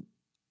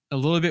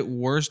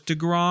worse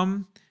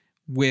DeGrom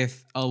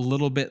with a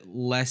little bit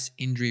less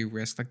injury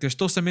risk. Like there's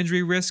still some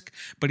injury risk,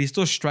 but he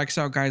still strikes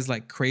out guys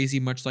like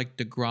crazy, much like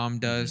DeGrom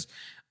does.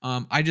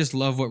 Mm-hmm. I just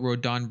love what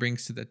Rodon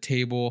brings to the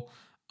table.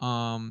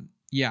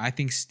 I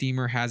think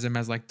Steamer has him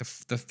as like the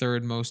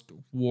third most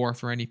WAR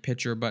for any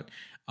pitcher, but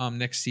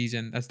next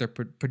season that's their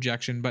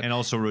projection. But and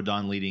also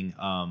Rodon leading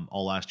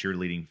all last year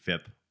leading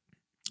FIP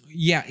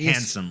Yeah,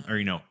 handsome or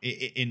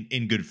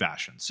in good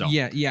fashion. So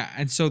yeah,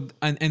 and so the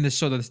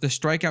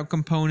strikeout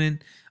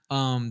component,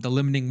 the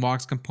limiting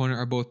walks component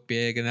are both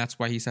big, and that's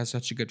why he's had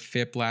such a good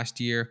FIP last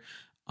year.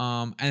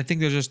 And I think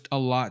there's just a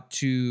lot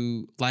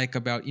to like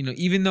about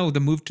even though the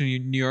move to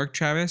New York,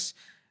 Travis,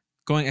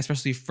 going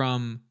especially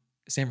from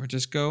San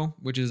Francisco,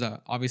 which is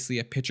obviously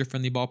a pitcher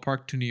friendly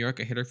ballpark, to New York,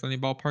 a hitter friendly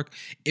ballpark,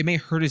 it may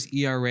hurt his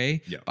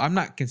ERA. Yeah. But I'm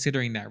not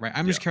considering that, right?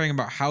 I'm just Yeah. caring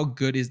about how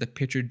good is the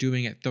pitcher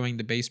doing at throwing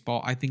the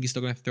baseball. I think he's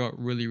still going to throw it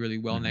really, really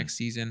well next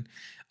season,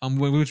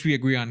 which we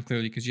agree on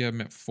clearly because you have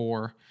him at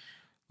 4.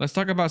 Let's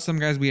talk about some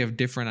guys we have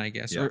different, I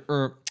guess, Yeah.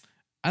 or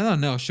I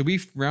don't know. Should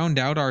we round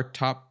out our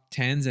top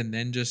 10s and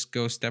then just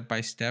go step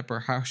by step, or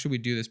how should we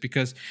do this?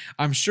 Because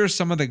I'm sure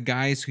some of the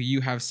guys who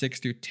you have 6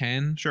 through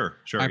 10, Sure.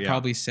 I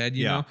probably said,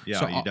 you know. Yeah,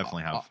 so you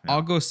definitely have. Yeah.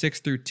 I'll go 6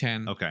 through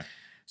 10. Okay.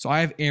 So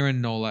I have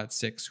Aaron Nola at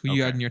 6, who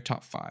you had Okay. in your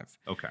top 5.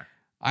 Okay.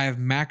 I have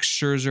Max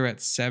Scherzer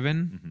at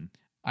 7. Mhm.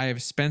 I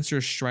have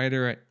Spencer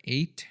Strider at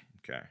 8.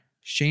 Okay.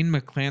 Shane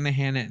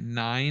McClanahan at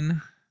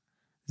 9.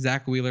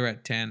 Zach Wheeler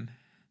at 10.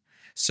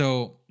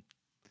 So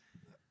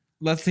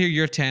let's hear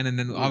your 10, and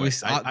then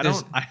obviously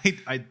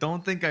I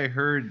don't think I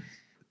heard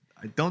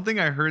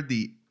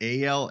the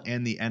AL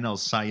and the NL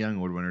Cy Young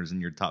Award winners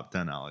in your top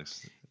 10,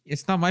 Alex.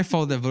 it's not my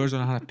fault that voters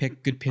don't know how to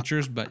pick good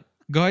pitchers, but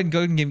go ahead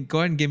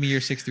and give me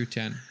your 6 through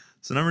 10.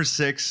 So number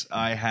 6,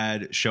 I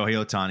had Shohei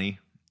Ohtani.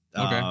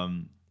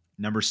 Okay.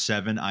 Number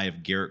 7, I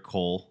have Garrett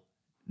Cole.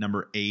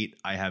 Number 8,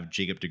 I have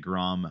Jacob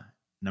deGrom.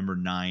 Number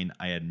 9,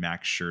 I had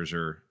Max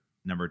Scherzer.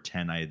 Number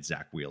 10, I had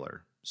Zach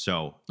Wheeler.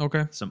 So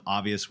Okay. some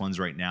obvious ones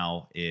right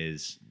now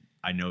is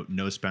I know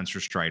no Spencer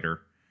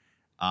Strider,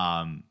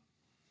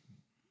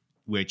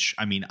 which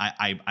I mean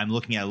I'm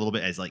looking at a little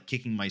bit as like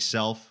kicking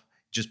myself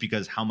just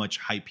because how much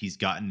hype he's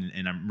gotten,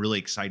 and I'm really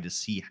excited to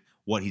see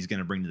what he's going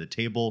to bring to the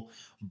table.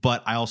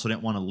 But I also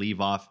didn't want to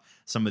leave off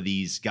some of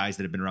these guys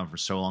that have been around for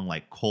so long,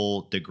 like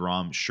Cole,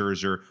 deGrom,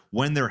 Scherzer.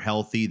 When they're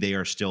healthy, they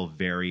are still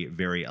very,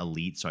 very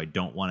elite. So I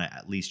don't want to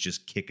at least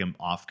just kick them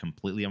off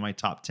completely on my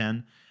top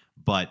 10.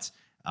 But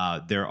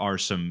there are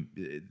some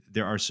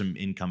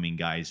incoming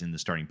guys in the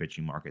starting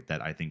pitching market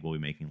that I think will be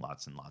making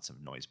lots and lots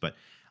of noise. But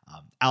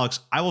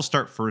Alex, I will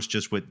start first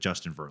just with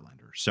Justin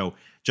Verlander. So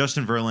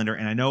Justin Verlander,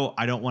 and I know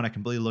I don't want to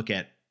completely look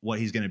at what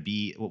he's going to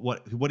be,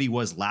 what he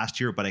was last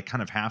year, but I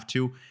kind of have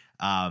to.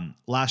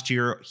 Last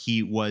year,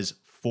 he was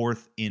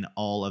 4th in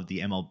all of the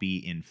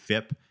MLB in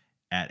FIP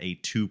at a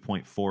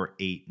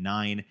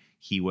 2.489.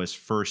 He was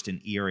 1st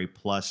in ERA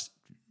plus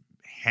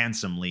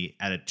handsomely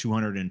at a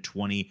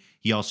 220.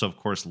 He also, of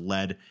course,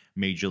 led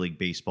Major League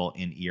Baseball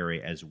in ERA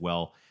as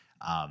well.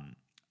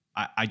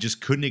 I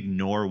just couldn't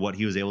ignore what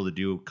he was able to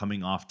do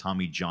coming off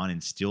Tommy John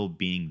and still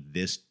being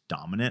this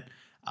dominant.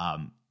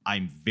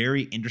 I'm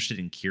very interested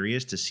and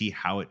curious to see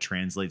how it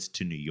translates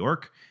to New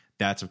York.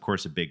 That's, of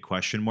course, a big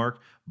question mark,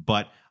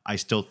 but I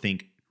still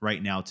think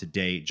right now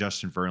today,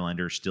 Justin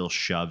Verlander still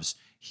shoves.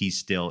 He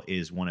still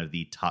is one of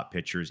the top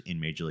pitchers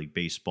in Major League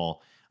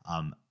Baseball.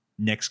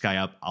 Next guy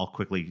up, I'll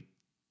quickly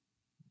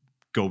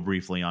go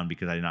briefly on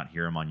because I did not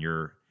hear him on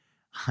your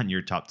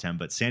top 10,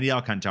 but Sandy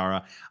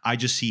Alcantara, I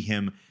just see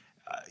him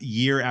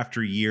year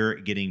after year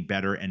getting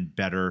better and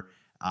better.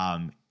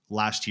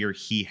 Last year,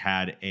 he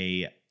had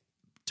a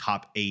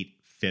top 8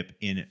 FIP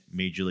in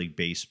Major League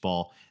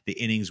Baseball. The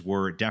innings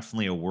were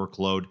definitely a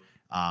workload.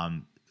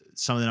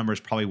 Some of the numbers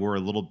probably were a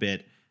little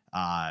bit,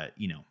 I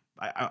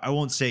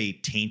won't say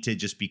tainted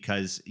just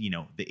because,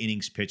 the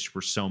innings pitched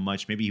were so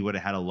much. Maybe he would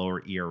have had a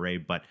lower ERA,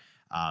 but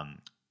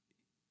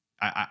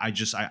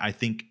I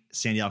think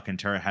Sandy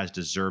Alcantara has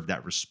deserved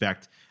that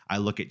respect. I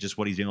look at just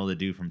what he's been able to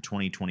do from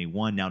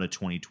 2021 now to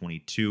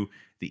 2022.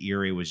 The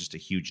ERA was just a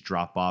huge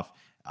drop off.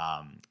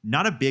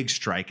 Not a big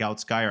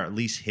strikeouts guy, or at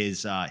least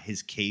his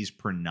Ks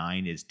per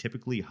 9 is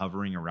typically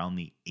hovering around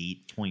the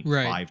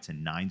 8.5 to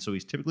 9. So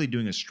he's typically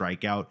doing a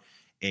strikeout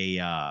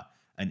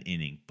an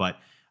inning. But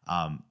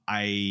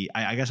I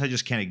guess I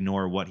just can't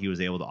ignore what he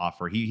was able to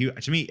offer. He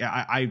to me,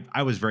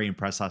 I was very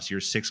impressed last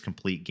year. 6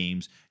 complete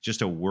games,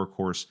 just a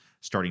workhorse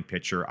starting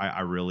pitcher.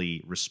 I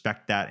really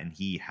respect that, and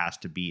he has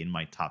to be in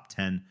my top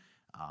 10.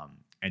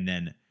 And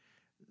then,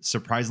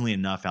 surprisingly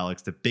enough,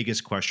 Alex, the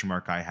biggest question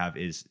mark I have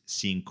is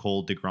seeing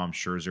Cole, deGrom,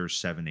 Scherzer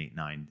 7, 8,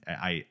 9.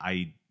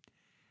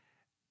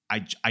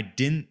 I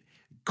didn't.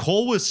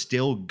 Cole was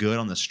still good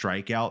on the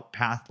strikeout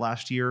path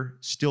last year,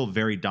 still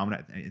very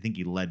dominant. I think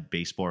he led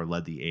baseball or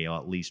led the AL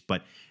at least,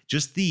 but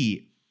just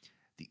the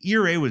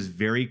ERA was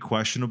very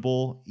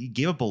questionable. He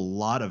gave up a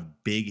lot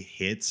of big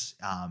hits.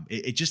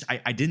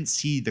 I didn't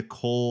see the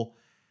Cole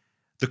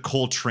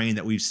train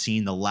that we've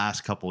seen the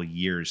last couple of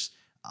years.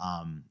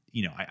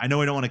 I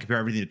know I don't want to compare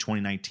everything to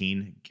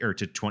 2019 or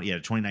to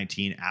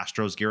 2019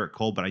 Astros Garrett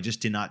Cole, but I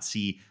just did not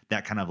see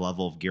that kind of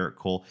level of Garrett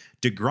Cole.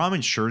 DeGrom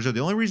and Scherzer, the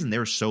only reason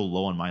they're so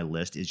low on my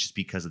list is just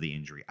because of the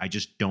injury. I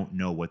just don't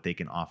know what they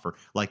can offer.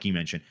 Like you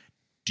mentioned,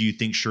 do you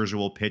think Scherzer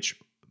will pitch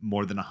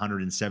more than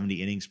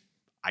 170 innings?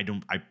 I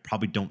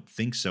probably don't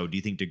think so. Do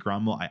you think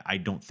DeGrom will? I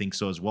don't think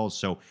so as well.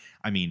 So,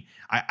 I mean,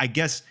 I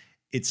guess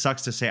it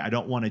sucks to say I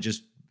don't want to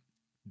just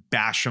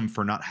bash them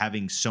for not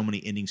having so many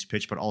innings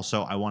pitched, but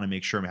also I want to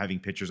make sure I'm having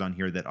pitchers on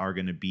here that are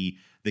going to be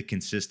the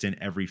consistent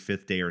every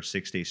 5th day or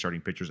 6th day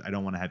starting pitchers. I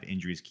don't want to have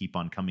injuries keep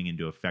on coming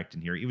into effect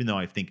in here, even though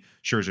I think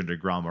Scherzer and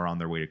DeGrom are on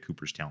their way to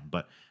Cooperstown.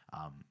 But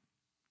at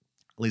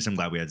least I'm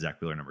glad we had Zach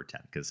Wheeler number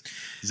 10, because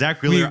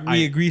Zach Wheeler,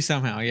 we agree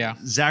somehow. Yeah.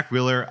 Zach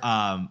Wheeler,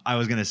 I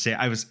was going to say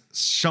I was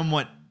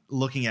somewhat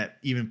looking at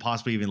even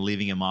possibly even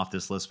leaving him off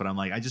this list, but I'm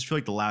like, I just feel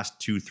like the last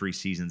 2-3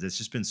 seasons, it's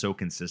just been so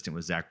consistent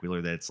with Zach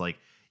Wheeler that it's like,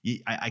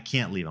 I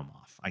can't leave him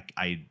off.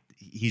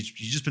 He's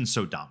just been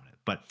so dominant.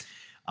 But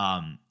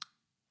I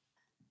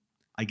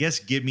guess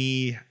give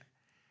me.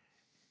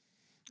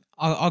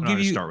 I'll give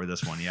you start with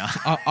this one. Yeah,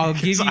 I'll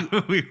give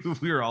you.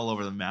 We were all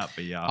over the map,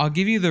 but yeah, I'll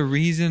give you the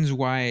reasons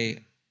why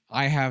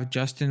I have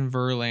Justin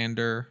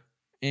Verlander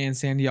and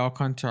Sandy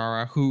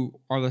Alcantara, who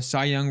are the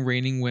Cy Young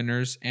reigning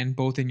winners and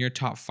both in your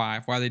top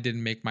 5. Why they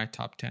didn't make my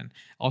top 10.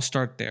 I'll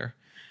start there,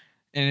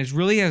 and it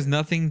really has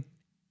nothing.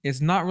 It's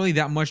not really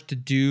that much to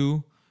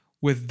do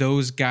with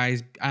those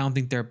guys. I don't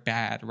think they're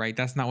bad, right?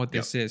 That's not what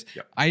this is.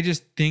 Yep. I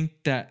just think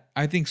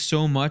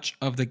so much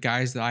of the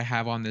guys that I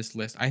have on this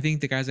list, I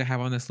think the guys I have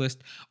on this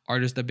list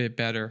are just a bit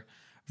better.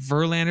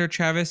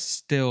 Travis,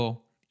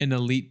 still an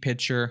elite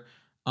pitcher.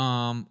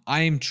 I'll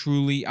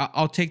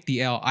take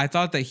the L. I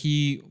thought that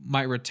he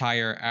might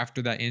retire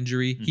after that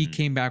injury. He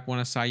came back, won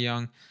a Cy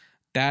Young.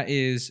 That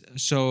is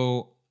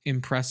so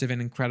impressive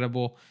and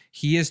incredible.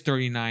 He is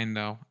 39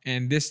 though,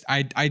 and this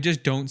I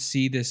just don't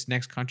see this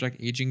next contract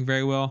aging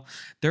very well.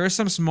 There is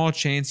some small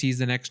chance he's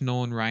the next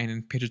Nolan Ryan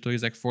and pitches till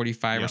he's like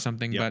 45 or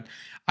something, but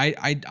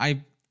I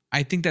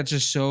think that's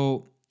just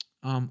so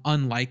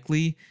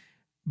unlikely.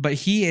 But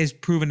he is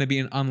proven to be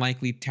an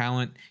unlikely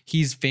talent.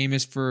 He's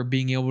famous for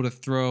being able to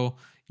throw,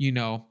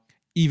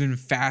 even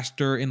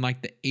faster in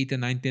like the 8th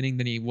and 9th inning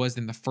than he was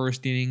in the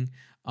 1st inning.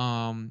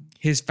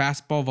 His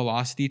fastball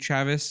velocity,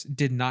 Travis,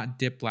 did not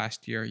dip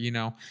last year.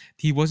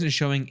 He wasn't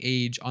showing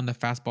age on the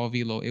fastball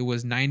velo. It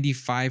was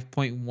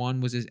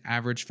 95.1 was his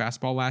average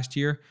fastball last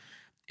year.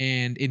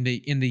 And in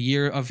the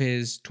year of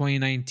his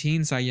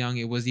 2019 Cy Young,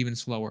 it was even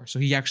slower. So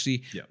he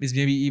actually is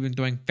maybe even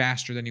throwing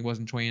faster than he was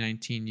in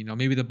 2019.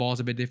 Maybe the ball's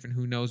a bit different,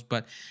 who knows?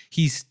 But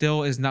he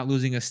still is not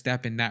losing a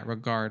step in that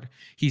regard.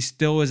 He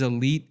still is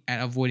elite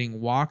at avoiding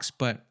walks,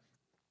 but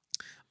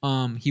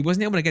he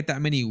wasn't able to get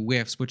that many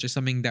whiffs, which is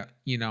something that,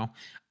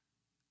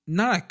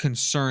 not a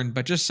concern,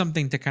 but just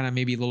something to kind of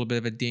maybe a little bit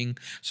of a ding.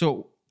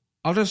 So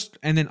I'll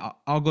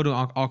go to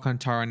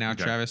Alcantara now,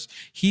 okay. Travis.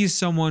 He's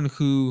someone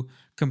who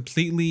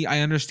completely, I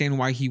understand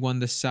why he won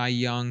the Cy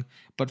Young,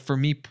 but for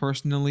me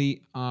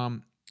personally,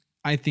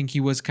 I think he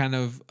was kind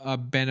of I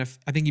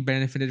think he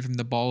benefited from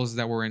the balls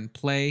that were in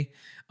play.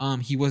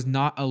 He was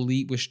not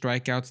elite with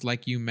strikeouts,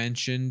 like you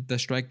mentioned. The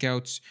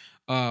strikeouts,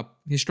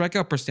 his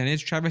strikeout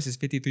percentage, Travis, is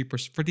 53%,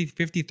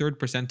 53rd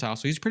percentile.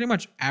 So he's pretty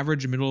much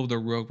average middle of the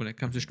road when it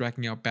comes to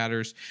striking out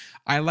batters.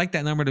 I like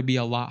that number to be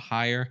a lot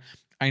higher.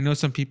 I know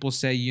some people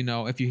say,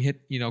 if you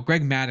hit,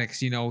 Greg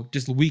Maddux,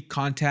 just weak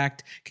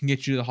contact can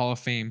get you to the Hall of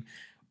Fame.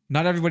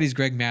 Not everybody's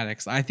Greg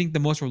Maddux. I think the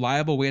most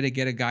reliable way to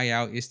get a guy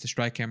out is to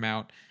strike him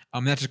out.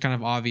 That's just kind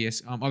of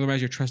obvious.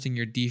 Otherwise, you're trusting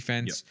your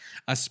defense,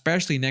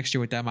 especially next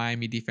year with that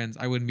Miami defense.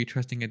 I wouldn't be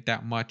trusting it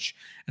that much,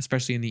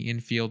 especially in the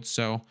infield.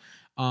 So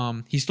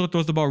he still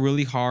throws the ball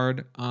really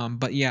hard.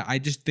 But yeah, I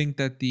just think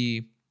that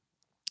the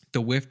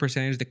whiff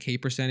percentage, the K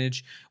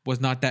percentage, was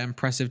not that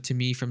impressive to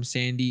me from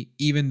Sandy,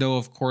 even though,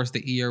 of course,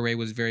 the ERA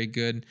was very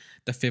good.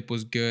 The FIP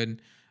was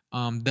good.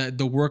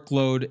 The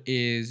workload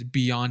is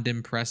beyond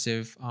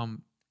impressive.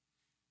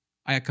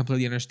 I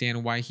completely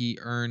understand why he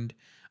earned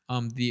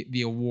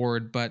the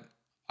award, but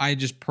I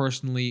just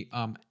personally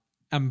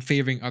I'm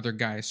favoring other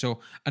guys. So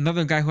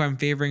another guy who I'm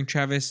favoring,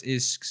 Travis,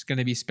 is going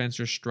to be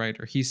Spencer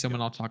Strider. He's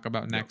someone I'll talk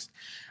about next.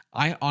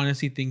 I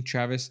honestly think,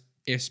 Travis,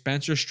 if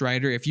Spencer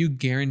Strider, if you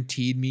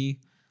guaranteed me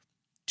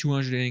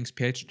 200 innings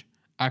pitched,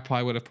 I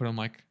probably would have put him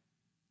like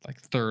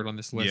third on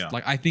this list. Yeah.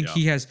 Like I think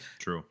he has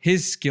True.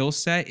 His skill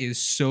set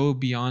is so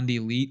beyond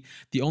elite.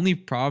 The only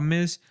problem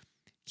is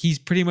he's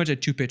pretty much a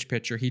 2-pitch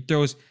pitcher. He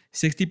throws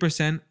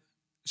 67%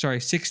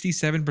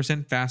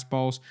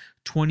 fastballs,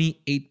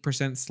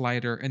 28%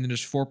 slider, and then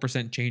just 4%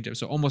 changeup.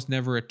 So almost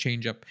never a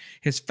changeup.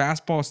 His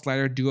fastball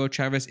slider duo,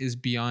 Travis, is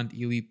beyond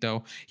elite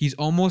though. He's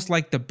almost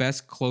like the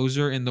best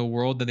closer in the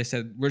world that they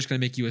said, we're just going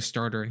to make you a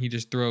starter. And he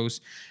just throws,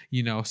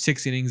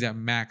 6 innings at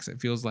max, it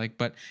feels like.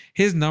 But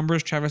his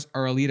numbers, Travis,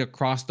 are elite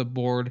across the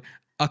board.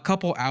 A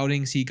couple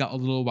outings, he got a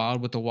little wild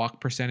with the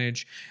walk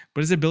percentage, but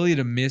his ability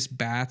to miss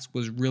bats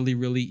was really,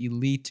 really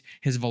elite.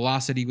 His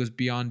velocity was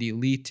beyond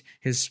elite.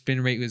 His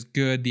spin rate was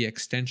good. The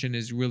extension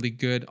is really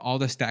good. All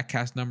the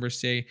StatCast numbers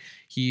say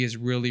he is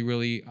really,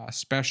 really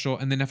special.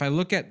 And then if I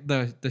look at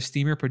the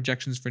Steamer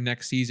projections for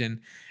next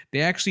season,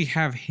 they actually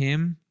have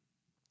him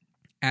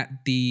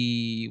at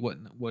the,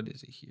 what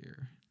is it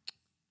here?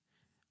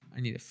 I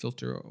need to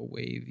filter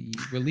away the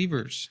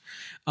relievers.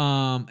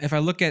 If I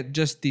look at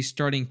just the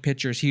starting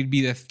pitchers, he'd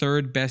be the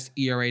 3rd best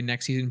ERA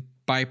next season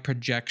by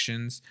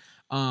projections.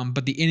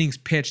 But the innings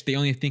pitched, they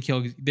only think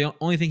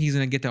he's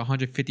going to get to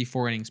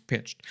 154 innings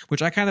pitched,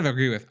 which I kind of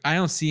agree with. I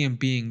don't see him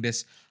being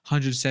this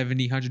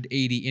 170,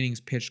 180 innings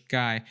pitched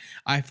guy.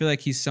 I feel like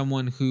he's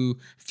someone who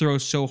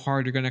throws so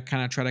hard, you're going to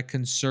kind of try to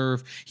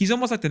conserve. He's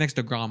almost like the next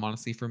DeGrom,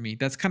 honestly, for me.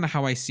 That's kind of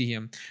how I see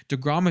him.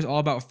 DeGrom is all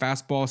about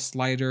fastball,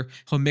 slider.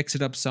 He'll mix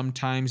it up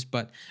sometimes,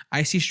 but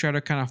I see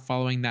Strider kind of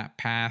following that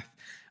path.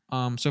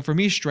 So for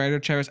me, Strider,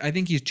 Travis, I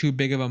think he's too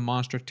big of a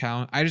monster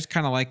talent. I just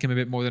kind of like him a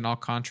bit more than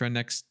Alcantara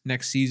next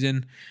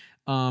season.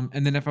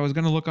 And then if I was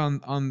going to look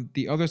on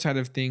the other side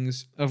of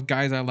things, of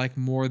guys I like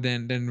more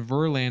than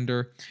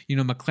Verlander,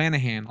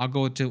 McClanahan, I'll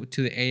go to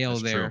the AL.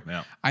 That's there. True,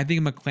 yeah. I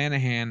think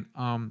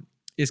McClanahan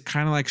is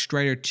kind of like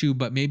Strider too,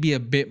 but maybe a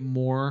bit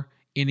more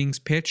innings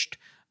pitched,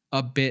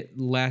 a bit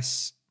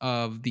less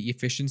of the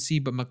efficiency.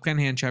 But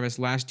McClanahan, Travis,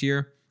 last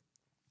year,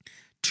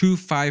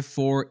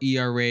 2.54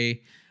 ERA,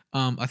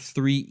 a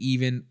 3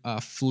 even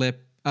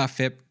FIP,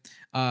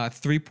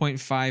 3.5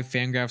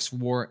 Fangraphs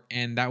WAR,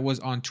 and that was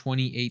on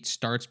 28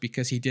 starts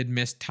because he did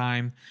miss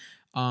time.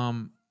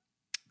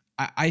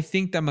 I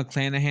think that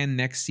McClanahan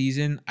next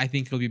season, I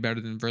think he'll be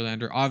better than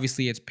Verlander.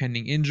 Obviously, it's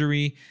pending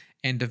injury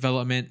and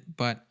development,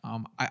 but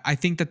I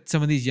think that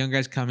some of these young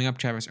guys coming up,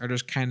 Travis, are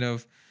just kind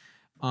of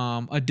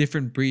a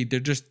different breed.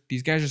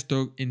 These guys just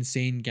throw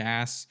insane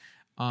gas.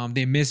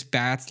 They miss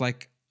bats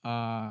like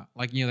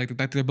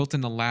they're built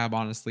in the lab,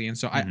 honestly. And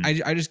so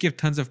I just give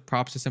tons of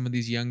props to some of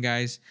these young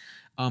guys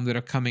that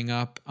are coming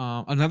up.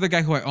 Another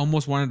guy who I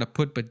almost wanted to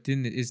put but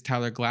didn't is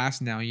Tyler Glass.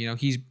 Now,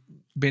 he's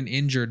been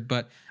injured,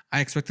 but I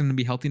expect him to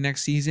be healthy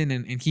next season,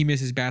 and he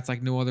misses bats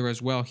like no other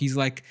as well. He's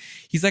like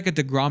a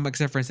DeGrom,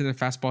 except for instead of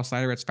fastball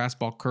slider, it's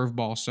fastball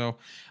curveball. So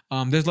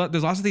there's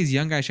lots of these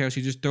young guys who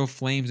just throw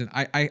flames, and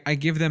I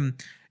give them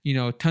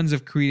tons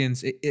of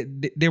credence.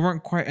 They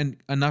weren't quite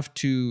enough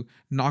to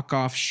knock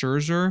off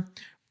Scherzer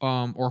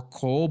or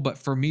Cole, but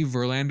for me,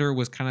 Verlander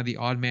was kind of the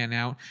odd man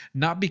out,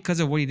 not because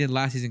of what he did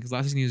last season, because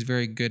last season he was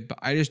very good, but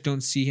I just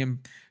don't see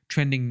him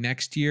trending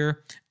next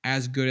year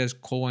as good as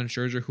Cole and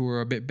Scherzer, who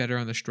are a bit better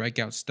on the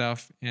strikeout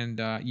stuff. And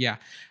kind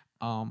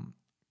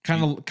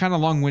of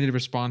long-winded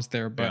response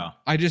there, but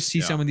I just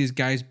see some of these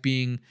guys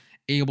being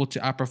able to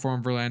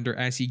outperform Verlander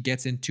as he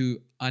gets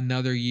into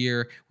another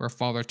year where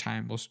Father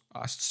Time will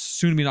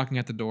soon be knocking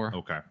at the door.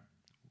 Okay.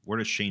 Where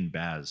does Shane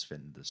Baz fit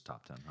in this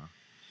top 10, huh?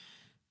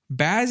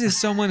 Baz is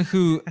someone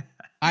who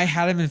I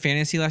had him in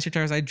fantasy last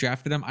year. I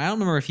drafted him. I don't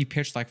remember if he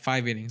pitched like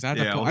 5 innings. I have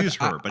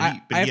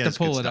to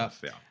pull it up.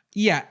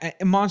 Yeah,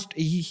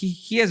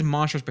 he has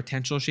monstrous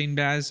potential, Shane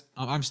Baz.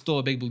 I'm still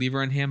a big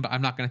believer in him, but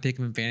I'm not going to take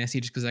him in fantasy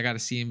just because I got to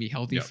see him be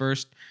healthy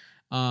first.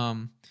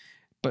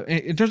 But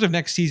in terms of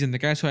next season, the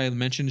guys who I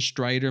mentioned,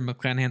 Strider,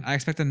 McClanahan, I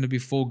expect them to be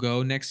full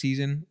go next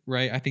season,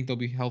 right? I think they'll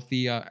be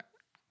healthy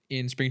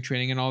in spring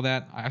training and all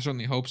that. I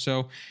certainly hope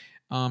so.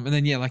 And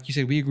then, like you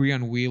said, we agree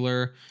on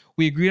Wheeler.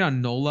 We agreed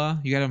on Nola.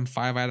 You got him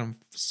 5, I had him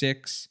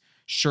 6.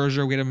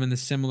 Scherzer, we had him in the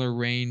similar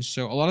range.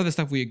 So a lot of the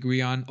stuff we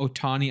agree on.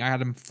 Ohtani, I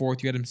had him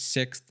 4th. You had him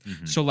 6th.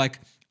 Mm-hmm. So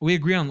we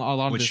agree on a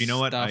lot of this stuff.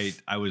 Which, what?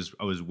 I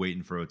was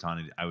waiting for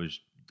Ohtani.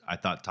 I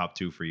thought top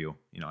 2 for you.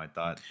 I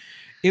thought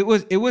it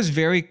was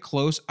very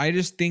close. I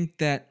just think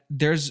that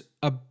there's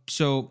I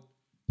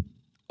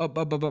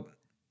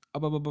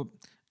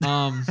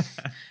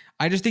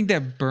just think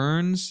that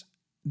Burns,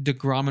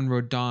 DeGrom, and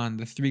Rodon,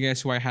 the 3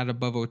 guys who I had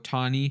above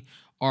Ohtani,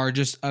 are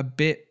just a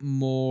bit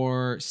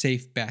more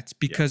safe bets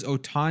because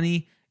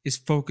Ohtani is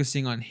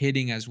focusing on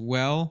hitting as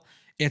well.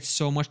 It's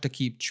so much to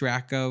keep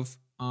track of.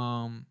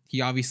 He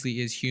obviously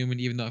is human,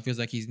 even though it feels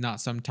like he's not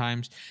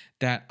sometimes.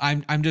 That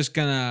I'm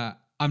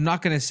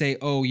not gonna say,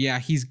 oh yeah,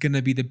 he's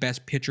gonna be the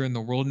best pitcher in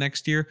the world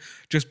next year,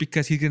 just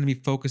because he's gonna be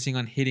focusing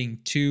on hitting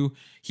too.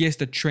 He has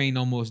to train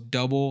almost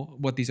double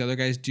what these other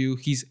guys do.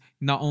 He's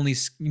not only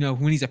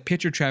when he's a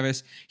pitcher,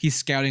 Travis, he's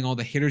scouting all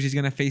the hitters he's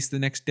gonna face the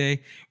next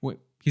day.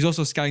 He's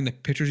also scouting the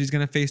pitchers he's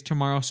going to face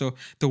tomorrow. So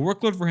the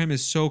workload for him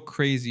is so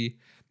crazy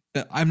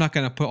that I'm not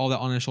going to put all that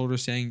on his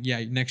shoulders saying,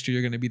 next year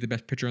you're going to be the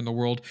best pitcher in the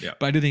world. Yeah.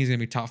 But I do think he's going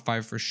to be top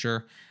 5 for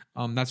sure.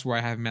 That's where I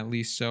have him at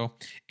least. So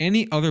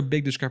any other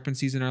big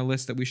discrepancies in our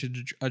list that we should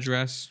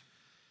address?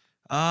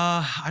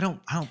 I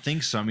don't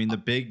think so. I mean, the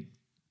big...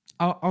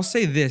 I'll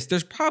say this.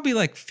 There's probably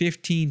like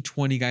 15,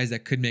 20 guys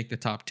that could make the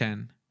top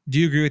 10. Do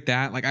you agree with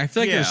that? I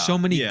feel like there's so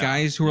many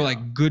guys who are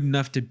good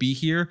enough to be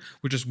here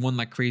with just one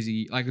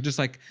crazy, I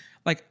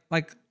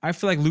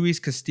feel like Luis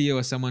Castillo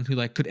is someone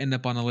who could end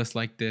up on a list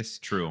like this.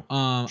 True.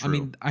 I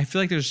mean, I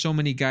feel like there's so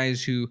many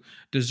guys who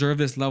deserve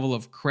this level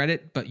of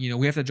credit, but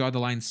we have to draw the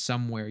line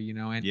somewhere,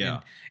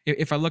 and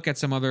if I look at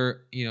some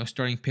other,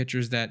 starting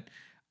pitchers that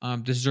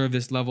deserve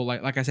this level,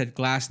 like I said,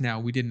 Glass now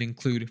we didn't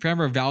include.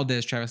 Framber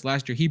Valdez, Travis,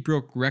 last year he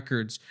broke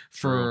records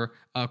for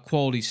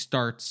quality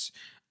starts.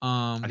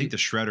 I think the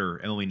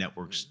Shredder, MLB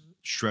Network's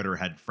Shredder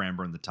had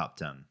Framber in the top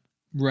 10.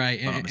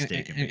 Right. If I'm not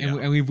mistaken.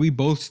 And we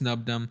both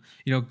snubbed him.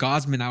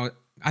 Gosman,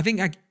 I think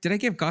did I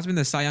give Gausman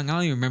the Cy Young? I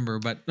don't even remember,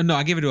 but no,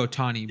 I gave it to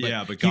Ohtani. But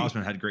yeah, but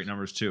Gausman had great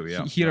numbers too.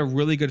 Yeah, he had a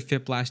really good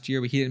FIP last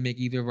year, but he didn't make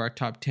either of our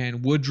top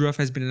 10. Woodruff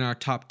has been in our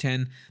top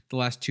 10 the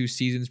last 2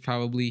 seasons.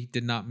 Probably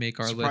did not make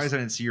our Surprised list. I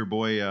didn't see your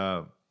boy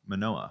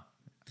Manoah.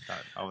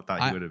 I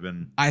thought he would have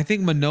been. I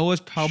think Manoah's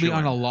probably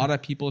on a Showing. lot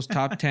of people's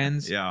top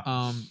 10s.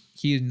 Yeah.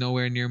 He is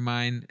nowhere near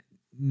mine.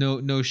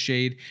 No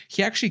shade.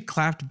 He actually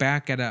clapped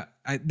back at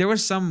there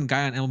was some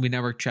guy on MLB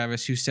Network,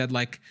 Travis, who said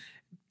like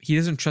he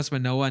doesn't trust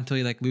Manoah until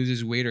he like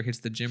loses weight or hits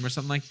the gym or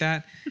something like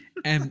that.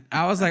 And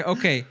I was like,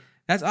 okay,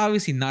 that's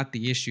obviously not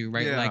the issue,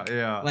 right?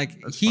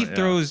 Like he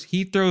throws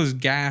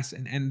gas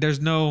and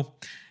there's no,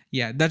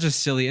 that's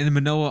just silly. And then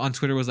Manoah on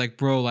Twitter was like,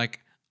 bro, like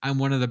I'm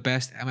one of the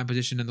best at my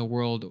position in the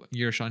world.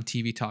 You're on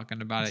TV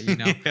talking about it, you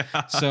know?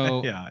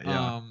 So,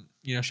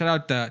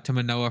 shout out to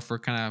Manoah for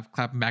kind of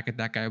clapping back at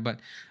that guy.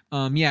 But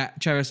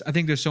Travis, I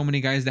think there's so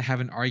many guys that have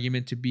an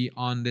argument to be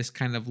on this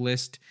kind of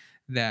list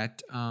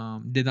that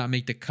did not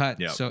make the cut.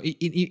 Yep. So,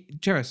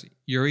 Travis,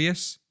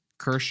 Urias,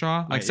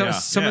 Kershaw, like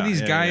some of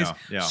these guys,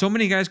 so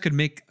many guys could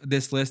make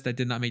this list that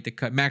did not make the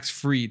cut. Max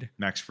Fried,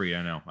 I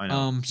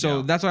know.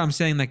 So that's what I'm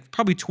saying. Like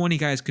probably 20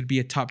 guys could be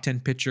a top 10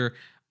 pitcher.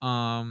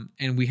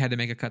 And we had to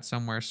make a cut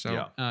somewhere.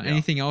 So,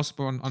 anything else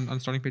on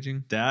starting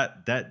pitching?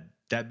 That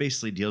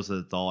basically deals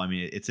with it all. I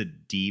mean, it's a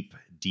deep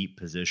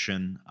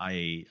position.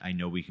 I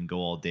know we can go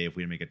all day. If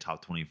we make a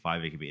top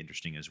 25, it could be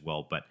interesting as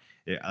well. But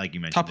like you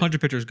mentioned, top 100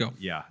 pitchers go.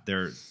 Yeah,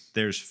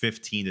 there's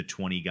 15 to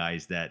 20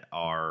 guys that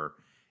are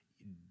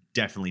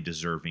definitely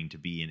deserving to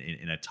be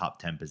in a top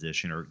 10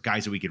 position, or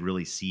guys that we could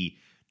really see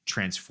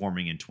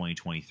transforming in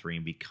 2023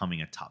 and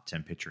becoming a top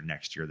 10 pitcher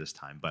next year this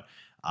time. But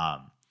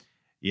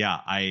it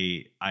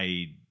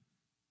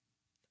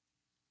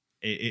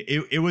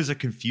was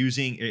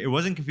it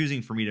wasn't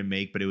confusing for me to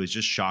make, but it was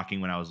just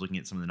shocking when I was looking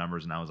at some of the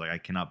numbers and I was like, I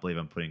cannot believe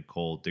I'm putting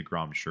Cole,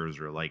 DeGrom,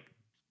 Scherzer like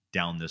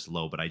down this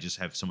low, but I just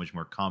have so much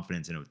more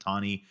confidence in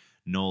Ohtani,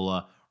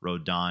 Nola,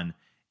 Rodon,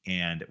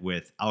 and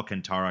with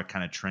Alcantara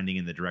kind of trending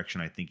in the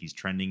direction I think he's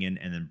trending in,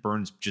 and then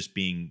Burns just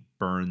being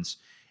Burns.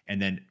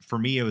 And then for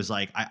me, it was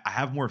like, I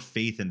have more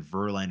faith in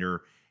Verlander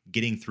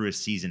getting through a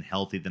season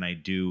healthy than I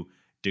do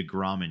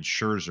DeGrom and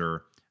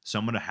Scherzer. So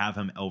I'm going to have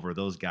him over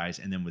those guys.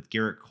 And then with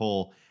Garrett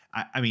Cole,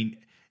 I mean,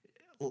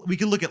 we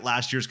could look at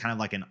last year's kind of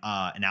like an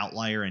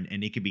outlier,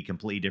 and it could be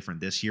completely different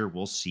this year.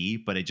 We'll see.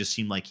 But it just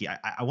seemed like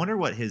I wonder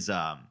what his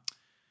I'll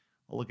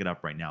look it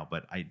up right now.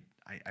 But I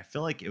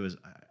feel like it was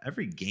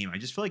every game. I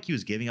just feel like he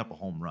was giving up a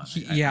home run.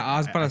 I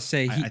was about to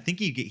say. I think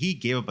he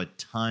gave up a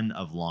ton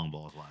of long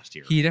balls last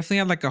year. He definitely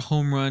had like a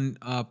home run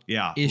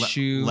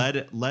issue.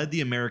 Led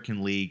the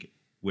American League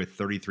with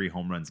 33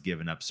 home runs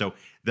given up. So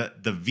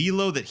the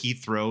velo that he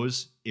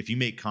throws, if you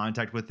make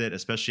contact with it,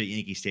 especially at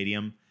Yankee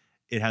Stadium,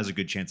 it has a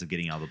good chance of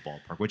getting out of the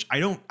ballpark, which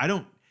I don't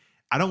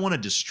want to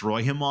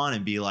destroy him on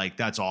and be like,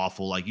 that's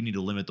awful. Like you need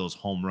to limit those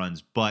home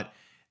runs. But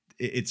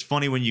it's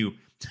funny when you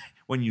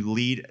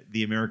lead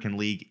the American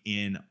League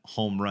in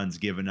home runs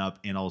given up,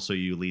 and also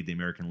you lead the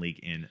American League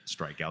in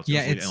strikeouts.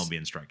 Yeah, it's MLB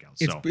in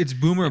strikeouts. It's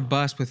boomer or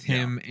bust with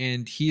him,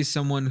 and he is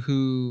someone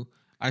who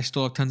I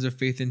still have tons of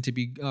faith in to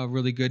be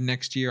really good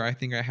next year. I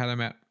think I had him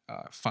at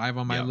 5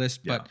 on my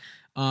list, but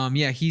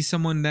he's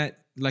someone that,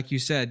 like you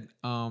said,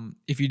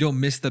 if you don't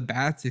miss the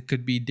bats, it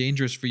could be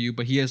dangerous for you.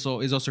 But he is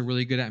also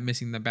really good at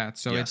missing the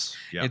bats. So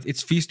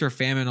it's feast or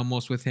famine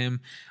almost with him,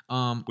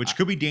 which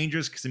could be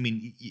dangerous because I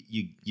mean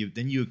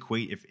you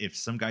equate if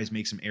some guys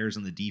make some errors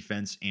on the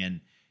defense and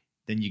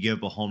then you give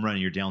up a home run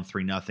and you're down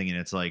 3-0 and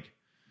it's like,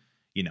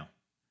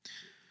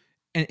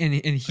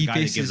 and he guy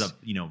faces, that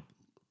gives up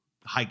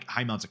high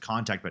amounts of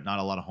contact, but not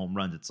a lot of home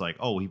runs. It's like,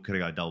 oh, he could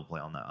have got a double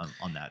play on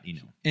that.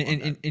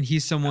 And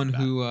he's someone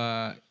who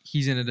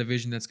he's in a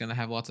division that's going to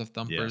have lots of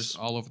thumpers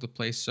all over the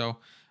place. So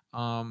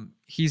I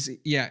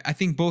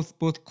think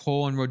both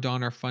Cole and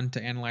Rodon are fun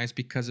to analyze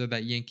because of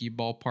that Yankee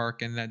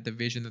ballpark and that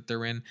division that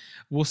they're in.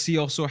 We'll see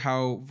also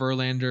how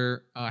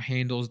Verlander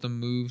handles the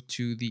move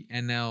to the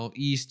NL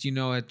East.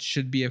 It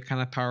should be a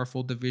kind of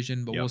powerful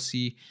division, but we'll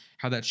see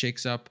how that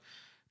shakes up.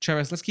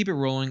 Travis, let's keep it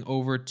rolling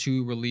over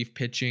to relief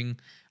pitching.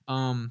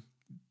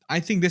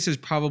 I think this is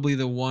probably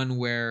the one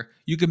where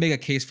you could make a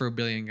case for a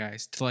billion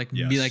guys to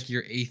be like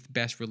your 8th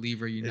best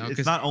reliever,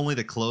 It's not only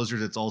the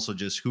closers, it's also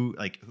just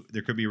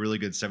there could be a really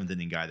good 7th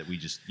inning guy that we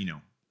just,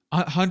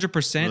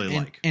 100%. Really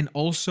like. And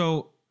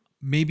also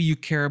maybe you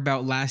care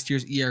about last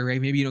year's ERA.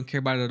 Maybe you don't care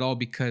about it at all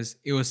because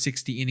it was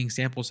 60 inning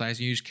sample size.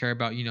 And you just care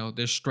about,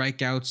 there's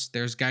strikeouts,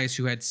 there's guys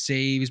who had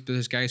saves, but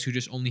there's guys who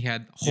just only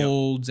had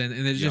holds.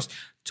 And there's just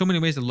so many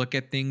ways to look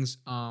at things.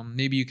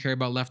 Maybe you care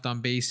about left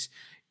on base.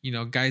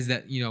 Guys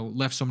that,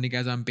 left so many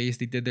guys on base,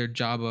 they did their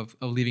job of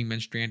leaving men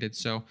stranded.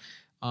 So,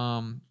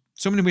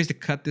 so many ways to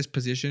cut this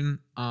position.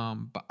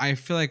 But I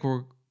feel like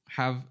we'll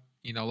have,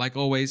 like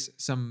always,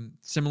 some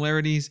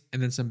similarities and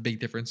then some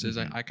big differences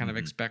I kind of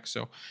expect.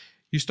 So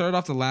you started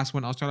off the last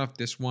one. I'll start off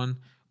this one.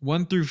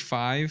 1 through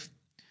 5.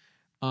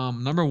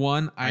 Number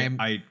 1,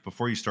 I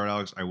before you start,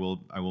 Alex, I will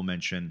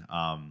mention,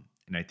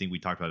 and I think we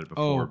talked about it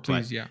before. Oh,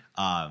 please,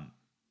 but,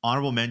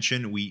 honorable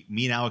mention, me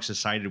and Alex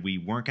decided we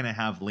weren't going to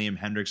have Liam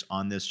Hendriks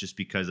on this just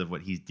because of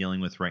what he's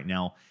dealing with right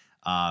now.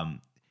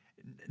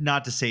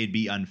 Not to say it'd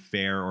be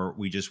unfair, or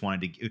we just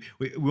wanted to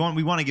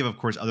we want to give, of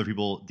course, other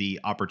people the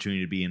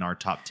opportunity to be in our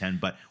top 10.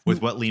 But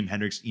with what Liam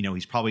Hendriks,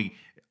 he's probably,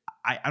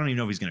 I don't even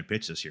know if he's going to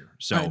pitch this year.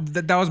 So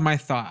that was my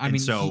thought. I mean,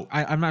 so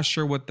I'm not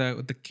sure what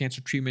the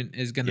cancer treatment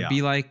is going to Yeah.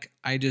 be like.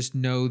 I just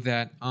know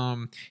that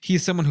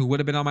he's someone who would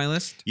have been on my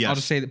list. Yes. I'll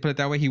just put it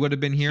that way. He would have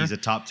been here. he's a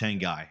top 10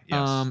 guy.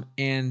 Yes.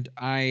 And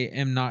I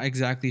am not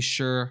exactly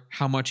sure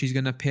how much he's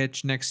going to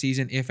pitch next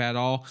season, if at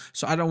all.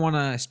 So I don't want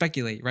to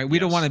speculate, right? We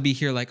don't Yes. want to be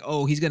here like,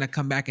 oh, he's going to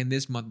come back in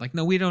this month. Like,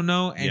 no, we don't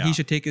know, and Yeah. he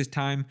should take his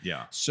time.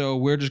 Yeah. So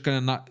we're just going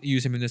to not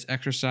use him in this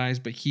exercise,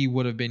 but he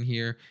would have been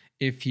here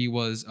if he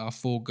was a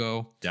full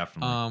go.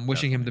 Definitely.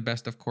 Wishing him the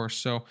best, of course.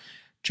 So,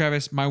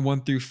 Travis, my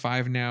 1 through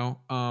 5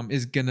 now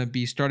is gonna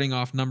be starting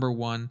off number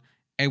 1,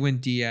 Edwin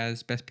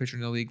Diaz, best pitcher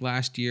in the league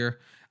last year.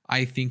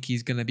 I think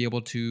he's gonna be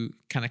able to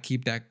kind of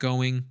keep that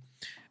going.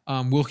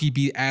 Will he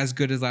be as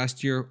good as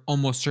last year?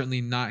 Almost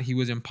certainly not. He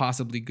was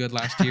impossibly good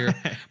last year,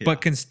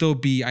 but can still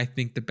be, I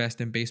think, the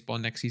best in baseball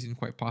next season,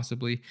 quite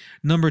possibly.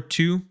 Number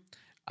 2,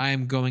 I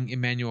am going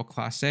Emmanuel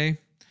Clase.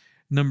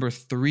 Number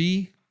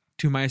 3,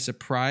 to my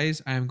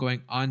surprise, I am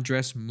going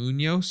Andres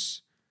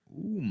Munoz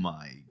Oh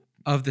my.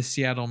 of the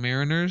Seattle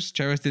Mariners.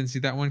 Travis didn't see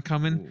that one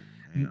coming.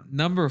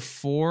 Number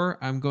 4,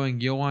 I'm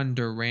going Yohan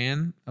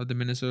Duran of the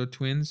Minnesota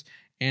Twins.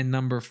 And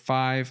number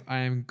 5, I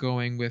am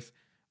going with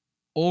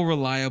all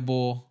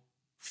reliable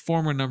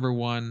former number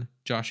 1,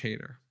 Josh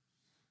Hader.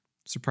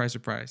 Surprise,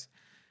 surprise.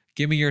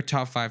 Give me your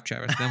top 5,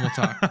 Travis, then we'll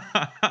talk.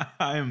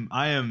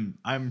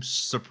 I'm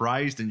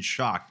surprised and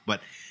shocked, but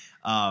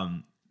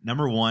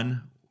number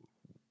 1,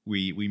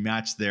 we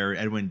matched there.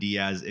 Edwin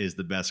Diaz is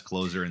the best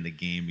closer in the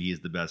game. He is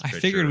the best pitcher. I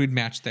figured we'd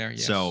match there.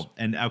 Yes. So,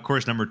 and of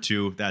course, number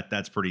 2,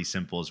 that's pretty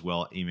simple as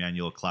well.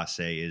 Emmanuel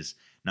Clase is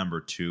number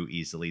 2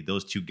 easily.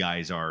 Those two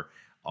guys are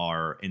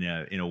in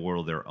a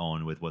world of their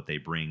own with what they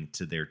bring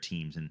to their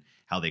teams and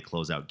how they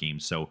close out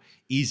games. So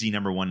easy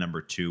number 1,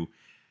 number 2.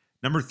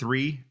 Number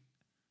 3,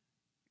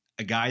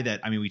 a guy that,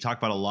 I mean, we talk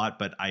about a lot,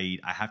 but I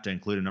have to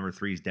include him. Number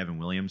 3 is Devin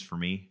Williams for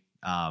me.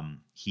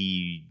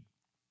 He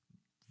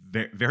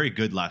very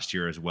good last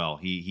year as well.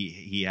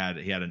 He had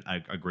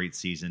a great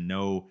season.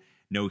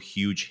 No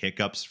huge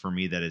hiccups for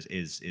me that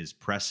is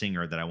pressing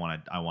or that I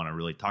want to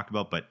really talk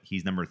about. But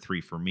he's number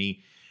 3 for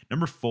me.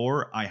 Number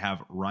 4, I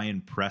have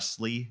Ryan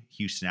Presley,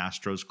 Houston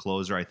Astros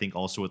closer. I think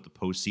also with the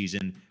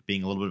postseason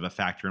being a little bit of a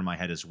factor in my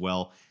head as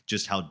well,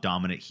 just how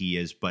dominant he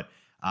is. But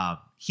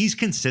he's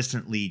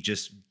consistently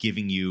just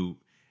giving you.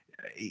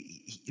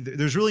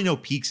 There's really no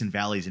peaks and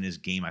valleys in his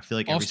game. I feel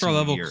like all-star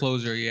level year,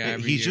 closer, yeah.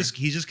 He's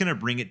just going to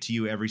bring it to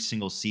you every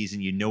single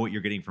season. You know what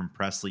you're getting from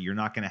Presley. You're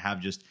not going to have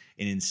just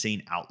an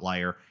insane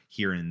outlier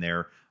here and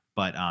there.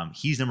 But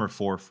he's number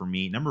 4 for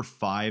me. Number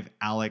 5,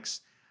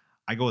 Alex,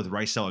 I go with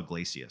Raisel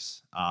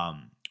Iglesias.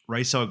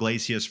 Raisel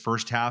Iglesias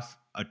first half,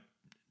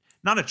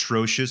 not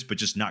atrocious, but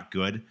just not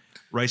good.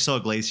 Raisel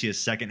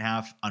Iglesias second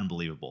half,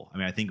 unbelievable. I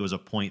mean, I think it was a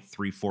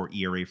 .34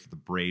 ERA for the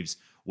Braves,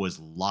 was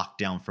locked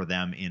down for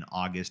them in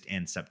August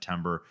and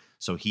September.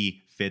 So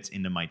he fits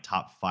into my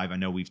top 5. I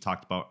know we've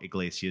talked about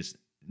Iglesias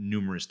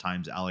numerous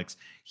times, Alex.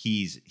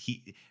 He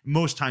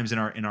most times in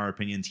our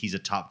opinions, he's a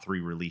top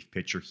 3 relief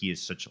pitcher. He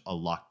is such a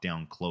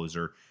lockdown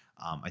closer.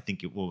 I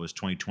think it was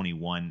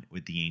 2021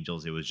 with the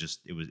Angels. It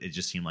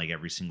just seemed like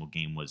every single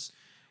game was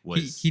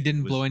he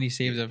didn't blow any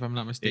saves, if I'm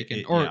not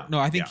mistaken.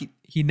 I think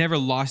he never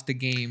lost a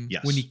game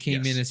when he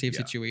came in a save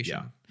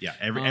situation. Yeah.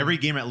 Every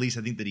game at least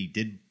I think that he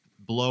did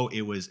blow.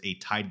 It was a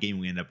tied game.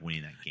 We ended up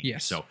winning that game.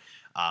 Yes. So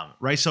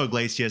Raisel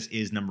Iglesias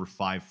is number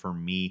 5 for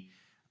me.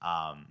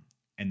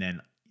 And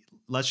then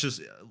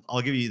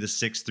I'll give you the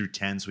 6 through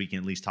 10 so we can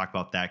at least talk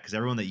about that, because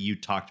everyone that you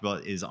talked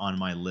about is on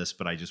my list,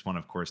 but I just want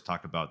to, of course,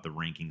 talk about the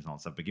rankings and all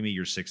that stuff. But give me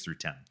your 6 through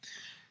 10.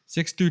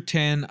 6 through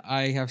 10,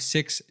 I have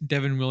 6,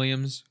 Devin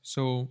Williams.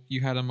 So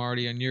you had him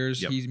already on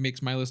yours. Yep. He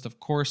makes my list, of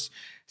course.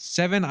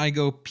 7, I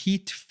go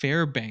Pete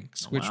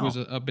Fairbanks, which was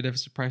a bit of a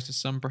surprise to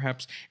some,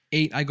 perhaps.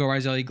 8, I go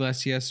Raisel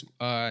Iglesias.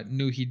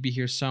 Knew he'd be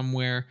here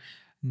somewhere.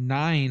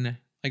 9,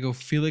 I go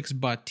Felix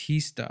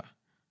Bautista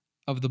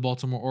of the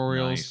Baltimore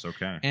Orioles. Nice,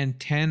 okay. And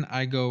 10,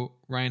 I go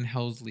Ryan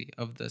Helsley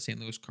of the St.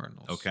 Louis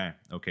Cardinals.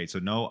 Okay. So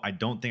no, I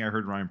don't think I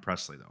heard Ryan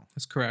Presley, though.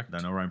 That's correct.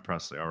 I know Ryan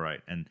Presley. All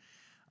right. And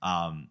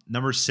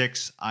number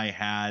 6, I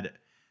had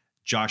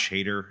Josh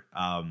Hader.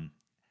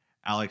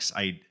 Alex,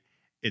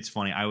 it's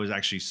funny.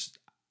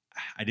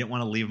 I didn't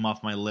want to leave him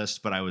off my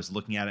list, but I was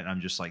looking at it and I'm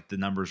just like, the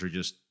numbers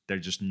they're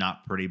just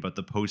not pretty, but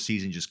the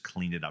postseason just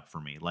cleaned it up for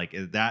me. Like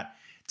that,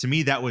 to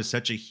me, that was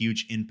such a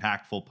huge,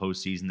 impactful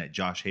postseason that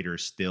Josh Hader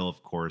is still,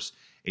 of course,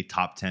 a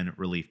top 10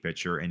 relief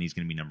pitcher, and he's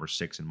going to be number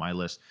 6 in my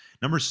list.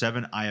 Number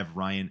 7, I have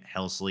Ryan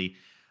Helsley.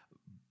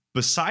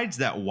 Besides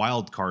that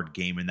wild card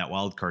game and that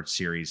wild card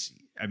series,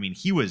 I mean,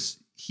 he was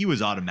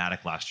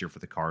automatic last year for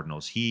the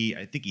Cardinals.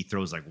 I think he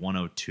throws like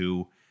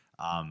 102.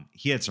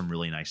 He had some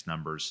really nice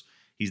numbers.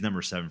 He's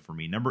number 7 for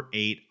me. Number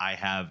 8, I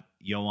have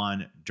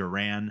Yohan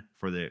Duran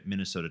for the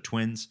Minnesota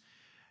Twins.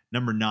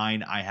 Number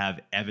 9, I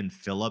have Evan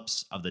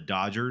Phillips of the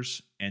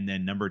Dodgers. And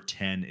then number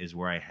 10 is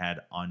where I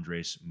had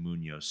Andres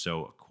Munoz.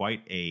 So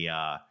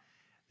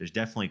there's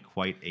definitely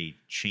quite a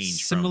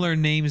change. Similar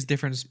names,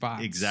 different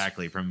spots.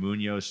 Exactly. From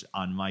Munoz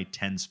on my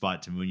 10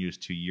 spot to Munoz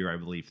to your, I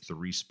believe,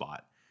 3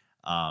 spot.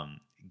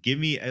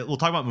 We'll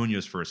talk about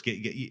Munoz first.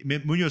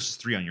 Munoz is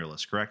 3 on your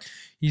list, correct?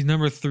 He's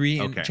number 3.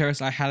 And Okay.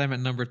 Travis, I had him at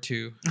number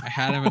 2.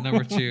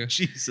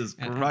 Jesus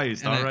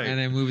Christ. All right. And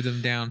I moved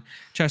him down.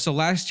 Travis, so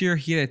last year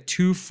he had a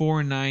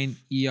 2.49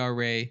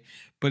 ERA,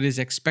 but his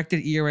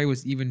expected ERA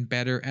was even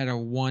better at a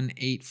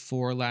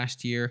 1.84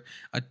 last year.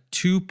 A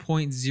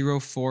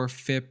 2.04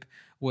 FIP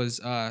was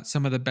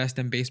some of the best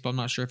in baseball. I'm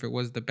not sure if it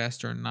was the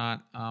best or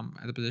not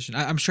at the position.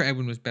 I'm sure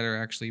Edwin was better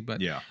actually,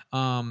 but yeah.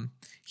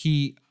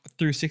 He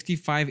threw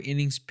 65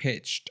 innings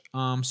pitched.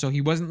 So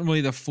he wasn't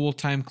really the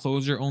full-time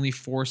closer, only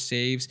 4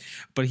 saves,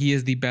 but he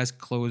is the best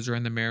closer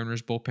in the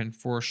Mariners bullpen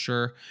for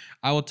sure.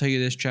 I will tell you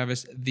this,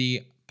 Travis,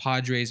 the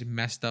Padres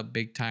messed up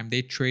big time.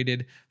 They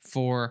traded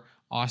for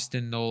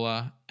Austin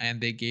Nola and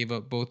they gave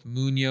up both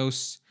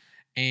Munoz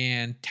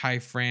and Ty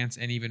France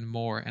and even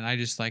more. And I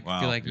just feel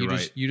like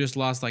you just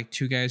lost like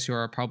 2 guys who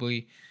are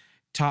probably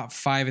top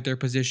 5 at their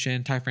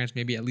position. Ty France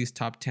maybe at least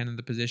top 10 in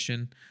the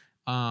position.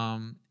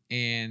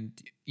 And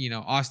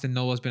Austin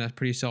Nola's been a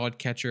pretty solid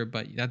catcher,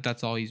 but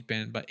that's all he's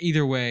been. But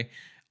either way,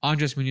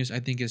 Andres Munoz I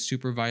think is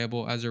super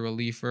viable as a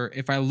reliever.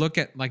 If I look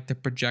at like the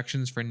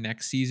projections for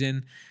next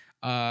season,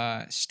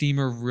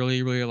 Steamer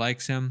really, really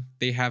likes him.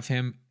 They have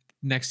him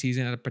next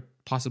season at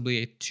possibly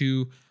a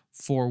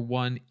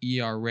 2.41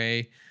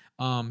 ERA.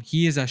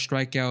 He is a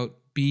strikeout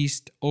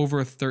beast,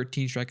 over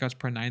 13 strikeouts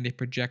per 9 they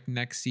project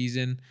next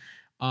season.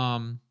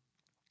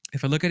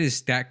 If I look at his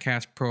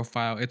StatCast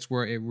profile, it's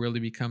where it really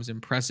becomes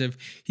impressive.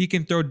 He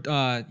can throw,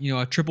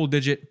 a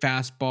triple-digit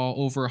fastball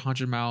over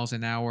 100 miles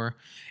an hour,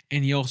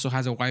 and he also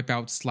has a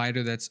wipeout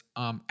slider that's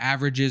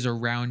averages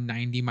around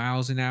 90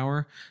 miles an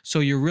hour. So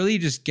you're really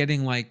just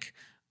getting like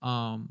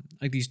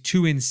these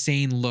 2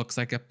 insane looks,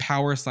 like a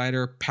power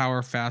slider,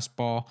 power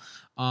fastball.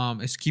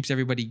 It keeps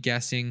everybody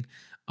guessing.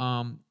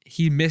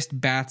 He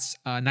missed bats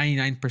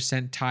 99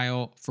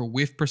 percentile for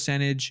whiff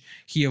percentage.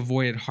 He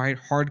avoided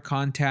hard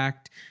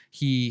contact.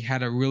 He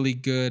had a really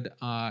good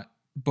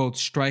both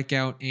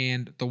strikeout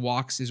and the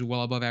walks is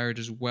well above average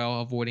as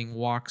well, avoiding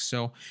walks.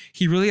 So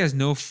he really has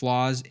no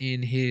flaws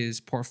in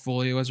his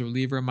portfolio as a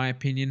reliever, in my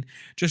opinion.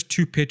 Just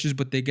 2 pitches,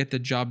 but they get the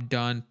job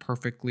done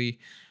perfectly.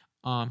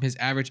 His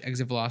average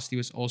exit velocity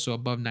was also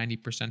above 90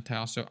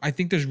 percentile. So I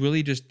think there's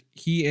really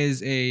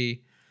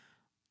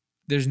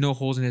there's no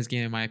holes in his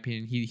game, in my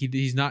opinion.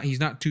 He's not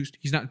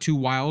too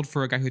wild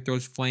for a guy who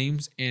throws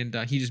flames, and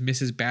he just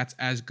misses bats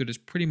as good as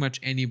pretty much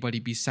anybody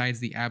besides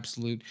the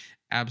absolute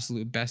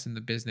best in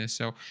the business.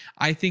 So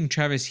I think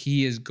Travis,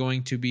 he is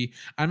going to be.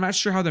 I'm not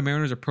sure how the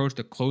Mariners approach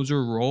the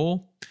closer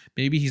role.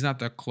 Maybe he's not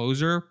the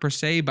closer per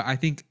se, but I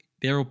think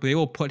they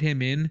will put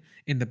him in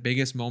the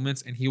biggest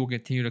moments, and he will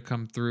continue to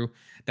come through.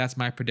 That's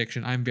my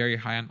prediction. I'm very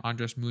high on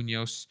Andres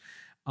Munoz,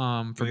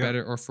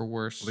 better or for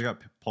worse. Well, they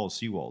got Paul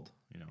Sewald,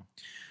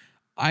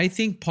 I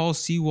think Paul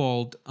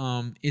Sewald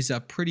is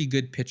a pretty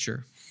good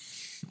pitcher.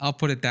 I'll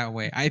put it that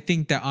way. I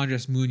think that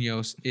Andres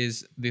Munoz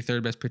is the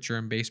 3rd best pitcher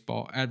in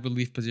baseball at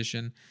relief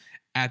position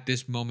at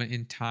this moment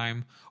in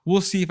time.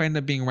 We'll see if I end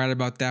up being right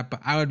about that, but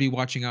I would be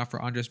watching out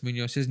for Andres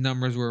Munoz. His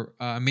numbers were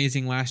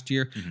amazing last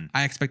year. Mm-hmm.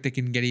 I expect they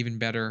can get even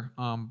better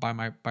by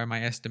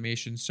my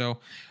estimation. So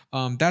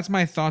that's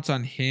my thoughts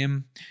on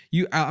him.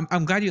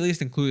 I'm glad you at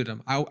least included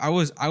him. I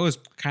was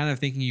kind of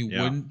thinking you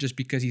wouldn't, just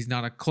because he's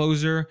not a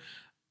closer.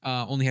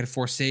 Only had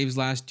 4 saves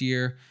last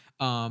year,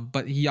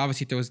 but he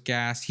obviously throws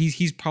gas.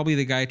 He's probably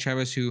the guy,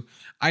 Travis, who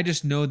I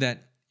just know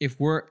that if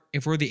we're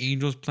the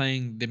Angels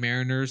playing the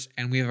Mariners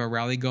and we have a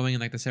rally going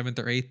in like the 7th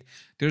or 8th,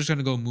 they're just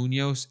gonna go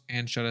Munoz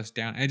and shut us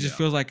down. And it just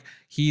feels like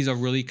he's a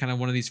really kind of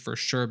one of these for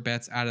sure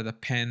bets out of the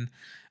pen.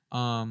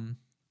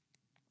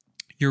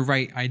 You're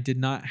right. I did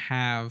not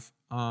have.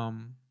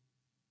 I'm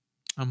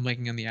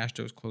blanking on the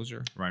Astros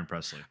closer. Ryan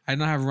Presley. I did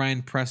not have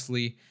Ryan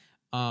Presley.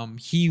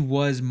 He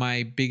was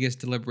my biggest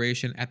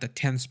deliberation at the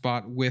 10th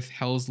spot with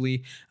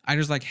Helsley. I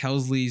just like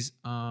Helsley's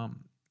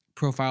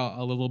profile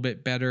a little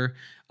bit better.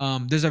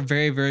 There's a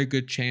very, very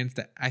good chance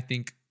that I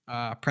think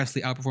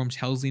Presley outperforms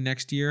Helsley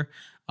next year,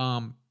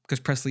 because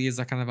Presley is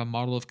like kind of a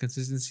model of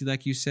consistency,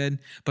 like you said.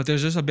 But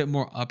there's just a bit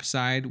more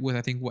upside with,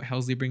 I think, what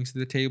Helsley brings to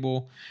the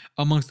table,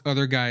 amongst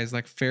other guys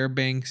like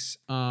Fairbanks,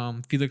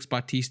 Felix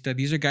Bautista.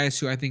 These are guys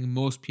who I think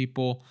most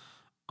people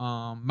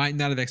might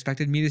not have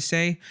expected me to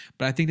say,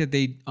 but I think that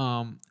they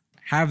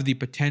have the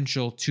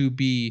potential to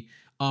be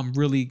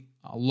really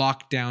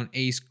lockdown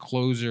ace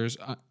closers.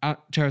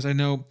 Travis, I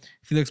know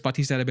Felix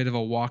Bautista had a bit of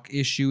a walk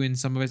issue in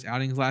some of his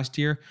outings last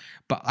year,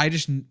 but I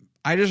just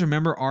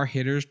remember our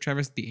hitters,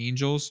 Travis, the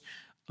Angels,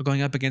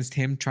 going up against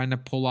him, trying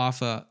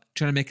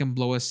to make him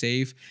blow a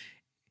save.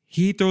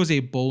 He throws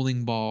a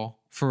bowling ball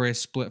for a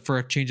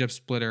changeup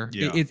splitter.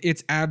 Yeah.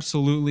 It's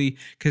absolutely,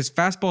 because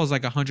fastball is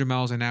like 100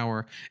 miles an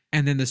hour,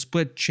 and then the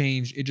split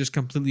change, it just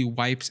completely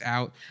wipes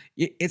out.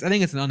 I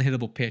think it's an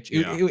unhittable pitch.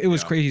 It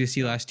was crazy to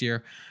see last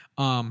year.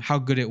 how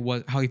good it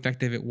was, how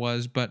effective it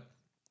was, but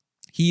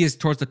he is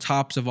towards the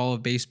tops of all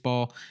of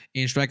baseball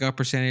in strikeout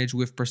percentage,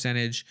 whiff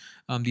percentage,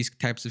 these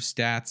types of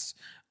stats.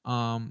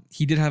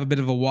 He did have a bit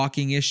of a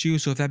walking issue,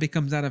 so if that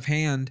becomes out of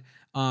hand,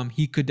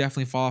 he could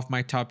definitely fall off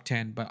my top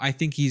 10. But I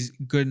think he's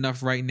good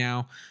enough right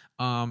now.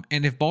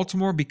 And if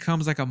Baltimore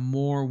becomes like a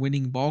more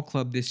winning ball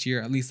club this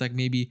year, at least like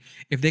maybe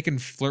if they can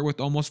flirt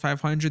with almost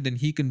 500, then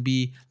he can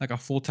be like a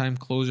full-time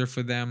closer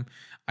for them,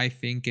 I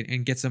think,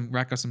 and get some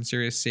rack up some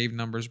serious save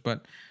numbers.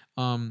 But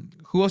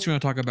who else do you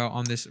want to talk about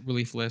on this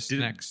relief list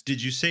next?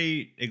 Did you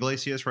say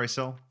Iglesias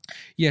Raisel?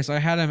 Yes, I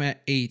had him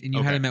at 8, and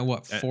you had him at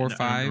what, 4 or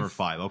 5? Number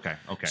 5. Okay.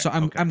 So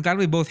I'm glad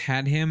we both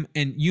had him,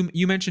 and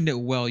you mentioned it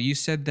well. You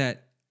said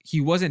that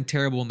he wasn't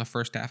terrible in the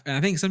first half, and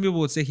I think some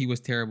people would say he was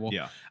terrible.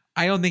 Yeah.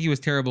 I don't think he was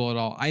terrible at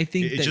all. I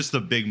think it's just the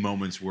big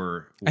moments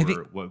were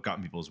what got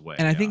in people's way.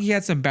 And I think he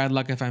had some bad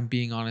luck, if I'm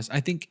being honest. I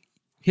think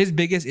his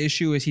biggest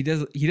issue is he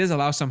does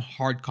allow some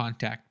hard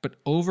contact, but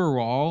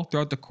overall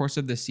throughout the course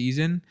of the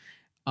season,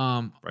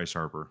 Bryce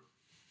Harper.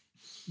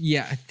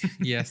 Yeah,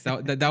 yes,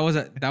 that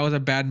was a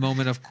bad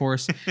moment. Of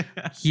course,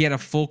 he had a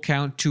full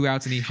count, 2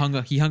 outs, and he hung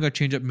a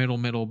changeup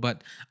middle.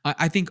 But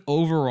I think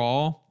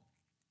overall,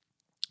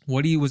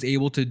 what he was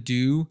able to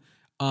do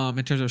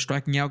in terms of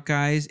striking out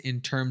guys, in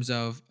terms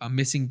of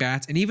missing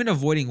bats, and even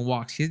avoiding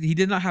walks, he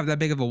did not have that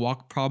big of a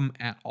walk problem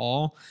at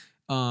all.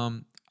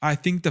 I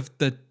think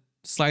the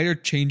slider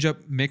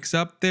changeup mix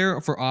up there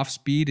for off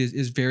speed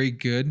is very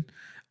good.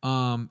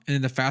 And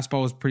then the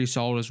fastball was pretty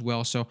solid as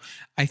well. So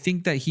I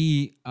think that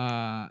he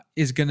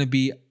is going to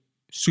be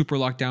super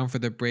locked down for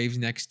the Braves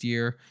next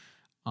year.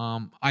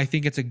 I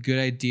think it's a good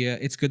idea.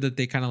 It's good that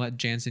they kind of let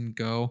Jansen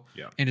go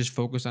and just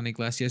focus on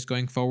Iglesias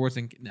going forwards.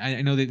 And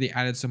I know that they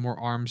added some more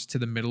arms to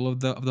the middle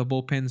of the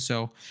bullpen.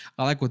 So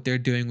I like what they're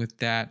doing with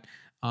that.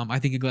 I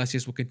think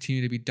Iglesias will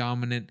continue to be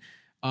dominant.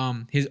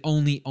 His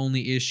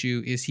only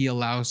issue is he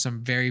allows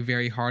some very,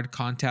 very hard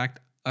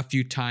contact a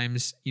few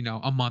times,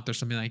 a month or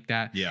something like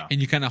that. Yeah.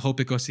 And you kind of hope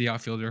it goes to the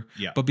outfielder.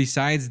 Yeah. But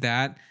besides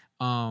that,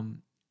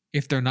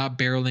 if they're not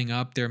barreling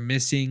up, they're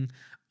missing.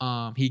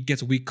 He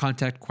gets weak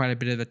contact quite a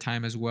bit of the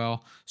time as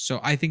well.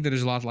 So I think that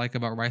there's a lot to like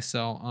about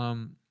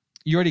Raisel.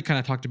 You already kind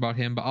of talked about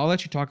him, but I'll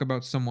let you talk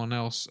about someone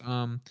else.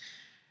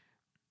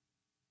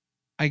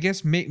 I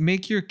guess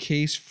make your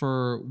case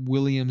for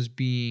Williams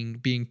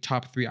being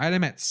top 3. I had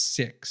him at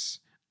 6.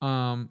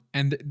 And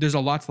there's a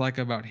lot to like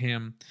about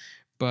him,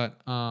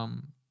 but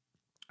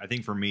I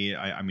think for me,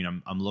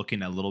 I'm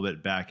looking a little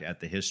bit back at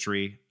the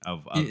history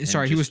of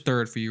sorry, he was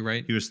 3rd for you,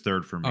 right? He was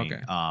 3rd for me.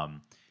 Okay.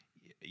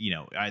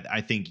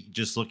 I think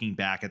just looking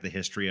back at the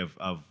history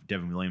of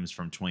Devin Williams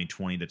from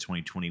 2020 to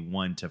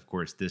 2021 to, of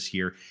course, this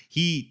year,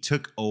 he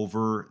took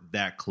over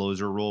that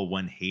closer role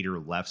when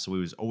Hader left. So he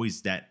was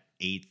always that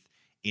 8th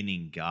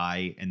inning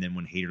guy. And then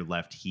when Hader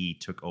left, he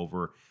took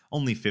over.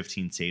 Only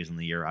 15 saves in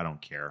the year. I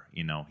don't care.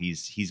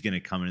 He's going to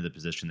come into the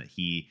position that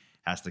he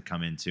has to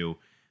come into.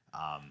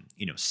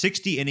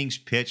 60 innings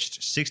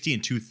pitched, 60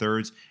 and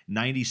 2/3,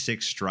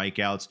 96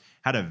 strikeouts,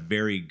 had a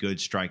very good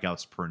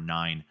strikeouts per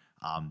 9.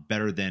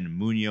 Better than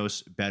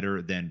Munoz,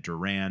 better than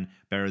Duran,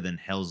 better than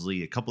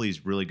Helsley. A couple of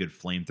these really good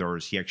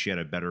flamethrowers. He actually had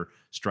a better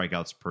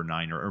strikeouts per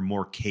 9 or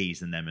more Ks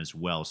than them as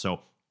well.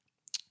 So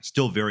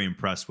still very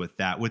impressed with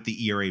that, with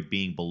the ERA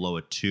being below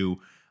a 2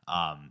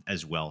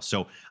 as well.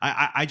 So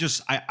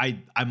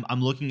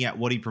I'm looking at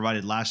what he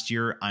provided last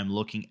year. I'm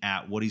looking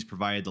at what he's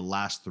provided the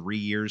last 3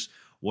 years,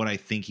 what I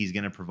think he's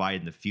going to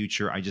provide in the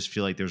future. I just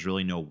feel like there's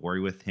really no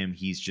worry with him.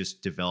 He's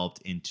just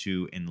developed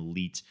into an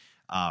elite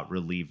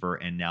reliever,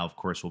 and now, of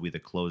course, will be the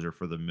closer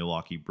for the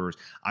Milwaukee Brewers.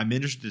 I'm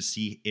interested to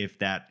see if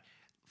that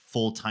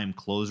full-time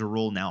closer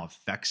role now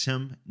affects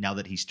him, now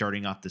that he's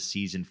starting off the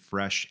season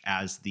fresh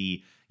as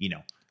the,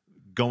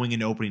 going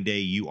into opening day,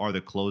 you are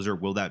the closer.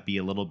 Will that be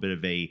a little bit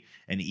of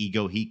an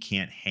ego he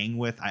can't hang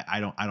with? I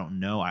don't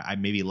know. I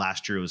maybe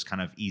last year it was kind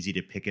of easy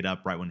to pick it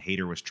up right when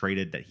Hader was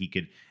traded, that he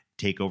could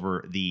take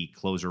over the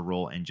closer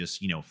role and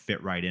just,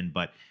 fit right in.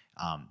 But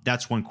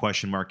that's one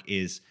question mark,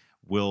 is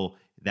will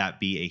that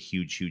be a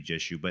huge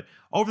issue? But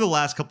over the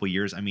last couple of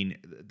years,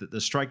 the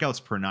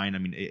strikeouts per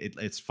 9,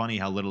 it's funny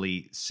how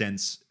literally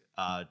since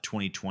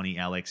 2020,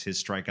 Alex,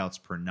 his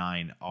strikeouts per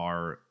 9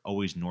 are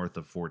always north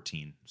of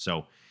 14.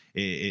 So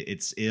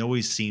it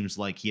always seems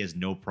like he has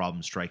no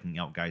problem striking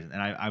out guys.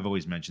 And I've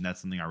always mentioned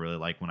that's something I really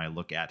like when I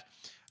look at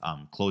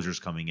closers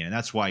coming in. And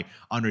that's why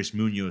Andres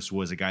Munoz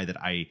was a guy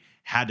that I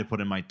had to put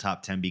in my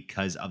top 10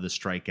 because of the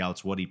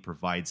strikeouts, what he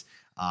provides,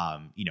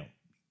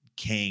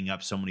 K'ing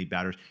up so many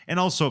batters. And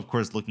also, of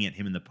course, looking at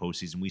him in the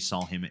postseason, we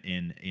saw him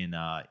in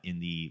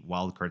the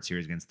wild card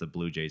series against the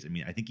Blue Jays.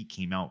 I think he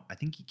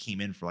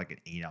came in for like an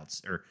 8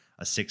 outs or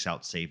a 6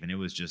 out save, and it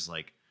was just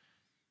like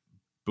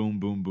boom,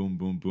 boom, boom,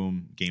 boom,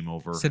 boom, game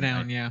over. Sit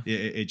down, yeah.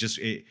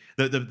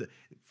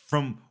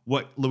 From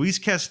what Luis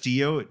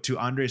Castillo to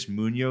Andres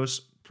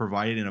Munoz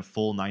provided in a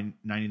full 9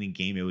 inning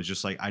game, it was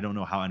just like, I don't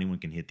know how anyone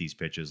can hit these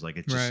pitches. Like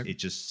it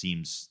just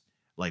seems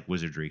like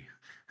wizardry.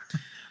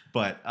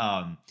 But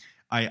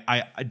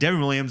Devin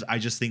Williams, I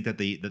just think that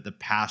the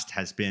past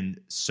has been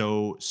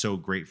so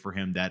great for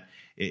him that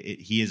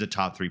he is a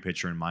top 3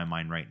 pitcher in my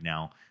mind right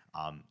now.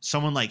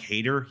 Someone like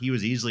Hader, he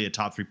was easily a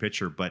top 3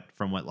 pitcher, but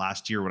from what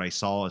I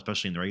saw,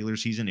 especially in the regular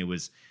season, it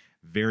was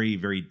very,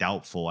 very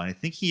doubtful. And I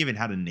think he even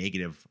had a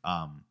negative,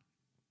 I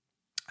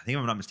think if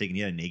I'm not mistaken,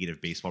 he had a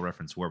negative Baseball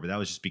Reference WAR, but that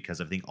was just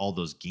because I think all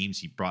those games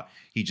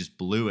he just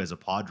blew as a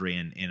Padre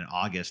in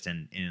August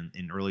and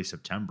in early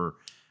September.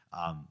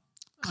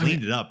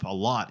 Cleaned it up a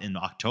lot in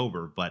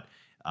October, but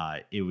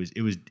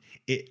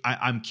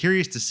I'm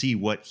curious to see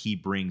what he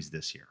brings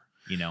this year,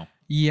 you know?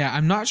 Yeah,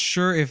 I'm not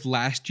sure if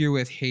last year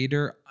with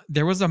Hader,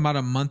 there was about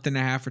a month and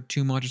a half or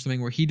 2 months or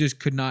something where he just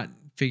could not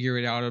figure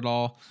it out at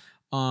all.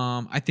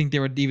 I think they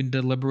were even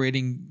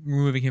deliberating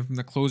removing him from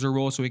the closer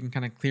role so he can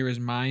kind of clear his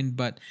mind.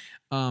 But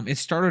it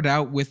started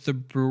out with the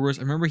Brewers.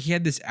 I remember he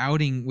had this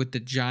outing with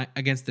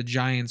against the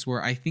Giants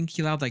where I think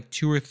he allowed like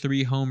 2 or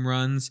 3 home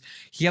runs.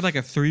 He had like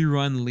a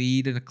 3-run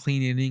lead and a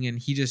clean inning, and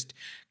he just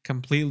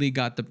completely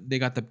got the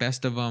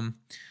best of him.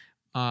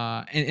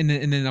 And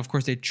then of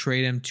course they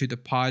trade him to the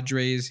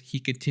Padres. He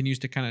continues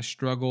to kind of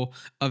struggle,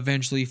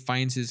 eventually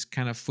finds his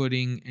kind of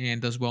footing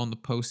and does well in the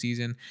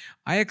postseason.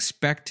 I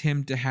expect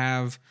him to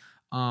have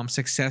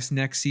success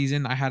next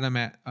season. I had him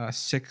at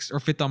 6th or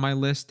 5th on my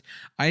list.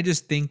 I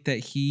just think that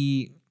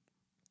he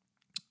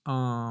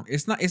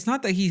it's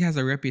not that he has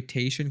a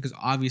reputation, because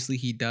obviously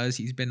he does.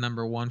 He's been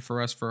number 1 for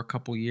us for a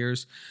couple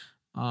years.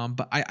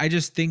 But I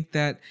just think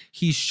that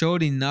he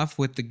showed enough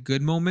with the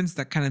good moments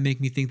that kind of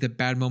make me think that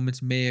bad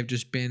moments may have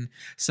just been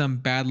some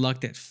bad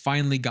luck that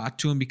finally got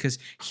to him, because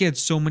he had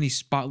so many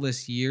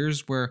spotless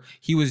years where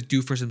he was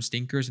due for some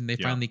stinkers and they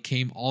finally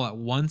came all at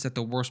once at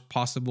the worst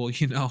possible,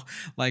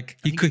 like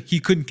he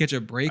couldn't catch a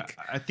break.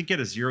 I think he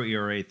had a 0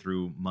 ERA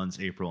through months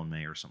April and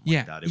May or something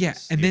like that.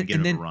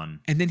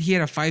 And then he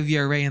had a 5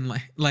 ERA and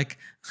like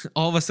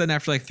all of a sudden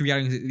after like 3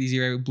 outings, these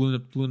ERA blew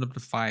up to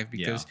 5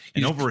 because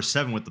and over a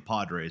 7 with the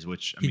Padres,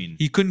 which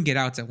he couldn't get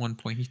outs at one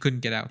point. He couldn't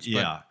get outs.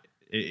 Yeah,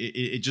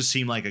 it just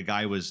seemed like a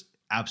guy was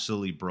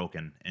absolutely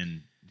broken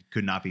and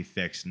could not be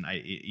fixed. And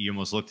you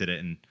almost looked at it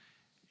and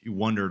you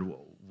wondered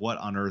what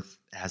on earth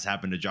has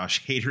happened to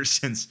Josh Hader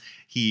since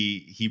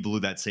he blew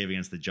that save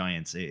against the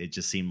Giants. It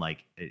just seemed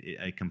like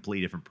a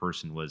completely different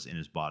person was in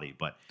his body.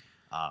 But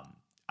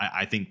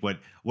I think what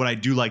I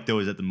do like, though,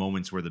 is at the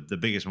moments where the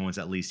biggest moments,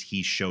 at least,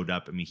 he showed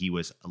up. I mean, he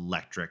was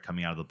electric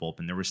coming out of the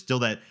bullpen. There was still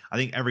that, I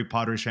think every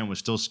Padres fan was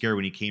still scared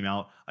when he came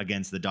out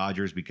against the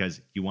Dodgers,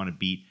 because you want to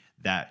beat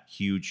that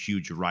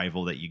huge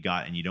rival that you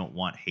got, and you don't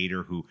want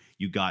Hader, who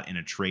you got in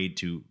a trade,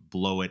 to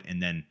blow it.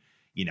 And then,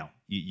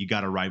 you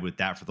got to ride with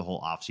that for the whole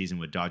offseason,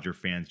 with Dodger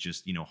fans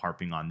just,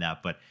 harping on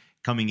that. But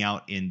coming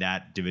out in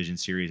that division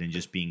series and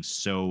just being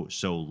so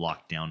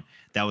locked down,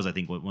 that was, I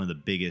think, one of the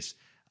biggest,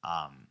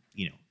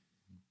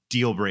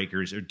 deal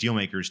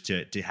makers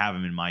to have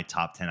him in my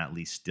top 10 at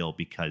least still,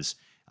 because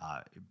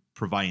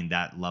providing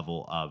that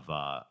level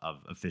of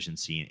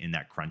efficiency in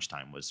that crunch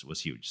time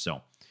was huge.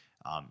 So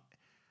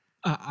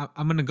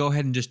I'm going to go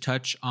ahead and just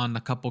touch on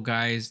a couple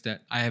guys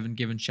that I haven't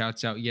given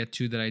shouts out yet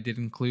to that I did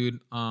include.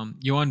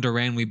 Yohan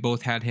Duran, we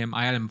both had him.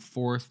 I had him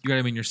 4th. You got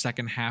him in your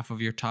second half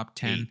of your top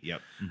 10. 8,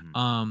 yep.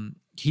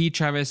 Mm-hmm.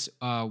 Travis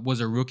was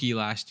a rookie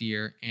last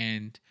year,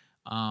 and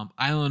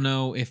I don't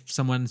know if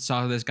someone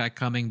saw this guy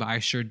coming, but I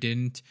sure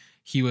didn't.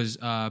 He was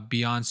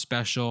beyond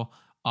special.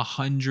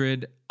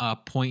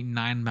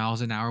 100.9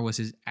 miles an hour was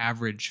his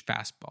average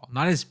fastball,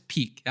 not his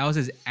peak. That was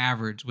his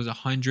average, was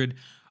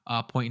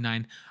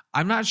 100.9.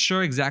 I'm not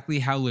sure exactly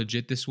how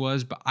legit this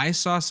was, but I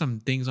saw some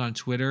things on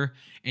Twitter,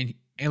 and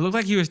it looked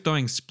like he was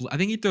throwing split. I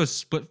think he throws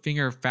split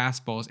finger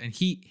fastballs, and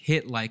he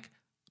hit like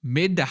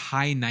mid to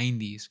high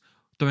 90s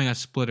throwing a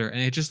splitter.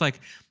 And it's just like,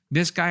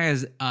 this guy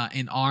has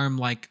an arm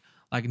like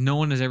no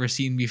one has ever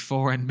seen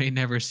before and may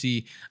never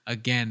see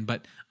again.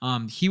 But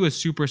he was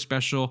super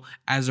special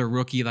as a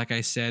rookie, like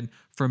I said,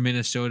 for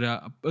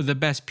Minnesota. The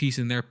best piece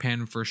in their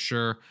pen for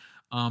sure.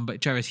 But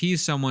Travis,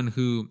 he's someone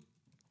who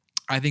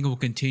I think will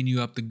continue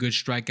up the good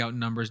strikeout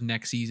numbers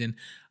next season.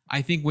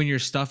 I think when your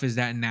stuff is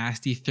that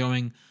nasty,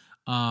 throwing,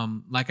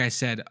 like I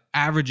said,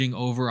 averaging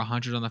over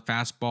 100 on the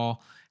fastball,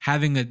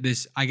 having it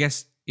looks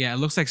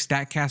like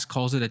StatCast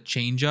calls it a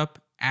changeup,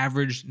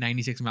 average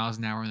 96 miles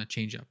an hour on the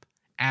changeup.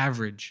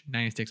 Average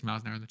 96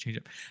 miles an hour on the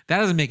changeup. That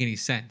doesn't make any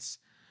sense.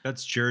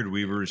 That's Jared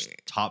Weaver's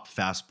top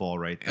fastball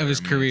right there. Of his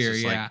career,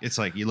 it's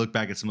like you look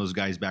back at some of those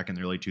guys back in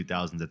the early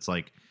 2000s, it's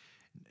like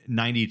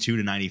 92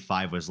 to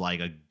 95 was like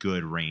a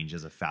good range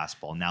as a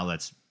fastball. Now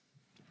that's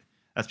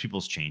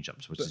people's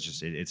changeups, which is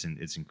just it's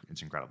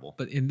incredible.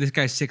 But in this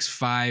guy's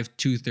 6'5",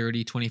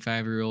 230,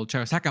 25-year-old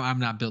Travis. How come I'm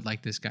not built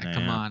like this guy?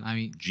 Come on. I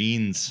mean,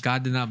 genes.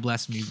 God did not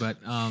bless me, but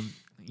I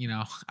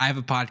have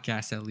a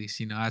podcast at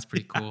least, that's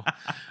pretty cool.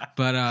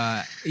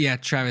 But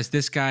Travis,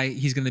 this guy,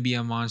 he's going to be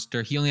a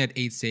monster. He only had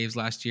 8 saves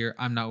last year.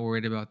 I'm not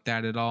worried about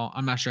that at all.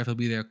 I'm not sure if he'll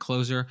be their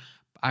closer.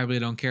 I really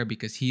don't care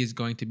because he is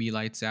going to be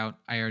lights out.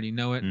 I already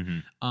know it.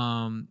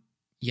 Mm-hmm.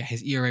 Yeah,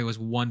 his ERA was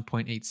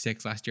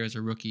 1.86 last year as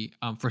a rookie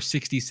for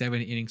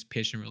 67 innings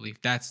pitched in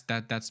relief. That's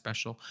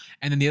special.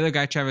 And then the other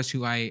guy, Travis,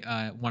 who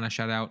I want to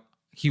shout out,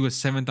 he was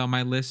 7th on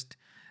my list.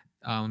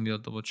 Let me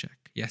double check.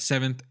 Yeah,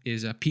 7th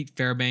is Pete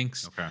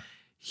Fairbanks. Okay.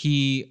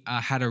 He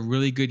had a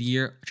really good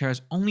year.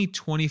 Travis, only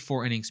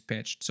 24 innings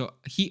pitched. So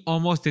he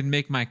almost didn't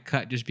make my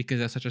cut just because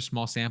that's such a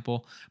small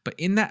sample. But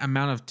in that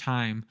amount of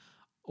time,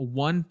 a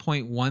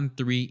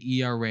 1.13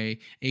 ERA,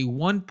 a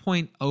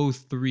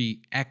 1.03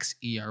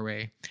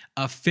 xERA,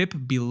 a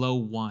FIP below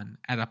 1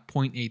 at a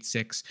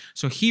 0.86.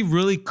 So he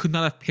really could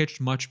not have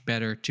pitched much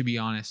better, to be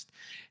honest.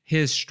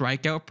 His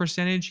strikeout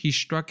percentage, he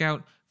struck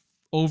out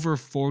over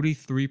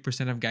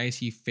 43% of guys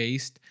he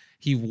faced.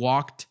 He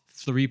walked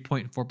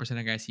 3.4%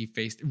 of guys he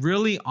faced.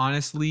 Really,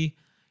 honestly,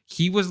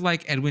 he was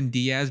like Edwin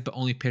Diaz, but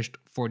only pitched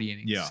 40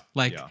 innings. Yeah.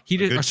 Like yeah. he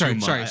did.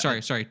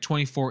 Sorry,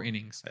 24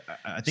 innings.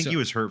 I think he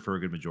was hurt for a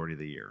good majority of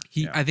the year.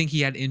 I think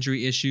he had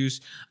injury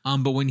issues.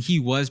 But when he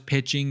was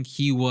pitching,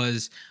 he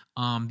was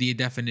the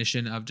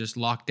definition of just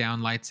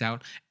lockdown, lights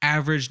out.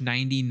 Averaged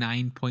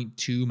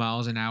 99.2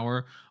 miles an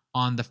hour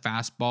on the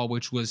fastball,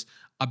 which was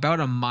about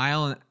a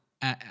mile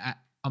at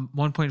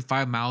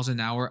 1.5 miles an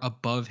hour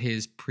above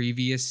his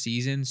previous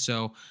season.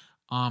 So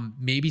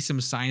maybe some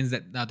signs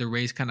that the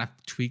Rays kind of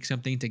tweak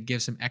something to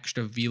give some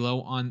extra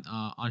velo on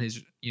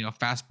his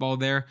fastball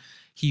there.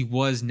 He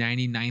was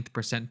 99th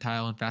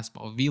percentile in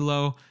fastball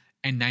velo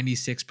and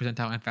 96th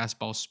percentile in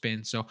fastball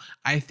spin. So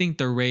I think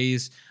the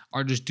Rays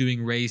are just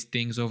doing Rays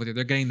things over there.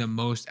 They're getting the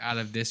most out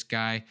of this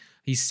guy.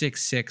 He's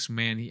 6'6",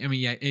 man.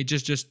 It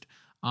just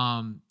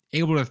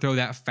able to throw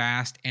that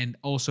fast and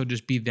also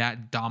just be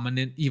that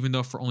dominant, even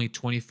though for only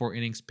 24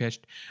 innings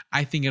pitched.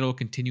 I think it'll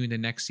continue into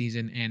next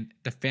season, and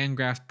the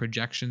Fangraphs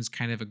projections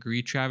kind of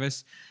agree,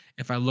 Travis.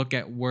 If I look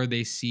at where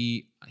they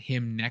see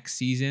him next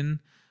season,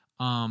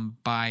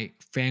 by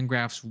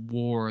Fangraphs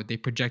WAR, they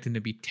project him to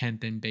be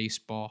 10th in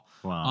baseball.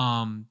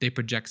 Wow. They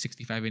project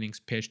 65 innings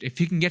pitched. If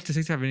he can get to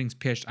 65 innings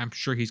pitched, I'm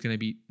sure he's going to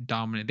be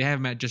dominant. They have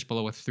him at just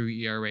below a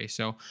 3 ERA,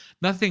 so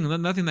nothing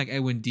like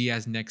Edwin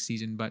Diaz next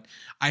season, but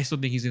I still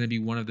think he's going to be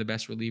one of the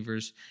best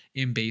relievers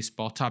in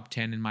baseball, top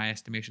 10 in my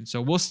estimation.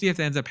 So we'll see if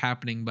that ends up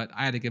happening, but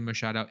I had to give him a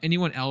shout out.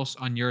 Anyone else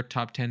on your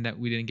top 10 that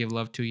we didn't give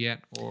love to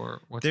yet, or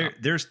what's up?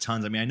 There's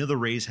tons. I mean, I know the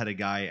Rays had a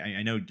guy.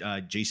 I know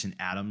Jason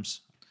Adams,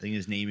 I think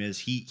his name is.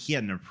 He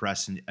had an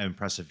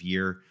impressive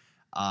year.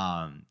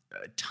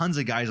 Tons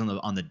of guys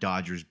on the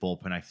Dodgers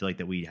bullpen. I feel like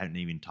that we hadn't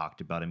even talked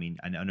about. I mean,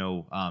 I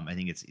know. I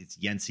think it's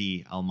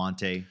Yency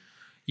Almonte.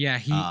 Yeah,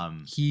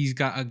 he's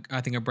got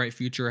I think a bright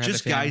future ahead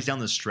Just of him. guys down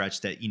the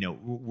stretch that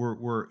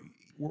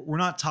we're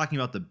not talking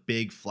about the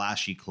big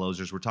flashy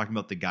closers. We're talking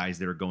about the guys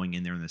that are going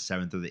in there in the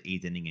 7th or the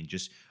 8th inning and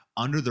just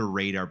under the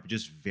radar, but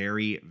just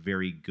very,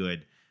 very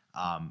good.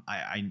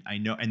 I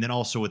know, and then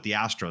also with the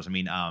Astros. I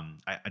mean,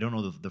 I don't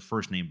know the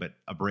first name, but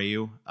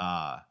Abreu.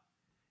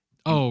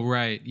 Oh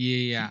right,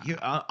 yeah.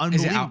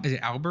 Unbelievable. Is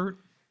it Albert?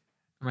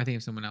 Or am I thinking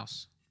of someone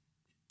else?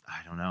 I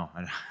don't know.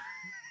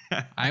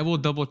 I will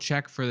double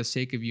check for the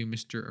sake of you,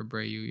 Mr.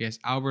 Abreu. Yes,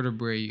 Albert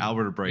Abreu.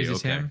 Albert Abreu. Is this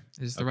okay. him? Is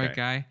this the right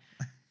guy?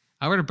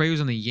 Albert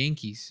Abreu's on the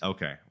Yankees.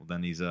 Okay, well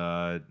then he's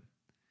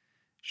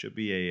should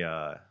be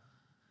a.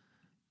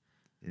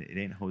 It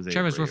ain't Jose.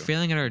 Travis, Abreu. we're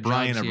failing at our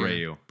Brian jobs Abreu.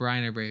 here.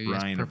 Brian Abreu.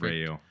 Brian yes,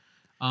 perfect.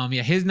 Abreu.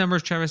 Yeah, his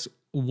numbers, Travis,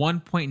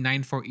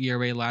 1.94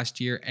 ERA last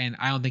year, and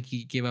I don't think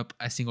he gave up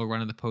a single run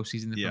in the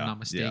postseason, if I'm not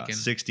mistaken. Yeah,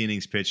 60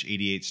 innings pitched,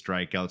 88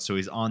 strikeouts. So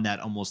he's on that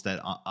almost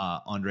that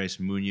Andres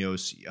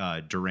Munoz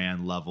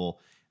Duran level.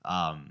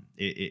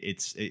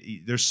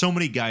 There's so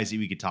many guys that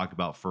we could talk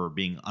about for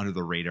being under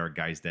the radar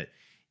guys that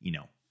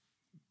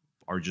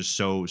are just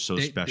so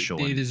special.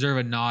 They deserve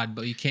a nod,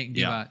 but you can't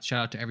give a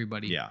shout out to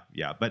everybody.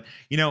 Yeah. But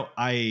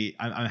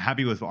I'm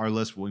happy with our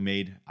list. What we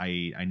made.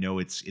 I know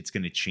it's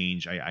going to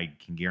change. I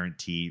can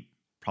guarantee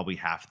probably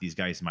half of these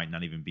guys might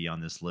not even be on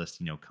this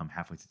list. Come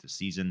halfway through the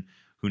season.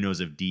 Who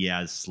knows if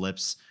Diaz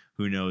slips?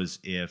 Who knows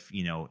if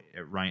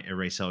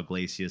Raisel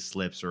Iglesias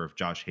slips or if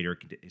Josh Hader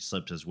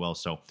slips as well?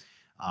 So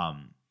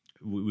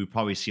we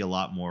probably see a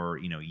lot more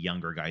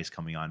younger guys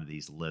coming onto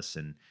these lists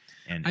and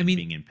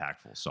being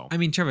impactful. So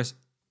Travis.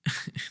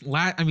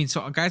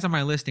 So guys on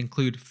my list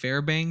include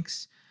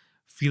Fairbanks,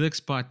 Felix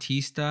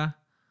Bautista,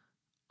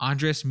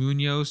 Andres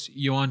Munoz,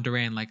 Yohan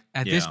Duran. Like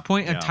at this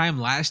point in time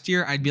last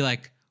year, I'd be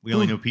like, we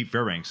only know Pete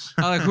Fairbanks.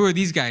 Who are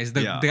these guys?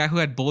 The guy who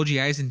had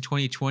bulgy eyes in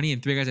 2020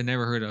 and 3 guys I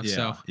never heard of.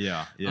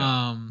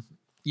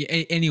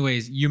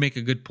 Anyways, you make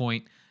a good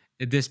point.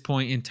 At this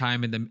point in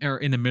time, in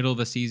the middle of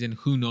the season,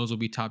 who knows will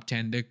be top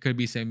 10. There could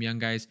be some young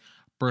guys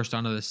burst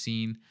onto the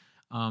scene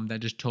that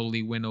just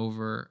totally win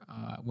over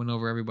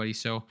everybody.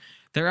 So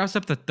that wraps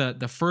up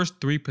the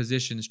first 3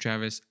 positions,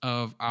 Travis,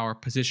 of our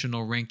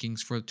positional rankings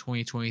for the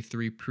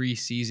 2023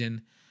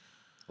 preseason.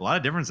 A lot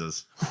of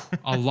differences.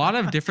 A lot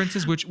of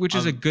differences, which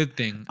is a good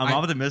thing. I'm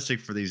optimistic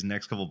for these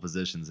next couple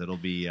positions. It'll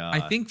be.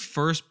 I think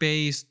first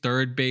base,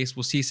 third base,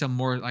 we'll see some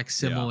more like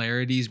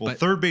similarities. Well, but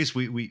third base,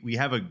 we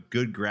have a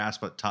good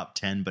grasp at top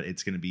 10, but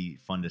it's going to be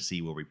fun to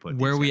see where we put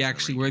where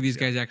these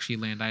guys actually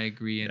land. I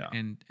agree, Yeah.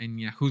 and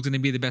who's going to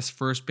be the best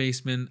first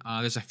baseman?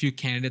 There's a few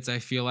candidates I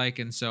feel like,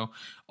 and so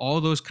all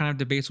those kind of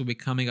debates will be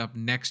coming up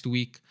next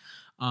week.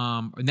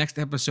 Next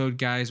episode,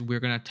 guys, we're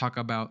going to talk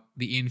about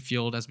the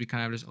infield, as we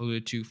kind of just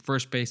alluded to: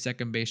 first base,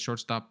 second base,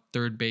 shortstop,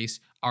 third base,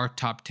 our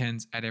top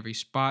 10s at every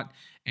spot.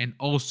 And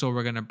also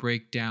we're going to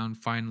break down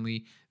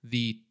finally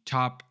the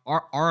top,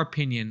 our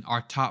opinion,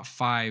 our top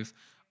 5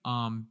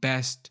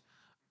 best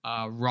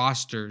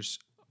rosters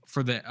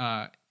for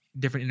the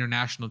different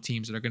international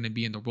teams that are going to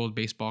be in the World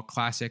Baseball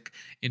Classic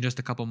in just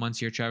a couple months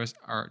here, Travis.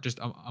 Or just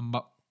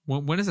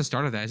when is the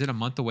start of that? Is it a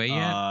month away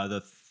yet?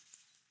 The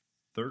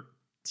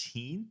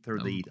 13th or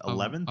the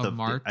 11th of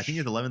March. I think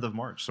it's the 11th of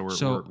March.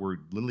 So we're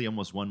literally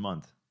almost 1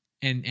 month.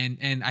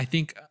 And I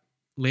think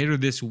later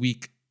this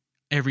week,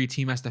 every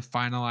team has to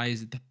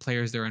finalize the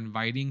players they're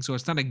inviting. So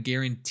it's not a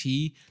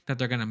guarantee that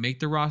they're going to make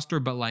the roster,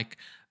 but like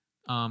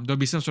there'll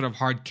be some sort of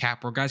hard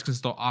cap where guys can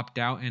still opt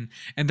out. And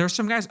there's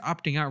some guys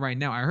opting out right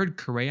now. I heard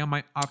Correa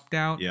might opt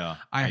out. Yeah.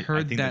 I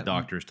think the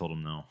doctors told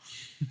him no.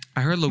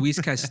 I heard Luis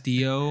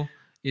Castillo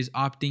is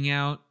opting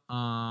out.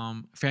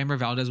 Framber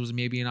Valdez was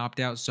maybe an opt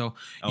out. So,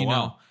 you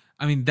know,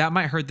 I mean, that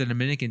might hurt the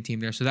Dominican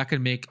team there. So that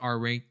could make our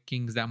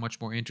rankings that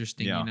much more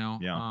interesting, Yeah, you know?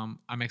 yeah.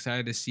 I'm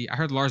excited to see. I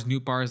heard Lars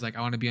Nootbaar is like,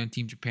 I want to be on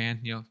Team Japan.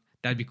 You know,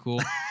 that'd be cool.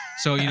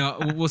 So, you know,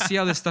 we'll see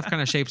how this stuff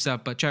kind of shapes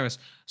up. But Travis,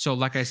 so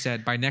like I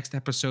said, by next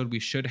episode, we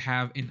should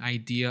have an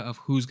idea of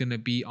who's going to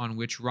be on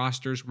which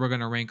rosters. We're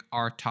going to rank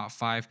our top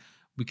 5.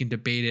 We can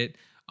debate it.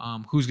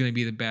 Who's going to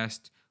be the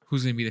best?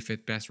 Who's going to be the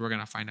 5th best? We're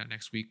going to find out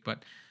next week.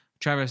 But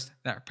Travis,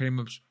 that pretty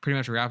much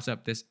wraps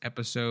up this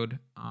episode.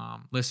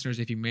 Listeners,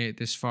 if you made it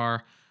this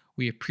far,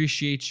 we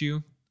appreciate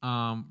you.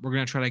 We're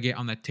going to try to get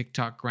on the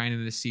TikTok grind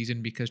in this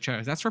season because,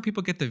 Travis, that's where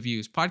people get the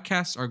views.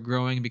 Podcasts are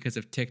growing because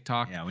of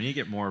TikTok. Yeah, we need to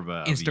get more of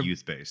a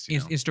youth base.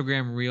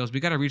 Instagram Reels. We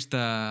got to reach the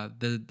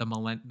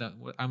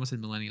I almost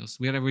said millennials.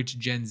 We got to reach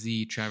Gen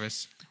Z,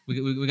 Travis.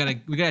 We got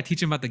to teach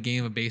them about the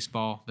game of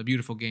baseball, the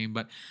beautiful game.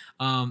 But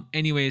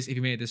anyways, if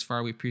you made it this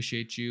far, we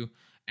appreciate you.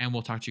 And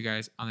we'll talk to you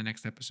guys on the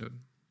next episode.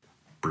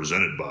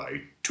 Presented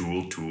by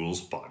Tool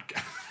Tools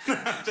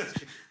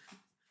Podcast.